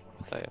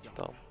Accept I have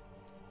done.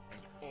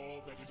 and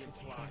all that it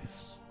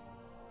implies.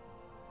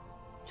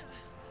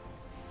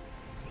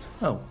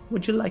 Oh,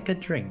 would you like a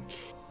drink?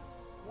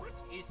 What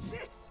is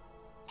this?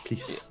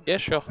 Please. Yeah,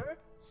 sure.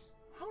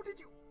 How did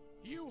you...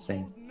 You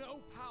Same. hold no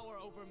power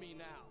over me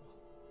now.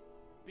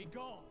 Be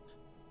gone.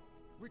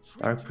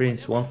 Retreat Dark to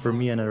Prince, whatever one for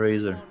me and a dark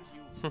razor.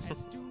 spawned you,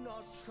 and do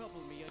not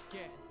trouble me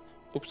again.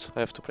 Oops, I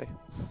have to play.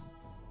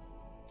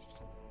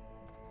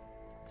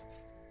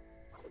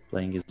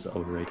 Playing is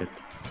overrated.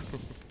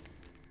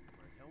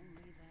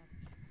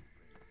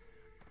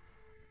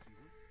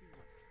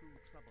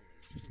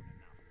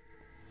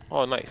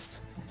 Oh, nice.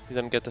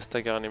 Didn't get the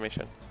stagger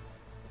animation.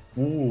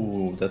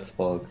 Ooh, that's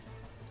bug.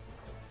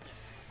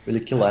 Will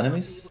it kill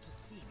enemies?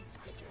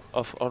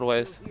 Of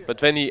always. But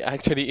then he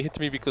actually hit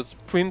me because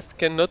Prince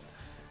cannot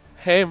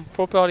aim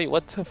properly.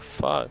 What the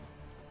fuck?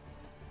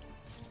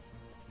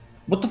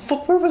 What the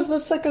fuck? Where was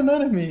that second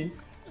enemy?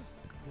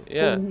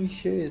 Yeah, Holy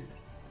shit.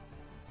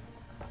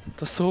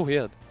 that's so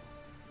weird.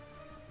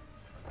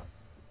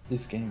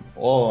 This game.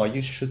 Oh,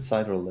 you should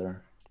side roll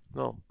there.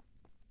 No.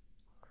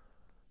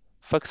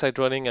 Fuck side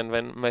rolling and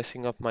then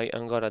messing up my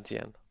angle at the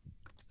end.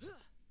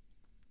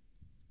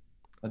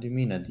 What do you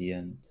mean at the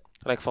end?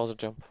 Like for the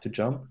jump. To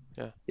jump?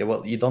 Yeah. Yeah,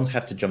 well, you don't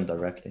have to jump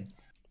directly.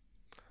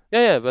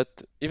 Yeah,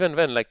 but even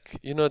then, like,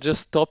 you know,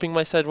 just stopping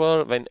my side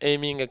roll, then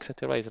aiming,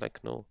 etc. is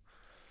like, no.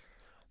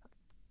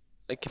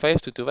 Like, if I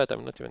have to do that,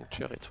 I'm not even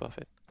sure it's worth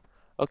it.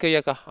 Okay,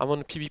 Jaka, I'm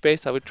on PB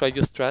pace. I will try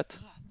your strat.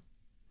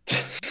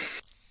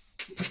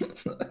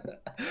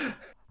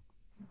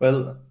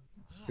 Well,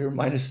 you're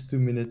minus 2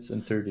 minutes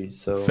and 30,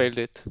 so... Failed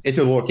it. It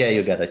will work. Yeah,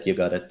 you got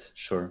it.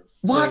 Sure.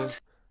 What?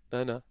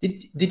 No.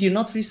 Did you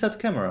not reset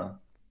camera?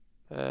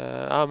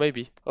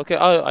 Maybe. Okay,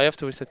 I have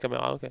to reset camera.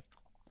 Okay.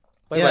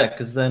 My Yeah, bad.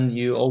 because then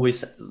you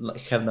always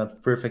like, have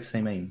that perfect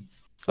same aim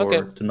for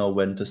Okay. to know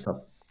when to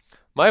stop.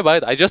 My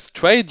bad. I just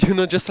tried, you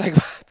know, just like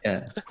that.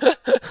 Yeah.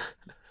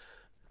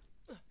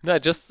 No,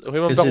 just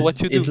remember 'Cause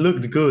what you do. It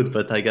looked good,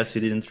 but I guess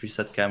you didn't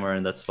reset camera,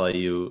 and that's why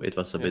it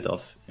was a bit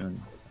off.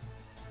 Even.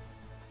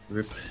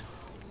 Rip.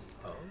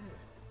 Oh,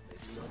 they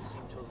do not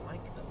seem to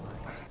like the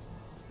light.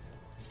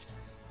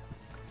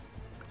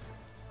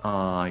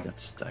 Ah, I got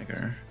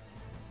stagger.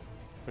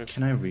 Rip.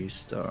 Can I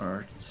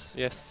restart?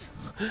 Yes.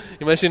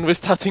 Imagine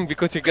restarting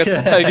because you got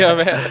stagger,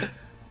 man.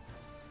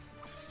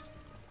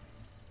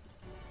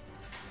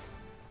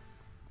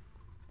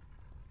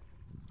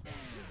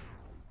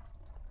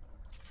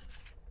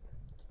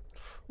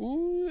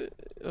 Ooh,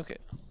 okay.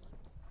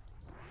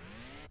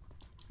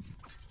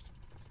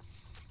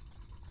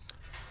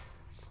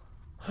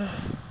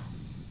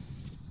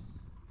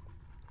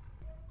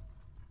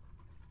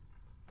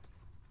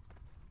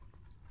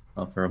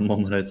 For a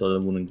moment I thought I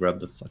wouldn't grab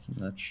the fucking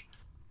ledge.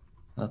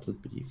 That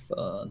would be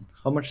fun.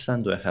 How much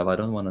sand do I have? I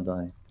don't want to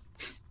die.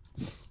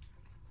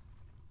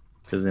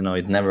 Because, you know,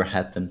 it never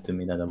happened to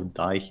me that I would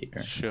die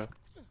here. Sure.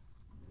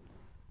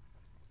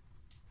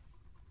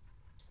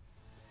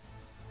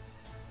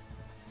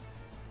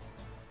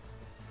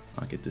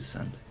 I'll get this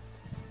sand.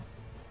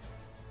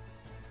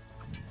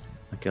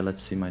 Okay,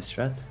 let's see my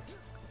strat.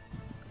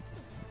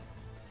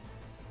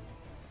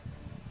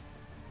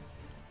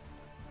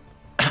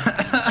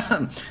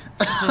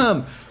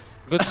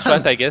 Good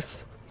strat, I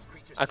guess.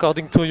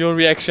 According to your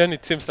reaction,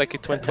 it seems like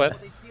it went well.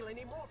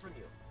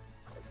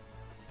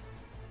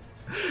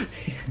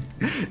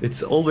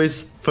 It's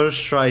always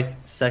first try,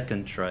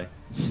 second try.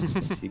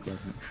 If you get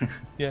me.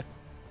 Yeah.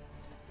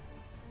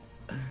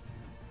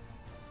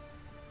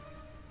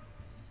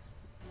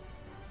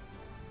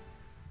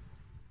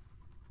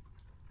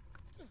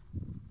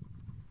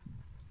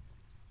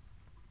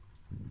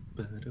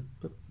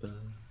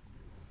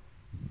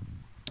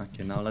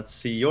 Okay, now let's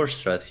see your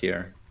strat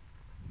here.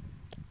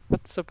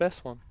 What's the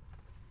best one?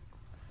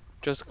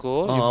 Just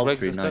go, Oh, you all break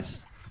three, the stuff.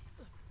 nice.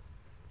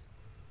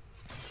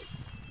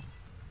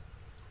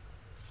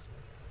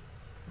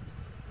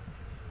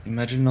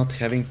 Imagine not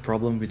having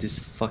problem with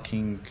this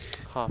fucking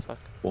Fuck.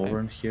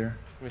 Warren here.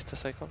 Missed a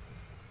cycle.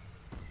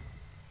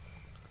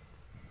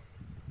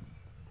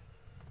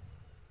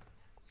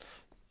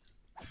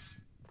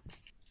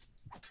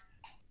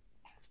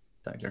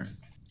 Dagger.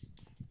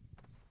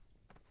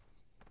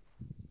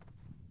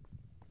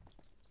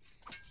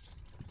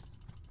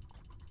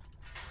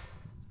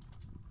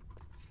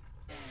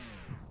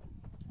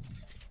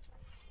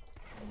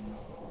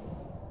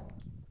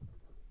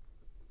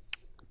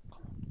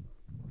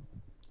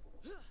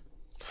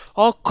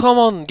 Oh, come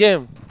on,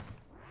 game!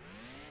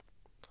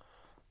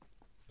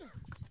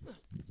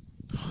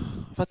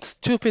 That's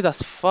stupid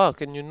as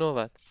fuck, and you know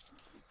that.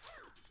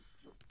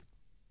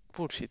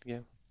 Bullshit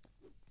game.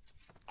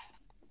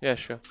 Yeah,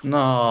 sure.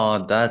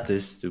 No, that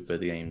is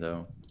stupid game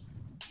though.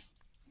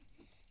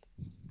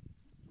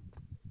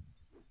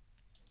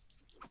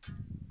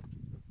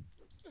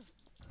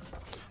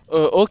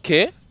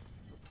 Okay.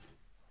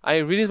 I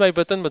released my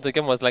button, but the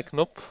game was like,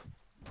 nope.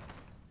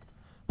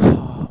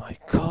 Oh my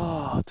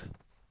god.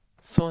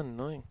 So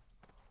annoying.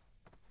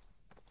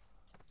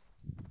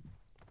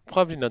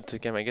 Probably not the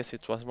game, I guess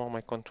it was more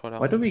my controller.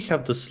 Why do we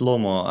have the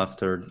slow-mo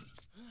after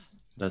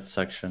that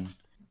section?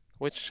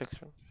 Which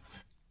section?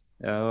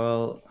 Yeah,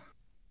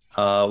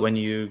 well, when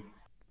you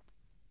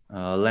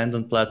land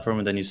on platform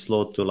and then you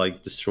slow to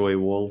like destroy a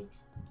wall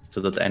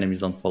so that the enemies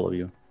don't follow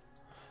you.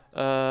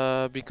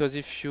 Because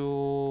if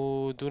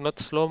you do not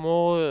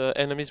slow-mo,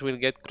 enemies will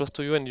get close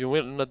to you and you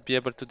will not be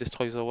able to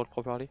destroy the wall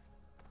properly.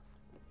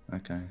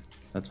 Okay,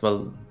 that's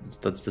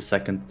the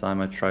second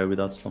time I try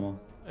without slow-mo.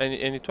 And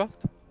it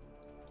worked?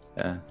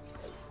 Yeah.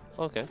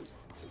 Okay.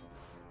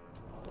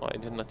 Oh, I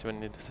did not even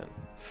need the sand.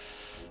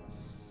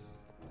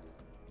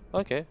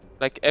 Okay.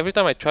 Like every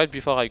time I tried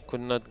before, I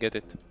could not get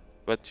it.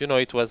 But you know,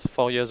 it was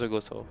 4 years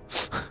ago, so.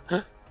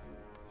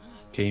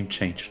 Game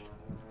changed.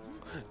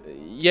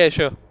 Yeah,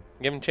 sure.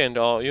 Game change,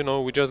 or you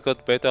know, we just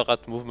got better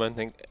at movement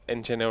and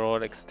in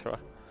general, etc.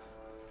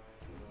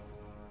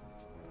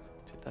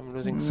 I'm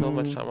losing so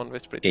much time on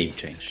this spread. Game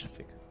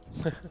changed.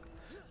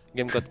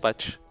 Game got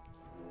patch.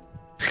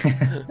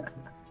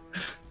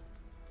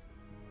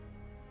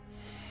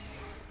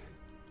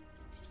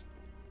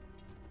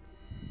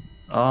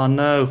 Oh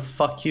no,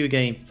 fuck you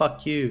game,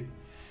 fuck you.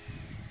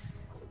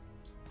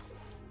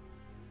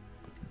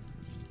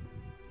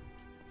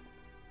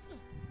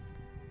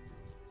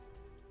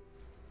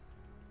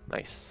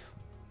 Nice.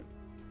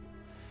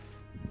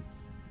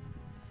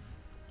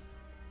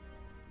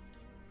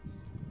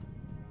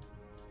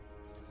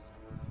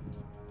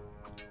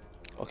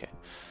 Okay.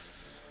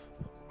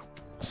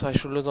 So I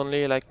should lose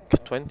only like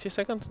 20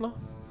 seconds now?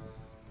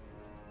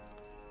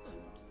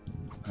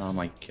 Oh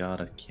my god,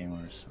 that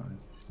camera is so...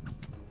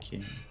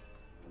 Okay.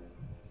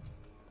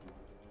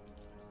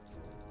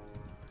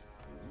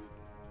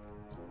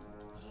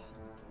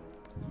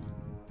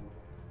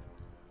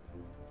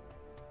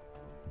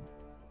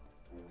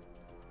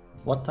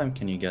 What time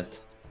can you get?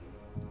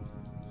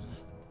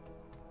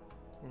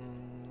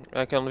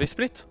 I can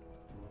resplit?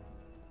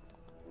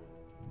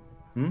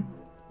 Hmm?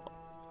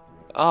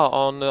 Ah,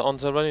 on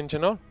the run in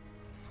general?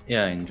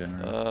 Yeah, in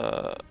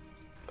general.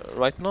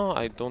 Right now,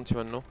 I don't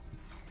even know.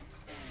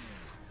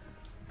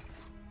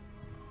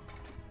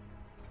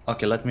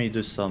 Okay, let me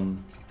do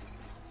some...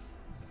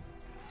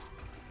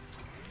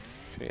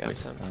 I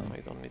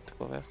don't need to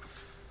go there.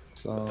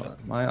 So,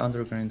 my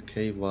underground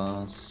cave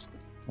was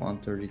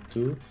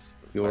 132,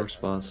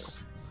 yours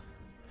was...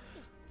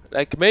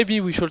 Like, maybe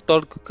we should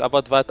talk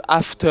about that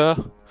after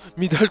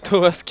middle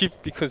tower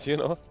skip, because, you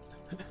know,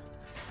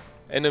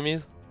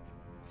 enemies.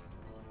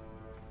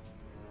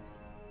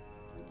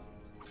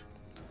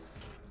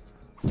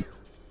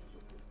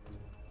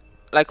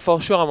 Like,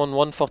 for sure, I'm on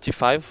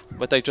 145,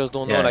 but I just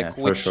don't know, like,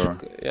 which... For sure.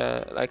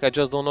 Yeah, like, I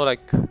just don't know, like,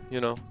 you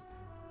know,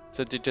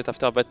 the digit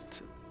after,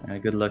 but...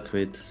 Good luck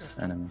with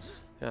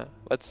enemies. Yeah,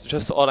 that's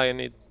just all I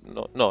need.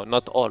 No,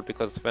 not all,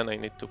 because then I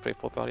need to play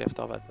properly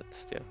after that, but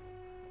still.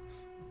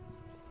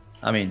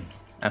 I mean,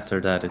 after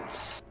that,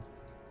 it's.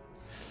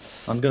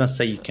 I'm gonna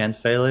say you can't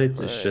fail it.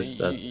 It's just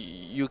that.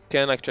 You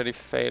can actually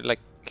fail, like,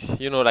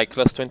 you know, like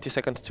lost 20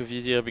 seconds to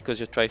Vizier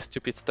because you try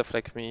stupid stuff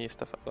like me,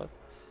 stuff like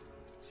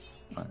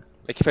that.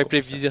 Like if I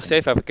play Vizier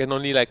safe, I can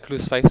only like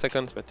lose 5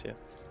 seconds, but yeah.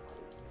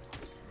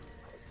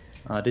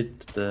 I did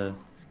the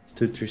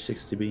 2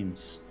 360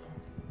 beams.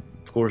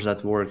 Of course,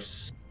 that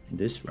works in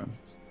this run.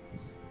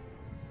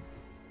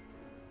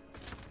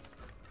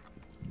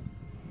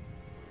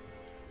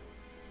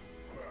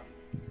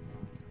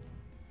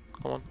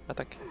 Come on,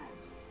 attack.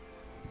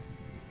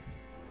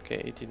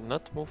 Okay, it did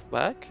not move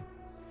back.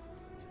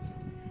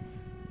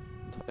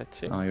 So let's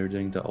see. Now you're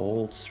doing the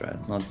old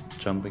strat, not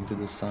jumping to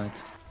the side.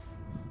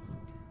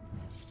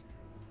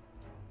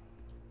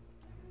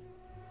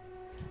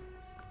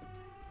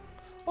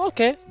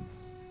 Okay.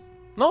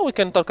 Now we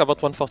can talk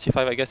about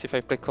 145, I guess, if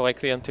I play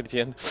correctly until the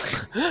end.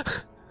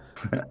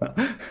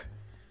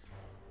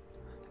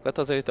 That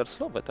was a little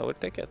slow, but I will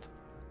take it.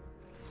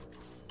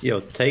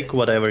 Yo, take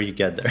whatever you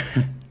get there.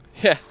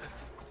 Yeah.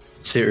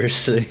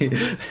 Seriously,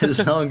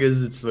 as long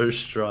as it's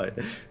first try.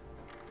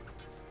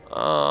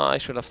 I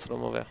should have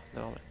thrown over.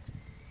 Never mind.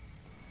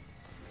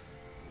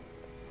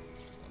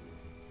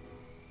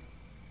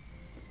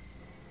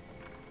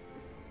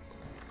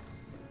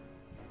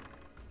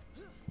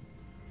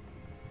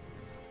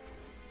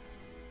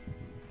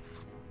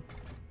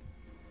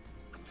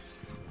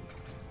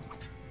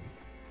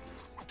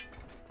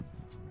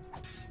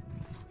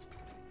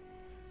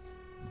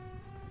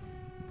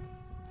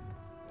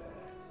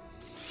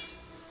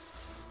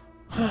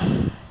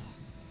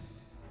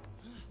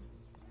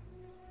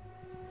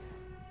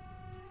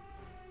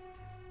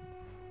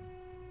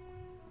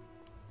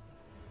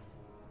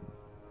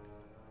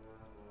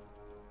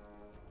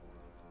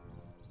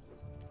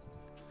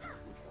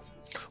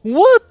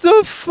 What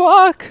the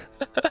fuck?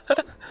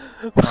 That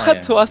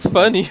yeah, was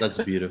funny. That's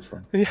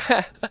beautiful.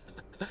 Yeah.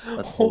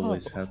 That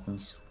always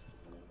happens.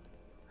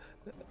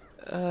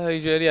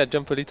 Usually I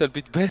jump a little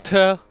bit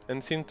better,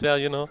 and since there,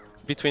 you know,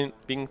 between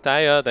being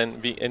tired and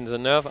being in the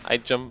nerve, I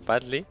jump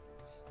badly.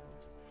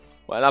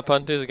 Well,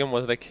 apparently the game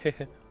was like,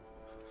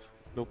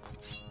 nope.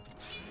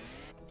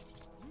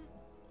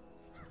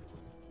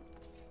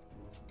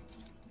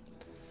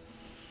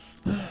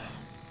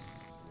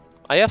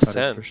 I have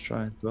sand. First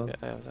try as well. Yeah,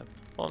 I have sand.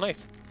 Oh,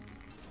 nice.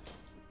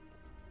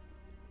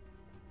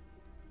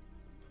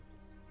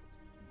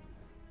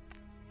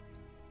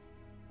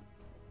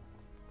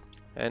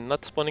 And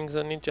not spawning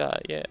the ninja,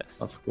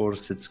 yes. Of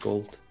course, it's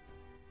gold.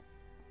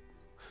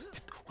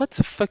 What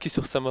the fuck is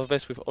your summer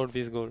vest with all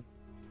this gold?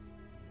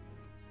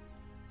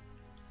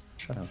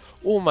 Shut up.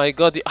 Oh my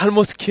god, it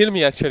almost killed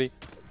me actually.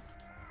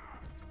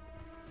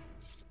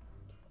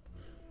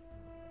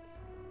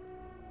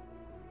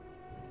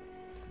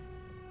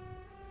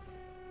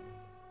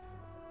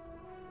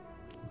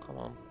 Come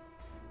on.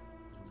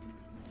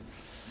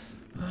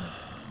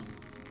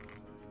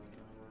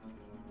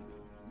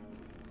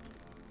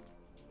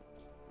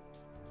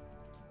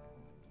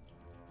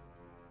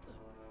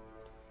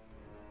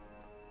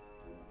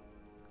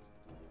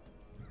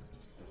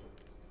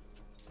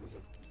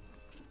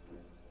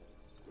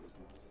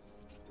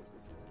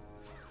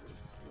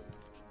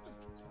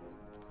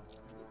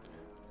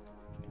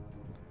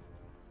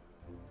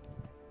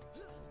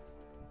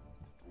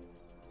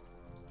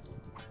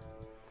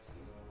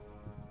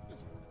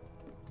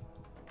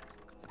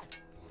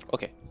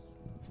 Okay.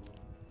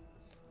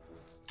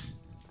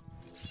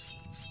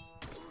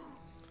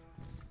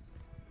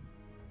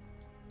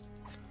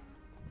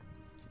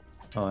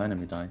 Oh,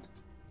 enemy died.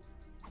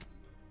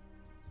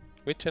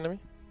 Which enemy?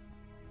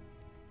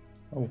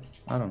 Oh,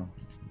 I don't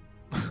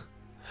know.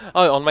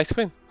 Oh, on my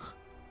screen.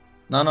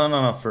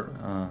 No.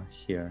 For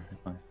here.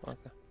 Okay.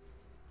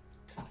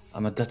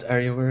 I'm at that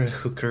area where a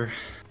hooker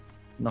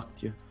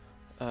knocked you.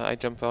 I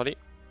jump early.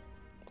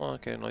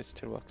 Okay, no, it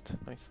still worked.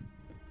 Nice.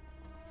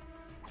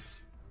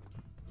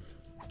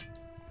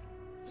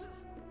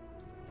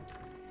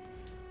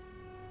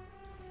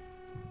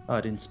 Oh,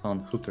 I didn't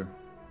spawn hooker.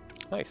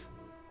 Nice.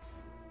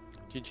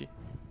 GG.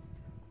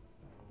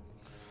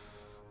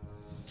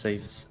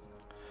 Saves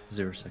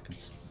 0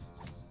 seconds.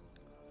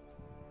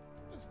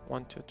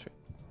 1, 2, 3.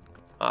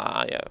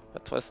 Ah, yeah,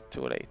 that was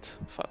too late.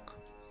 Fuck.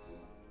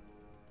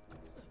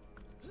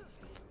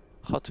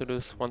 How to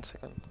lose 1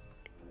 second?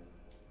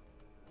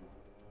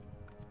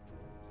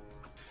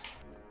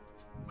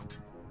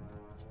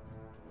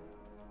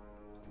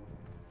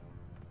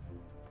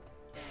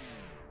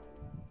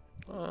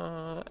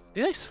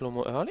 Did I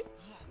slow-mo early?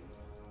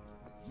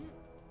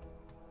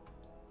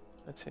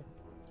 Let's see.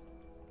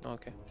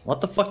 Okay. What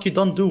the fuck? You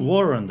don't do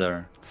war on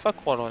there.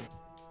 Fuck wall one.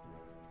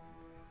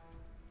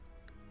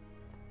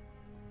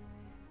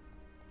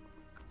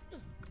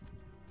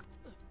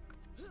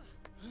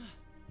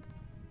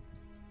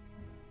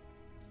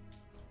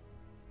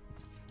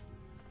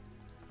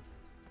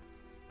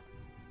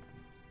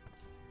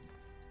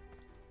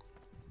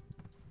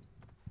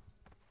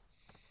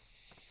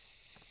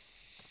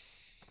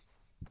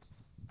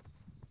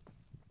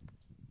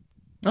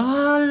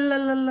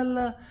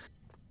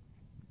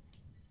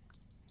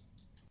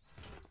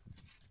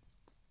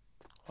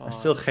 I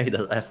still hate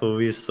that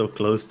FOV is so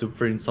close to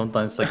print.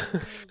 Sometimes I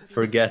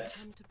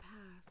forget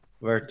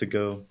where to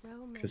go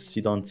because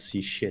you don't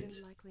see shit.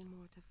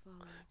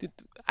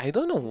 I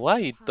don't know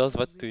why it does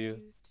that to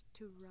you.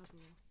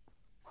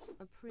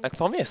 Like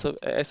for me,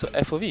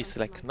 FOV is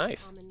like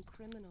nice.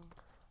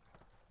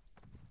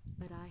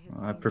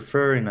 I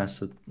prefer in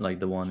SO, like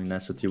the one in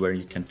SOT where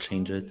you can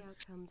change it.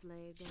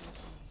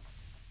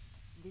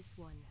 This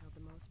one held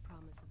the most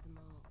promise of them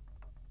all.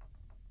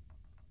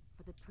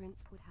 For the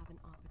prince would have an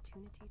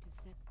opportunity to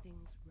set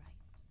things right.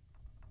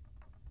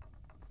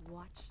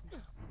 Watch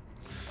now.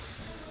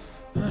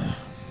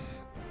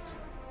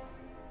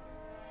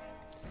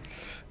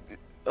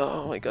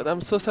 Oh my god,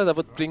 I'm so sad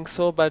about playing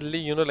so badly,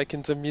 you know, like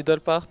in the middle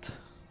part.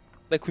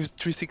 Like with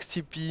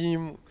 360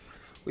 beam,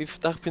 with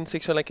dark pin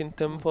section like in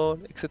temple,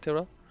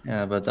 etc.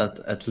 Yeah, but that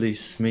at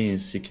least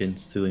means you can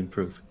still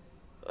improve.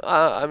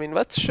 I mean,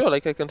 that's sure,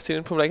 like I can still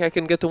improve, like I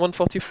can get to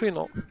 143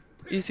 now.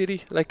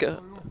 Easily, like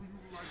Oh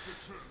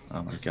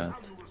my god.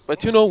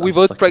 But you know,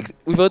 without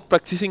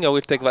practicing, I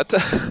will take that.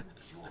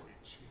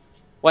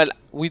 Well,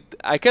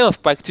 I kind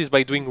of practice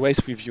by doing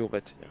race with you,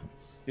 but yeah,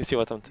 you see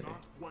what I'm saying.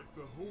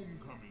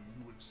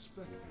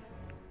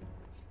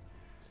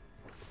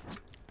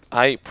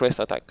 I press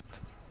attacked.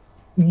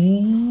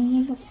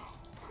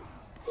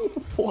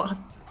 What?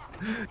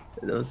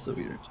 That was so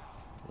weird.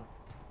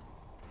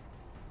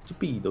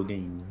 Stupido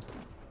game.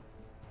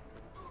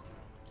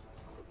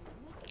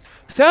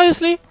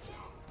 Seriously?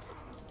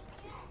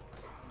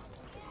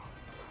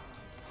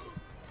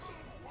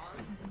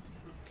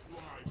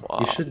 Wow.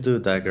 You should do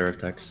dagger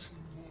attacks.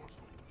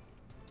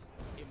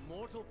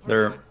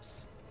 They're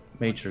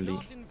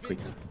majorly quick.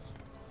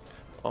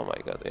 Oh my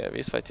god, yeah,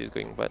 this fight is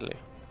going badly.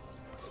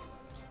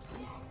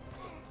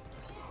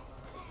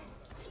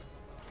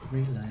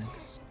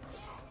 Relax.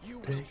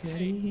 Take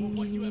it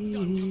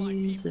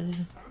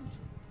easy.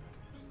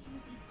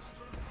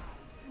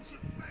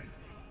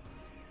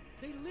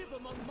 They live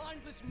among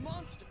mindless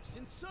monsters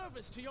in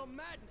service to your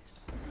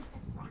madness.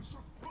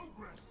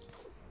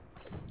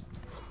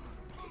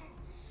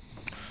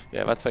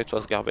 Yeah, that fight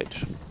was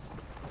garbage.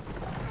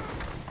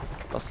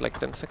 Lost like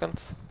 10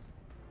 seconds.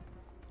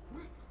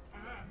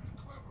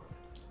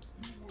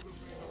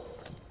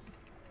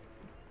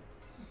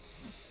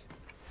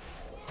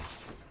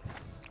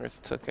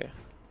 It's okay.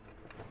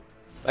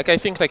 Like I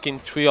think like in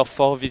 3 or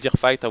 4 Vizier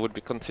fight I would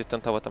be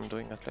consistent at what I'm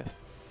doing at least.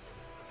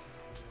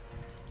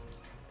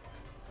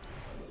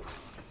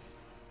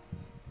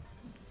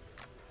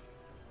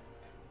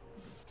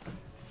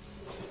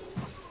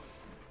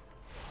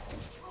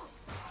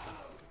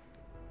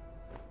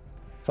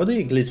 How do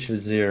you glitch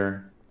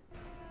Vizier?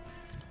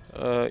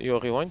 You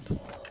rewind?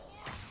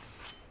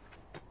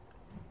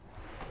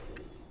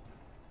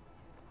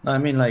 I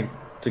mean like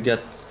to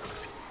get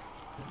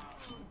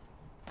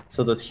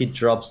so that he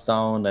drops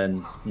down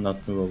and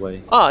not move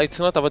away. Ah, it's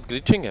not about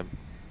glitching him.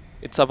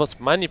 It's about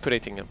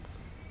manipulating him.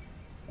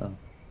 Oh.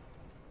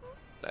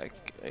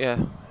 Like, yeah,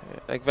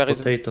 like there is...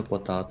 Potato,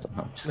 potato.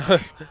 No,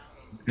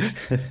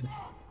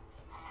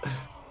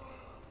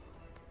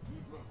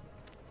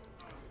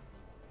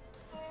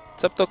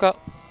 What's up, Toka?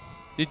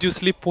 Did you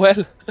sleep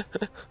well?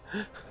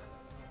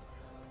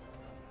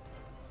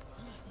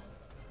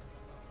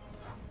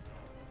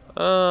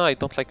 I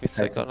don't like this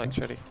cycle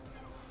actually.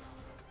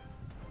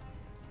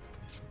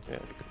 Yeah,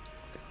 okay.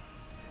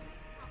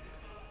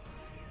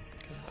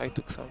 I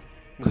took some.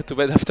 Go to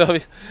bed after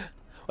this.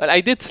 Well, I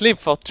did sleep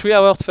for 3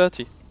 hours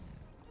 30.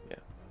 Yeah.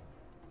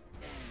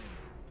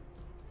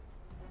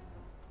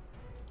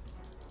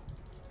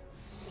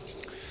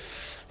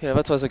 Yeah,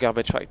 that was a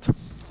garbage fight.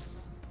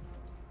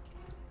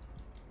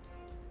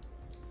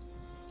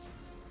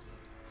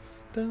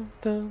 Dun,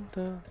 dun,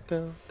 dun,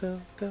 dun,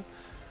 dun, dun.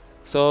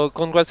 So,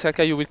 congrats,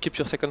 Jaka, you will keep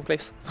your second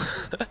place.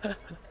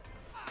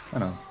 I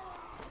know.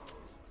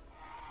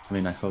 I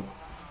mean, I hope.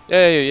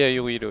 Yeah,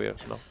 you will.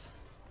 No.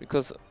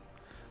 Because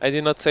I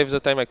did not save the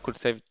time I could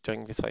save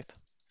during this fight.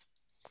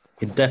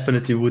 It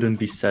definitely wouldn't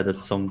be said that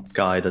some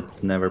guy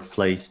that never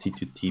plays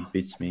T2T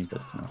beats me,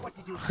 but no.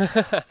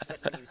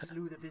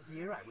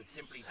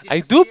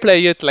 I do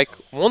play it like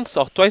once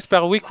or twice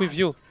per week with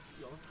you.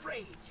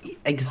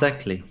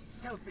 Exactly.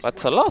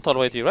 That's a lot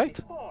already, right?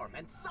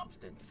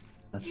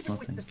 That's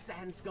nothing.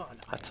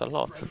 That's a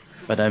lot.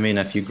 But I mean,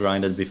 if you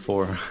grinded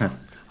before.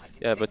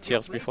 Yeah, but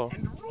years before.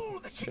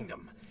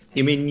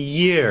 You mean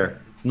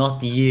year,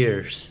 not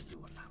years.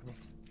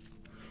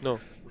 No,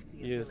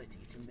 years.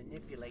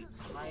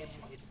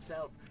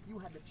 You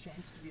had the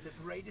chance to be the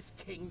greatest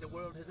king the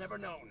world has ever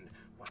known.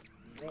 What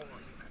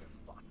wars you could have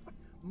fought, what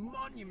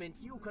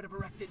monuments you could have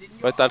erected in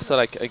your... But also,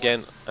 like,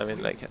 again, I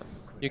mean, like,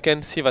 you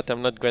can see that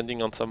I'm not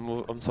grinding on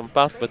some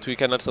part, but we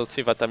can also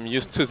see that I'm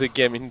used to the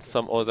game in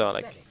some other,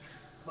 like,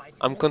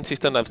 I'm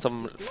consistent at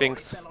some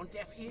things.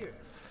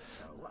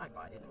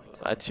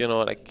 That, you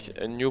know, like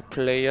a new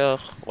player,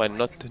 well,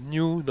 not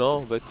new,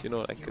 no, but you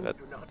know, like that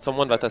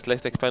someone that has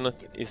less experience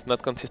is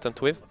not consistent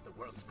with.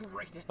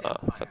 Ah,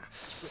 fuck.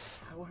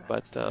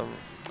 But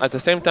at the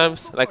same time,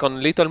 like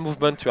on little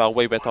movement, you are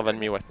way better than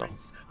me right now.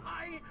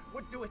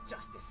 do it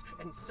justice,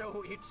 and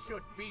so it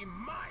should be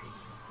mine.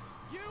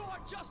 You are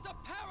just a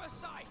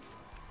parasite!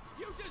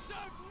 You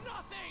deserve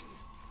nothing!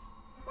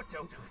 What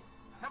don't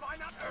I? Have I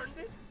not earned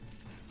it?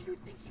 Do you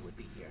think you would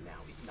be here now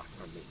if not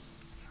for me?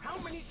 How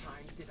many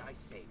times did I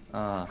save you?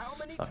 How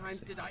many times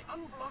did I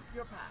unblock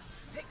your path,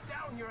 take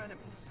down your enemies,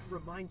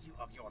 remind you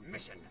of your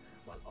mission,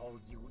 while all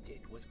you did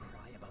was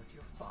cry about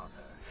your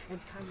father and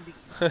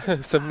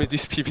kindly... Submit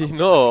this PB.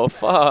 No,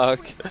 fuck.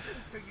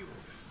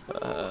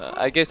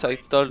 I guess I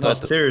told No,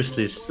 that.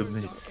 seriously,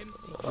 submit.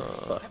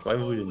 Fuck, why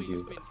wouldn't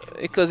you?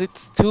 Because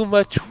it's too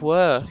much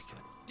work.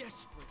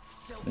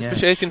 Yeah,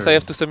 Especially since I sure.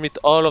 have to submit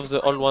all of the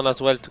old one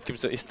as well to keep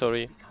the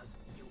history. Because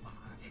you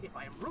are. If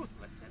I am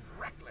ruthless and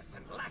reckless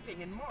and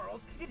lacking in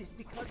morals, it is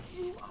because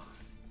you are.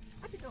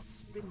 I did not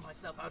spin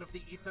myself out of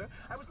the ether.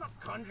 I was not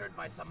conjured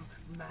by some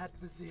mad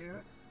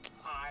vizier.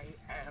 I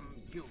am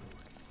you.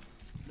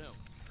 No.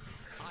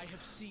 I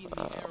have seen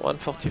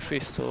 143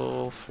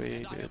 so free,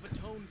 and I dude. have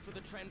atoned for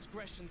the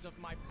transgressions of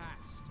my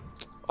past.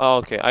 Oh,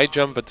 okay, I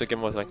jumped, but the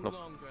game was like, No no.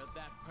 longer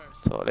that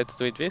person. So let's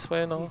do it this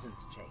way now. Seasons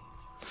change.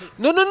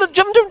 No, no, no,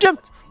 jump, jump,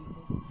 jump!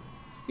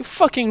 You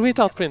fucking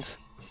retard, Prince.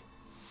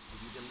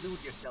 You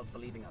delude yourself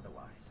believing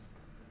otherwise.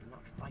 Do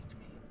not fight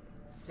me.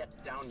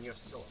 Set down your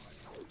sword.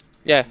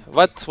 Yeah,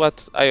 that's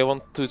what I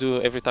want to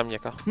do every time,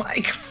 Jaka.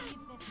 Mike!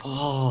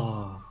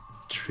 Oh,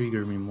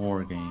 trigger me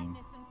more, game. Madness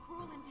and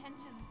cruel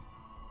intentions.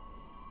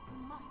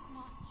 You must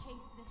not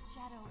chase this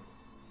shadow.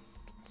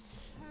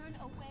 Turn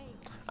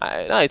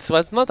away. No, it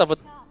was not about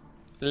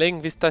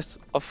laying this task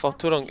off for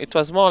too long. It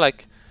was more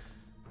like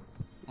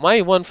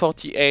my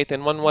 148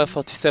 and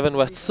 147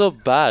 were so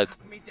bad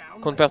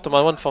compared to my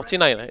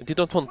 149. I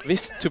didn't want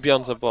this to be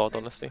on the board,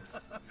 honestly.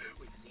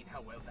 We've seen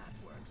how well that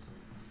works.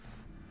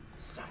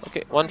 Such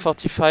Okay,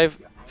 145,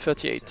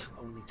 38.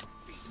 only to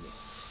feed me.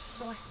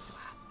 So I have to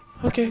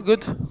ask. Okay,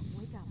 good. Wake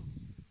up.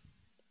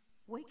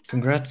 Wake up.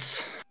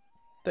 Congrats.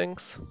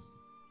 Thanks.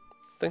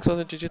 Thanks for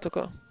the GG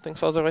Toka. Thanks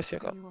for the race,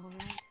 Jaka. You all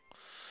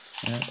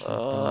right?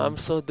 Yeah, I'm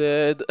so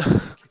dead.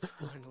 It's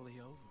finally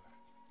over.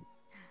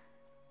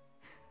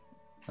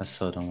 I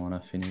still don't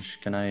want to finish.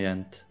 Can I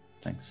end?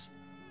 Thanks.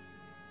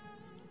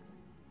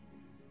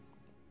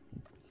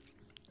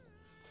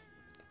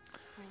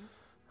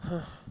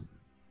 Prince?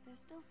 There's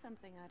still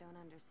something I don't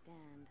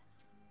understand.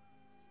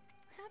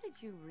 How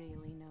did you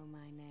really know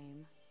my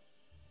name?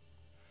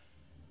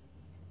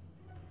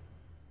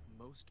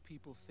 Most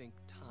people think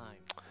time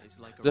is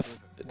like a The, river.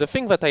 the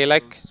thing that I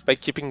like by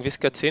keeping this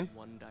cutscene,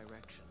 One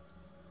direction.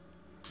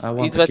 I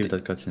want It's to what- keep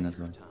that cutscene as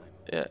well. Time.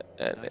 yeah,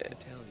 and I can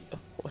tell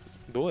you,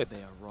 do it.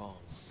 they are wrong.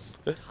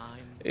 Time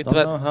It's Don't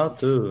that. know how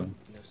to.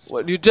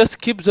 Well, you just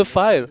keep the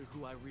file.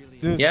 who I really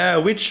am. Yeah,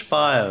 which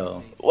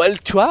file? Well,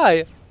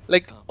 try.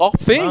 Like, or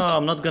think. No,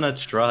 I'm not gonna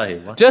try.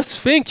 What? Just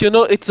think, you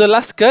know, it's the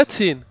last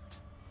cutscene.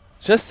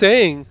 Just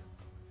saying.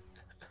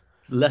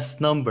 Less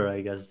number,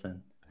 I guess,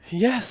 then.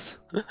 Yes.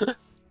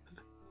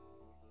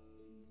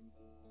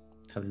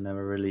 Have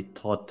never really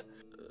thought.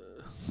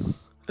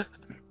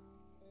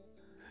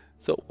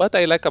 So what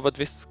I like about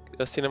this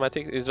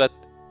cinematic is that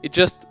it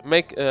just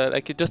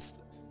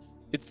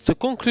it's a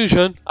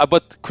conclusion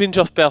about Queen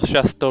of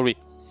Persia story.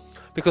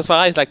 Because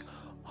Farah is like,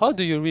 how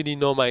do you really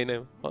know my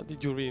name? How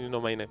did you really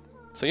know my name?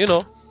 So you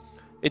know,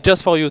 it's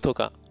just for you,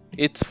 Toka.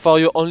 It's for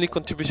your only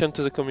contribution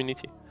to the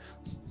community.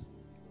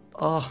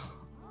 Oh,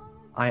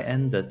 I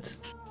ended.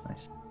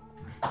 Nice.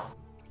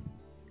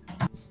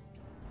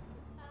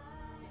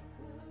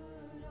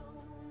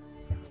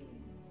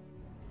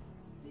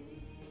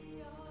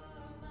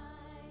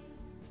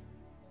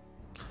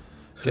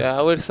 So yeah,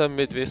 I will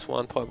submit this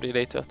one probably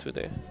later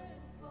today.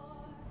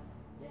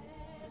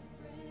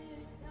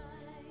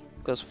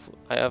 Because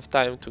I have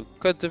time to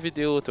cut the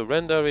video, to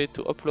render it,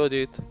 to upload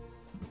it.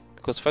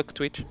 Because fuck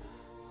Twitch.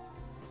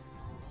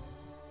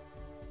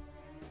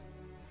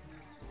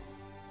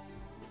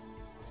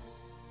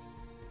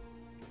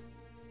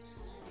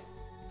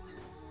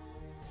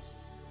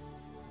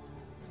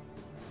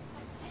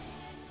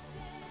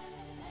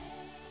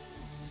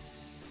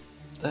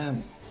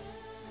 Damn.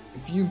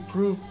 If you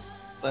improved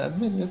by a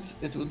minute,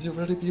 it would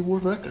already be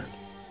world record.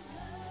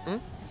 Hmm?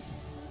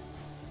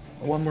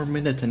 One more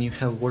minute and you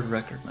have world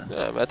record, man.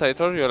 Yeah, but I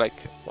told you, like,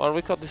 one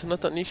record is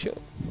not an issue.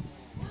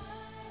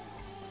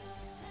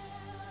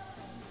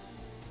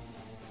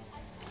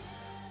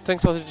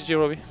 Thanks for the GG,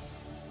 Robbie.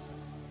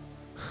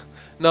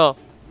 No,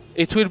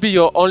 it will be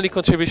your only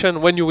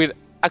contribution when you will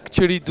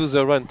actually do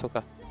the run,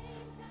 Toka.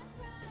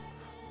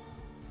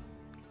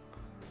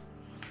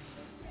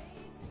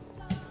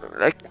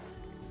 Like,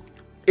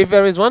 if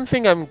there is one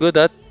thing I'm good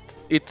at,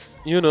 it's,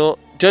 you know,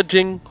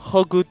 judging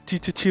how good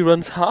T2T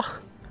runs are.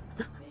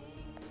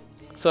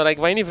 So like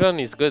Viney run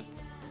is good,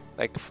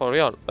 like for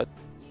real, but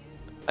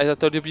as I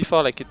told you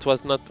before, like it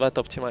was not that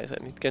optimized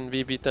and it can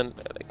be beaten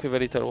like with a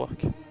little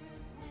work.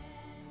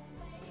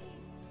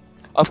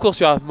 Of course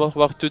you have more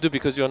work to do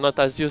because you're not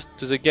as used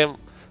to the game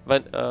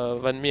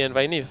than me and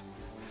Viney.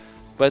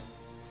 But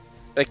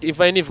like if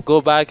Viney go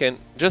back and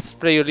just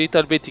play a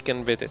little bit, he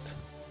can beat it.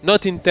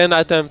 Not in 10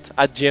 attempts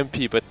at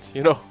GMP, but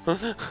you know.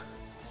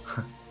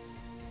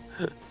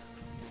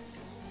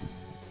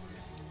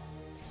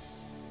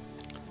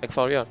 Like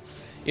for real.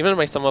 Even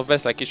my sum of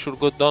best, like it should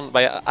go down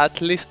by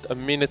at least a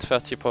minute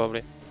 30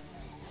 probably.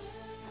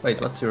 Wait,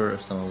 what's your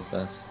sum of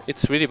best?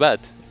 It's really bad.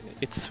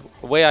 It's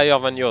way higher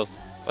than yours.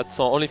 That's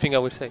the only thing I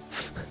will say.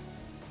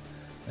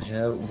 I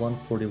have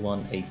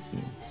 141.18.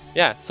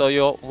 Yeah, so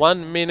you're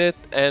 1 minute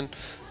and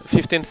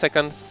 15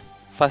 seconds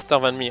faster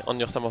than me on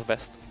your sum of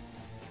best.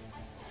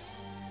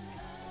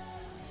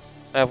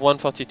 I have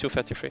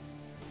 142.33.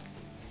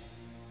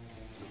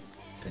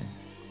 Okay.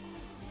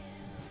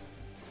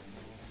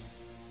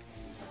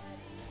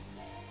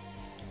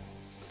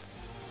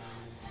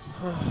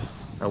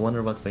 I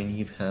wonder what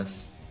Vainiv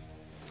has.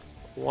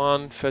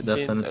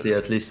 113. Definitely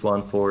at least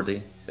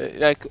 140.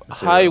 Like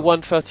high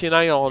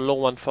 139 or low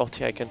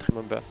 140, I can't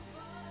remember.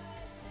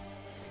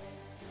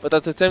 But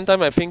at the same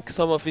time, I think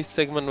some of these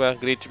segments were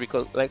glitched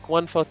because like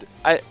 140,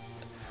 I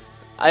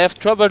have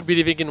trouble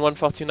believing in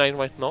 149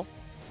 right now,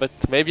 but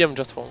maybe I'm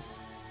just wrong.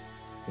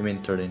 You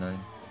mean 39?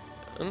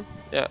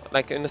 Yeah,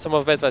 like in the sum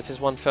of bet that is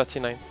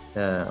 139.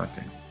 Yeah,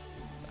 okay.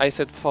 I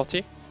said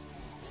 40.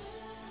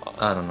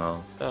 I don't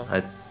know.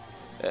 Oh.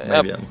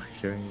 Maybe I'm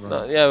hearing wrong.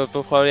 No, yeah,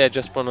 but probably I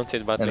just pronounced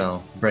it badly. I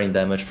know, brain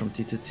damage from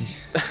T to T.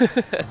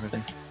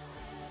 Already.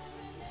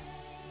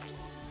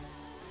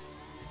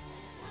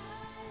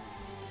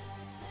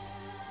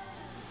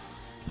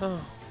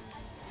 Oh.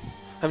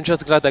 I'm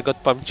just glad I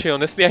got pumped.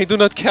 Honestly, I do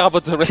not care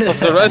about the rest of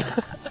the run.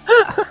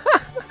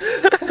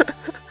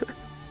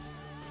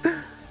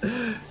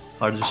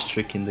 Hardest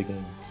trick in the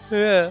game.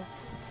 Yeah.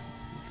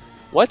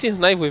 What is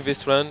nice with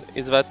this run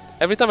is that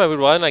every time I will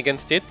run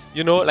against it,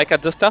 you know, like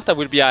at the start I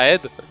will be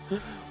ahead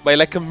by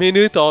like a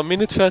minute or a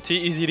minute 30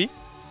 easily.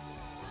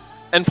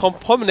 And from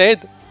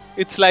promenade,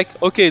 it's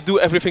like, okay, do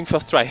everything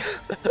first try.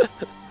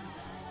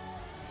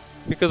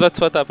 Because that's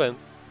what happened.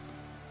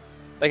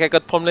 Like I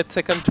got promenade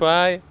second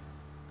try,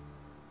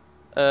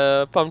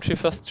 palm tree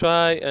first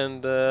try,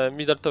 and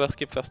middle tower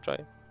skip first try.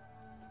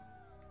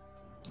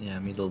 Yeah,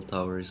 middle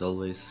tower is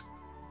always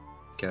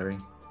scary.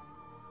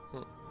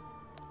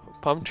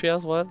 Palm tree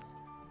as well.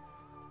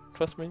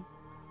 Trust me.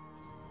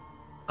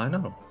 I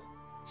know.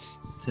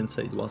 Didn't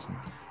say it wasn't.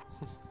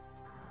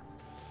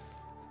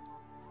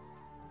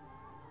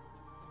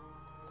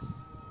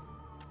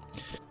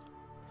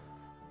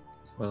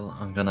 Well,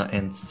 I'm gonna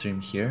end stream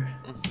here.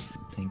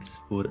 Thanks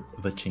for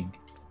watching.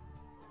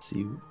 See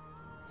you.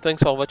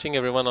 Thanks for watching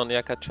everyone on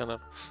Jaka channel.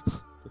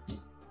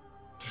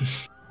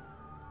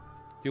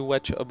 You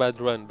watch a bad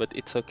run, but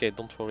it's okay,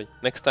 don't worry.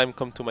 Next time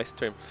come to my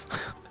stream.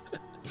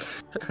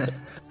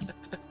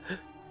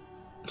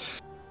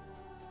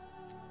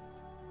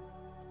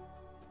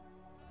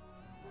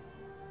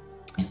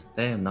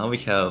 Damn, now we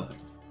have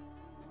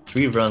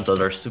 3 runs that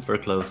are super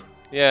close.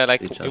 Yeah,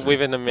 like each other.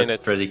 within a minute.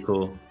 That's pretty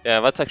cool. Yeah,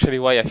 that's actually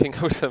why I think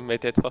I will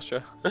submit it for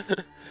sure.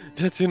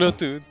 Just, you know,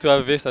 to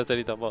have this as a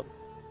leaderboard.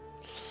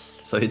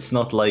 So it's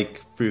not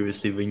like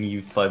previously when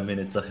you 5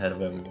 minutes ahead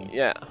of everyone.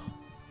 Yeah.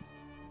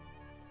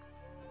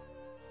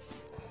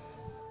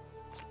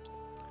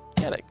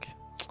 Yeah, like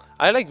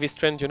I like this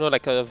trend, you know,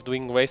 like of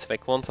doing race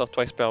like once or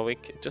twice per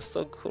week. It's just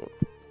so cool.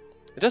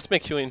 It just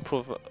makes you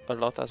improve a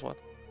lot as well.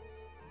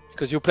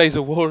 Because you play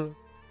the whole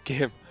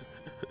game.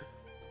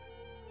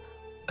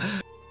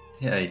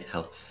 Yeah, it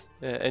helps.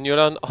 Yeah, and you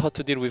learn how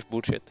to deal with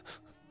bullshit.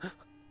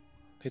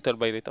 Little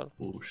by little.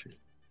 Bullshit.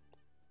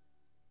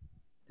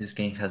 This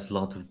game has a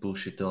lot of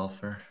bullshit to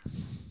offer.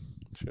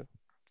 True.